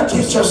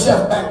rededicate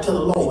yourself back to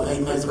the Lord.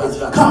 Amen.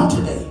 Come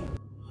today.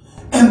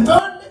 And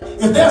thirdly,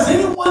 if there's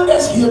anyone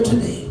that's here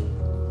today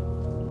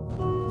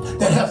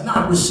that has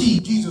not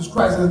received Jesus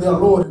Christ as their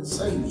Lord and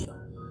Savior,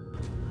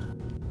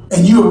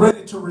 and you are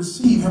ready to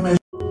receive him as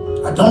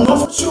I don't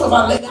know for sure if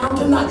I lay down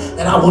tonight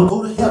that I will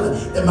go to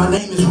heaven, that my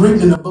name is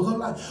written in the book of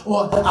life,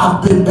 or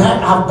I've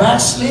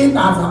backslid,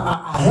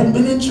 I hadn't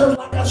been in church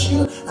like I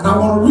should, and I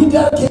want to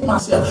rededicate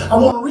myself. I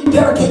want to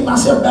rededicate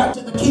myself back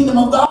to the kingdom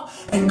of God,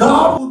 and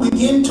God will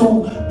begin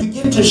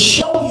to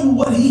show you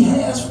what he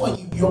has for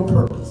you, your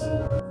purpose.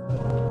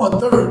 Or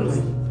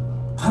thirdly,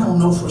 I don't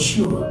know for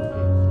sure.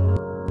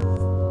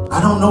 I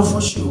don't know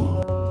for sure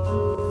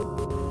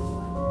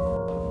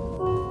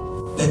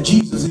that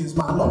Jesus is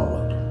my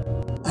Lord,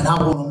 and I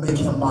want to make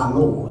him my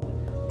Lord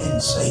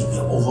and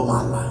Savior over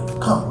my life.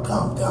 Come.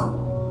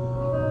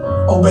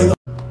 Obey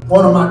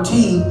one of my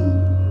team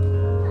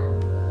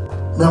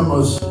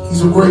members.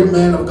 He's a great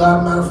man of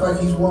God. Matter of fact,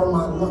 he's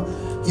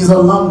he's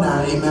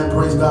alumni. Amen.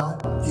 Praise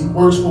God. He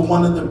works for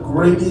one of the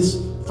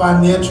greatest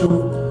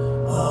financial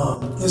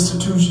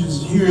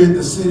institutions here in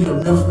the city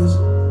of Memphis,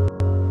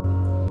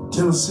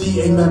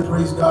 Tennessee. Amen.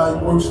 Praise God.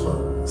 He works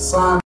for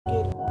Simon.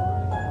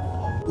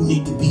 You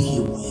need to be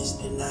here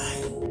Wednesday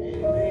night.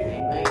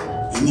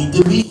 You need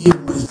to be here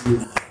Wednesday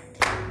night.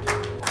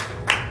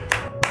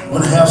 We're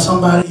going to have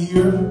somebody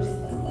here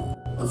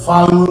the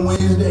following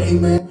Wednesday,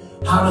 amen,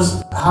 how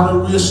to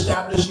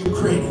reestablish your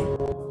credit,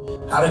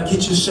 how to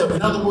get yourself,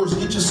 in other words,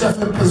 get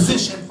yourself in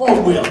position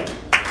for wealth.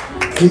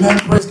 Amen.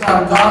 Praise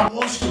God. God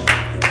wants you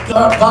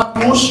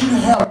to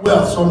have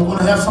wealth. So I'm going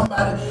to have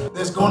somebody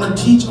that's going to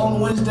teach on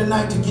Wednesday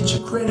night to get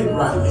your credit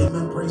right.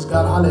 Amen. Praise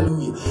God.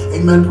 Hallelujah.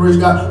 Amen. Praise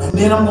God. And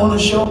then I'm going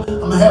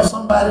to have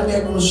somebody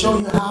that's going to show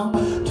you how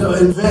to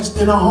invest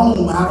in a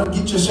home, how to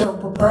get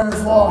yourself prepared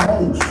for a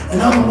home.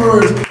 In other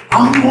words,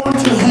 I'm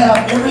going to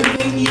have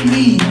everything you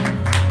need,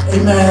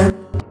 amen,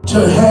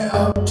 to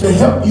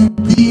help you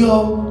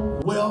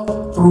build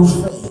wealth through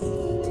faith.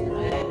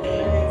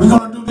 We're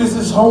going to do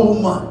this whole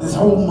month,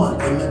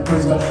 amen,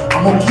 praise God.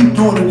 I'm going to keep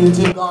doing it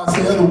until God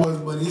says otherwise,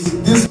 but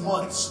this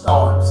month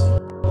starts.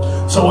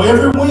 So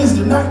every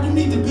Wednesday night, you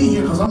need to be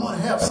here because I'm going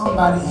to have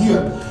somebody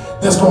here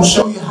that's going to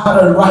show you how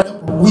to write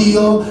up a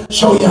will,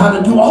 show you how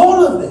to do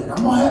all of that.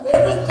 I'm going to have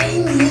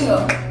everything here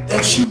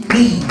that you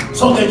need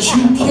so that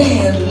you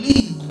can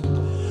leave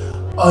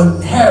an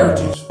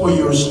inheritance for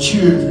your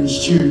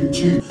children's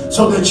children,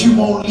 so that you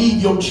won't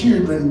leave your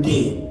children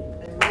dead.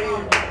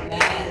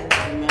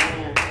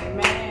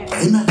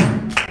 Amen.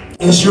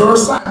 It's your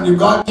assignment. If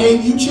God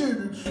gave you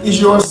children,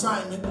 it's your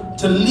assignment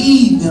to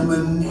leave them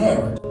an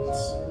inheritance.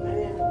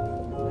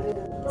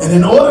 And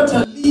in order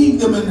to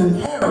leave them an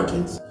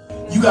inheritance,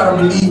 you got to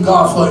believe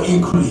God for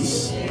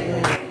increase.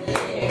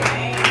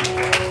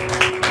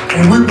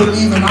 And we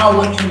believe in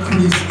our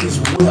increase as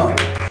well.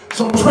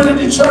 So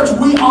Trinity Church,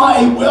 we are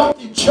a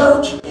wealthy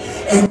church,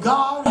 and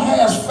God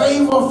has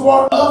favor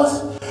for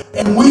us,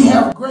 and we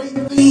have great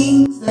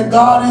things that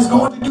God is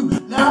going to do.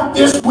 Now,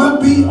 this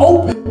will be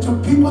open to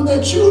people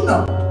that you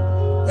know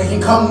that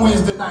can come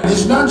Wednesday night.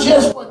 It's not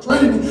just for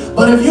Trinity,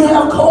 but if you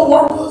have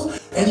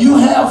co-workers and you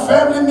have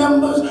family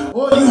members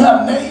or you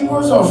have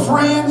neighbors or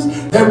friends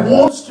that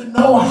wants to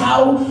know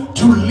how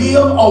to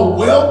live a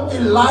wealthy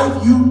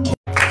life, you can.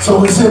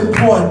 So it's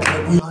important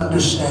that we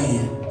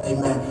understand.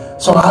 Amen.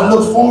 So I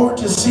look forward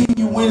to seeing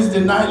you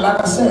Wednesday night. Like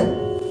I said,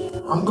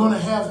 I'm going to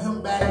have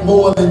him back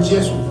more than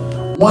just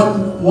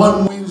one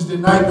Wednesday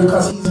night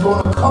because he's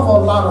going to cover a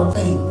lot of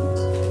things.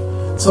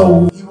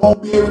 So he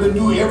won't be able to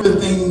do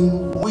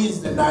everything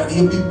Wednesday night.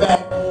 He'll be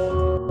back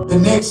the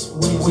next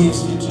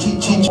Wednesday to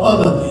teach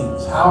other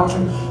things. How to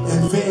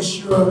invest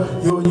your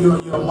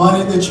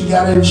money that you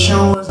got in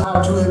insurance,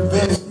 how to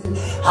invest it,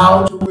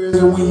 how to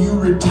where when you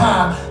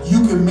retire,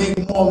 you can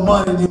make more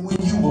money than when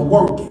you were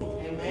working.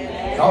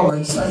 Y'all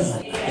ain't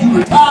saying. You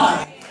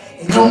retired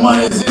and your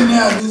money is in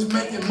there just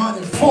making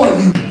money for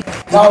you.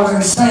 Y'all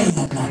ain't saying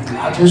nothing.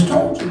 I just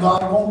told you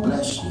God won't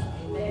bless you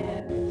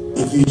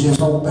if you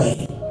just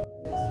obey.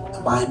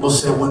 The Bible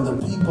said when the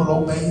people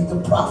obey the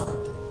prophet,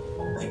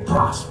 they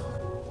prosper.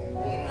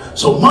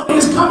 So money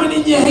is coming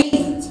in your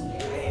hands,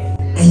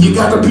 and you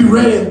got to be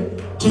ready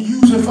to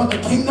use it for the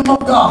kingdom of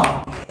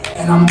God.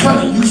 And I'm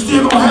telling you,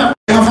 still gonna have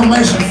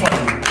information for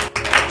you.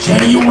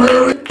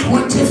 January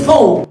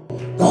 24th.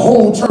 The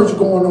whole church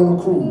going on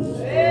a cruise.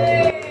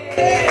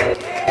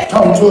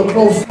 Talking to a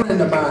close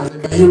friend of mine.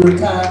 Amen. He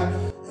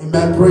retired.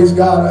 Amen. Praise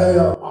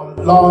God.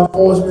 Law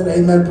enforcement.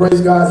 Amen.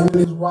 Praise God. Him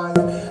and his wife.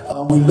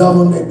 We love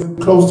them. They've been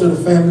close to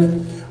the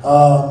family.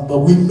 But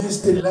we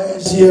missed it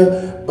last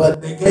year.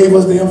 But they gave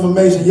us the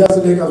information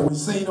yesterday because we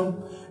seen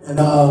them. And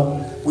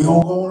we're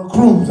going to go on a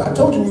cruise. I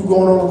told you we were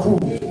going on a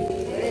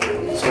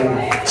cruise. So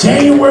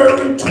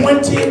January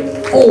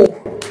 24th.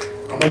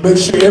 I'm going to make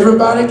sure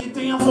everybody get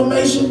the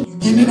information. You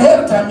getting it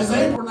ahead of time. It's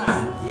April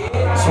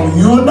 9. So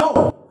you'll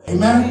know.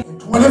 Amen. In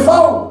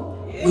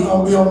 24, we're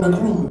going to be on the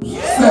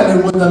cruise.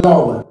 Sailing with the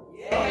Lord.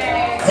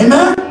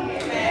 Amen.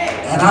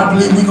 And I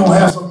believe we're going to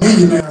have some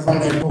millionaires on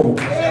that boat.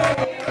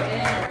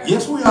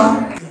 Yes, we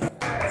are.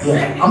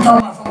 Yeah. I'm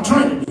talking about from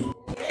Trinity.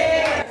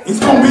 It's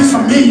going to be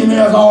some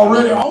millionaires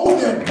already on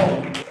that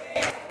boat.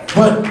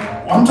 But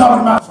I'm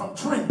talking about from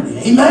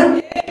Trinity.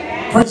 Amen.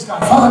 Praise God.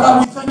 Father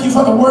God, we thank you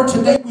for the word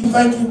today. We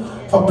thank you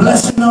for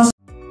blessing us.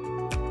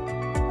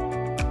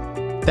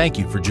 Thank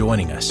you for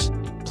joining us.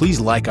 Please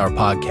like our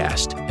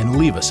podcast and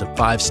leave us a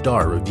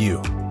 5-star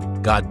review.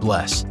 God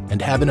bless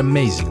and have an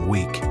amazing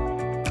week.